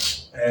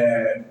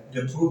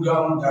the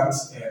program that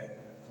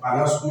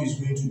Manasco is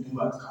going to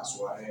do at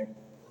Kasware.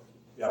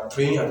 We are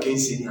praying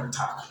against any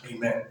attack.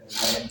 Amen.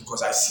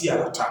 Because I see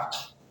an attack.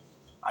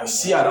 I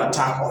see an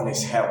attack on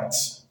his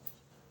health.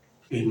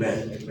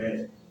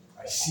 Amen.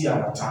 I see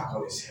an attack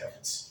on his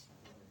health.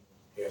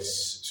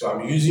 Yes. So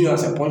I'm using you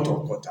as a point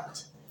of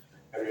contact.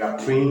 And we are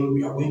praying,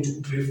 we are going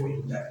to pray for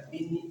him that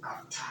any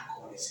attack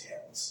on his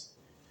health,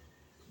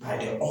 by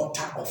the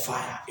altar of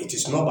fire, it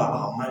is not by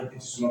our mind,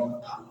 it is not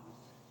by power,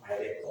 by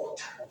the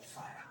altar of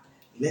fire.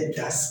 Let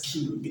that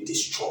skill be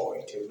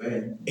destroyed.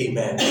 Amen.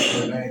 Amen.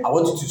 I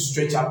want you to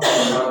stretch out your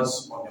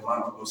hands on the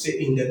man of God. Say,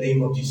 in the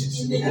name of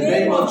Jesus. In the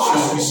name of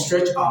Jesus. As we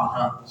stretch our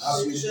hands,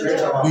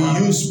 we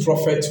use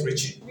Prophet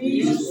Richard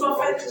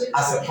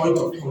as a point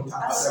of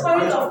contact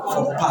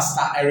for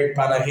Pastor Eric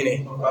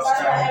Panahine.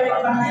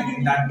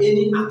 That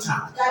any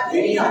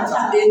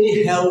attack,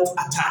 any health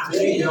attack,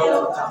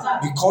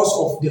 because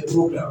of the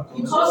program,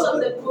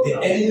 the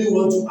enemy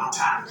wants to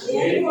attack.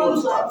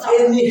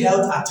 Any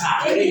health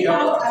attack.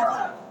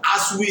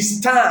 As we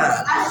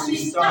stand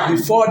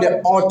before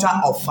the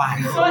altar of fire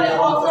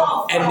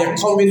and the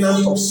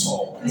covenant of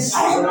salt,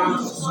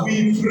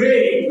 We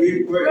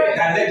pray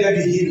that let there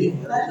be healing.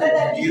 Let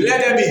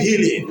there be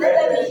healing.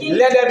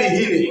 Let there be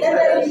healing.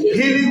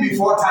 Healing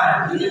before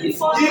time. Healing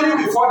before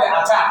the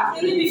attack.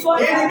 Healing before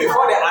the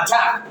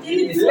attack.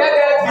 Let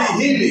there be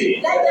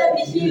healing.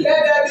 Let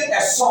there be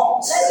a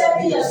source.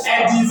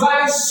 A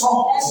divine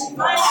source to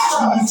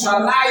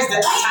neutralize the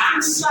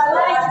attacks.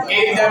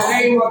 In the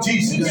name of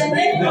Jesus.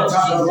 Lift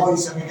up your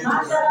voice and begin to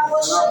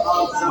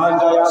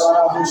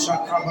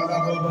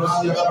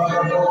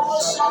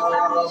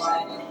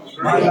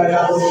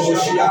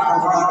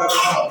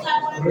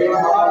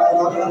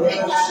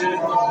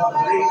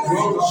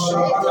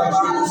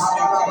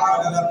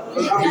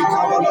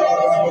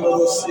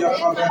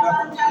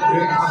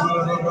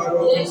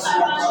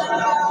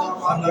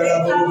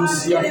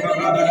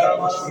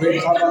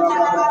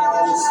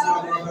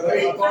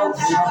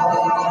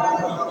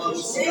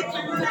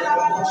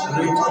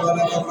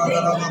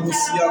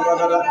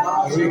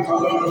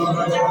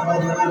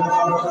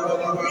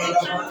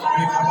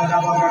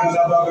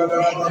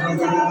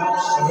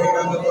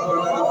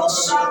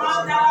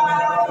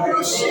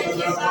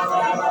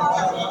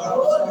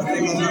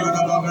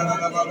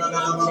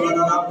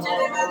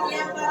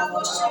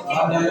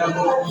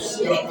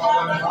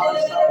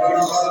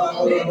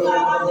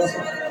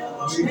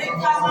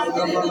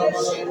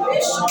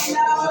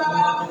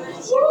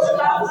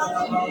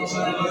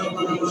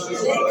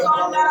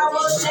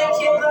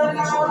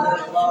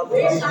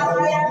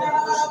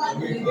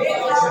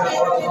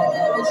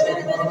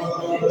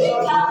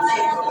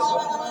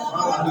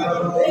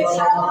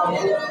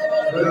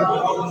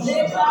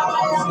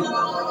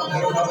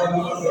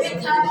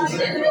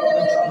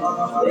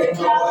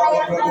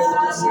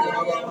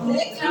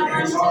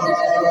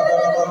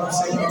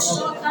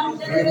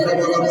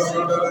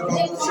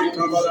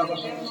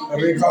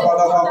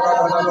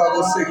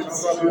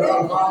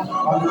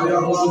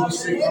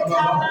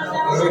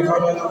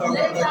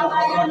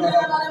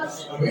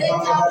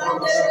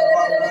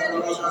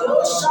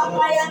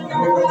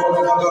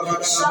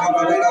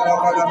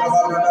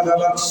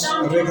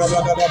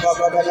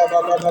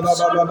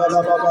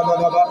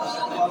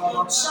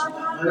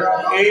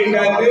in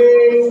the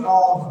name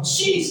of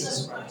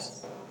Jesus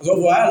Christ. So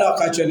what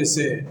I actually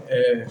say,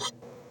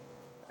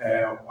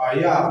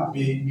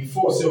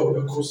 before say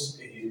we cross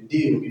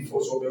day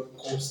before so we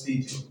cross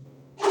stage,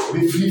 we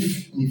free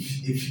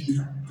if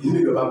you be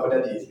back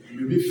that day,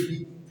 you be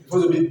free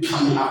because we be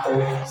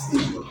after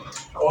stage.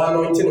 Or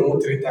anointing on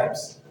 3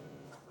 times.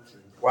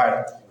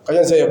 Why?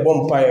 Because say a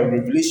bomb fire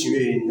revelation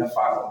in your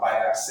father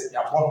by say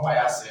your bomb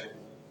fire say.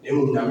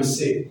 They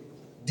say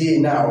day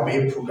now be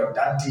a program,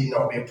 that day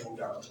now be a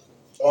program.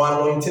 Or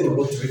anointing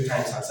about 3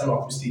 times and some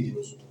of the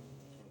stages.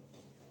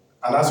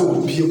 And that's what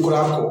we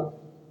call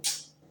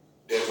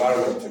the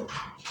environment,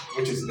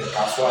 which is the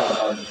casual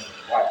environment.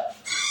 Why?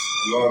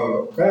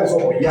 No.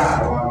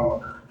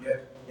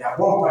 Yeah,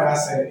 one fire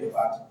said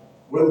that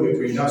when we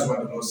pray, that's what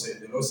the Lord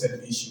said. The Lord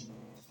said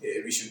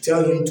we should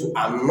tell him to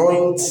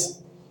anoint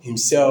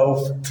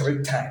himself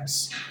 3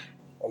 times.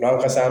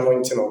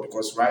 Anointing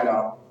because right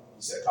now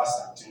he's a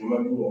pastor. You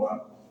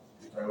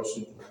can also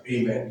do.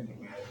 Amen.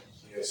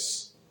 Yes.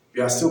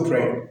 We are still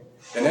praying.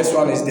 The next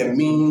one is the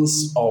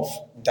means of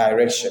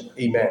direction.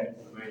 Amen.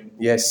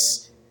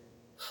 Yes.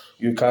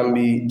 You can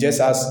be just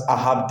as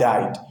Ahab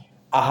died.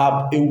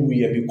 Ahab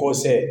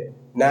because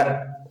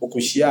na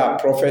okushia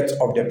prophet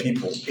of the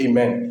people.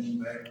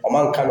 Amen.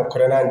 Oman kan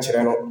okorena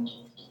nchireno.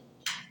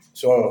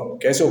 So,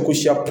 kese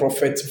okushia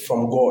prophet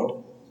from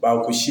God, but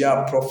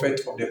okushia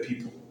prophet of the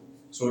people.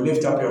 So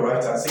lift up your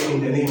right hand, say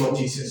in the name of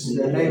Jesus. In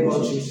the name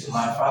of Jesus.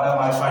 My Father,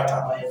 my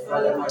fighter.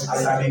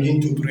 As I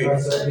begin to pray.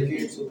 As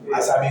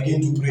I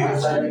begin to pray.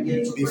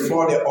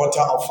 Before the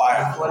altar of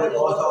fire.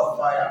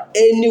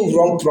 Any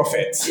wrong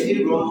prophet.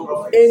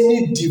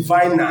 Any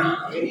diviner.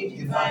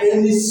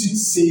 Any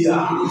soothsayer.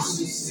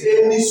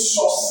 Any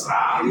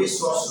sorcerer.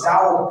 That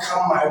will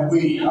come my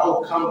way.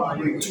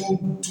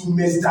 To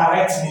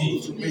misdirect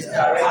me.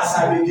 As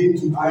I begin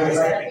to pray.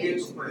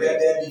 Let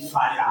there be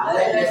fire.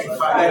 Let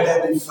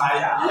there be fire.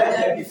 Let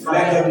there be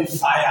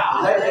fire.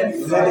 Let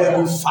there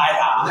be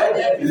fire.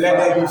 Let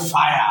there be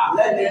fire.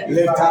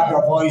 Lift up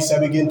your voice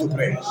and begin to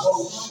pray.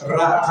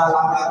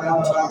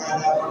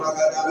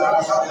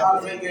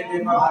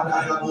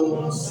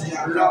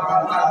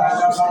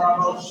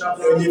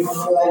 Any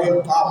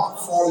falling power,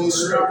 falling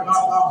spirit,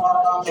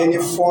 any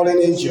fallen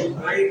angel,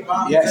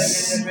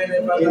 yes,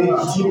 any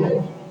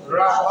demon,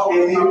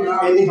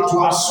 any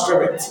dwarf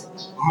spirit,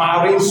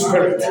 marine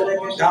spirit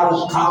that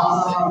will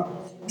come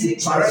to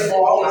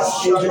transform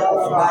as angel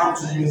of light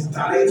to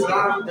misdirect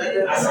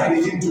as I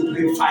begin to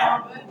play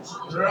fire.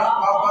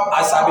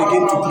 As I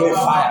begin to play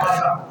fire.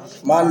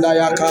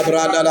 Mandaya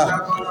kabradala.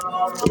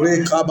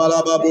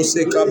 Rekabala babu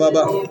se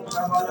kababa.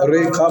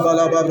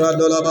 Rekabala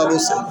babradala babu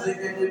se.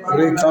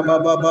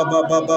 Rekababa baba baba.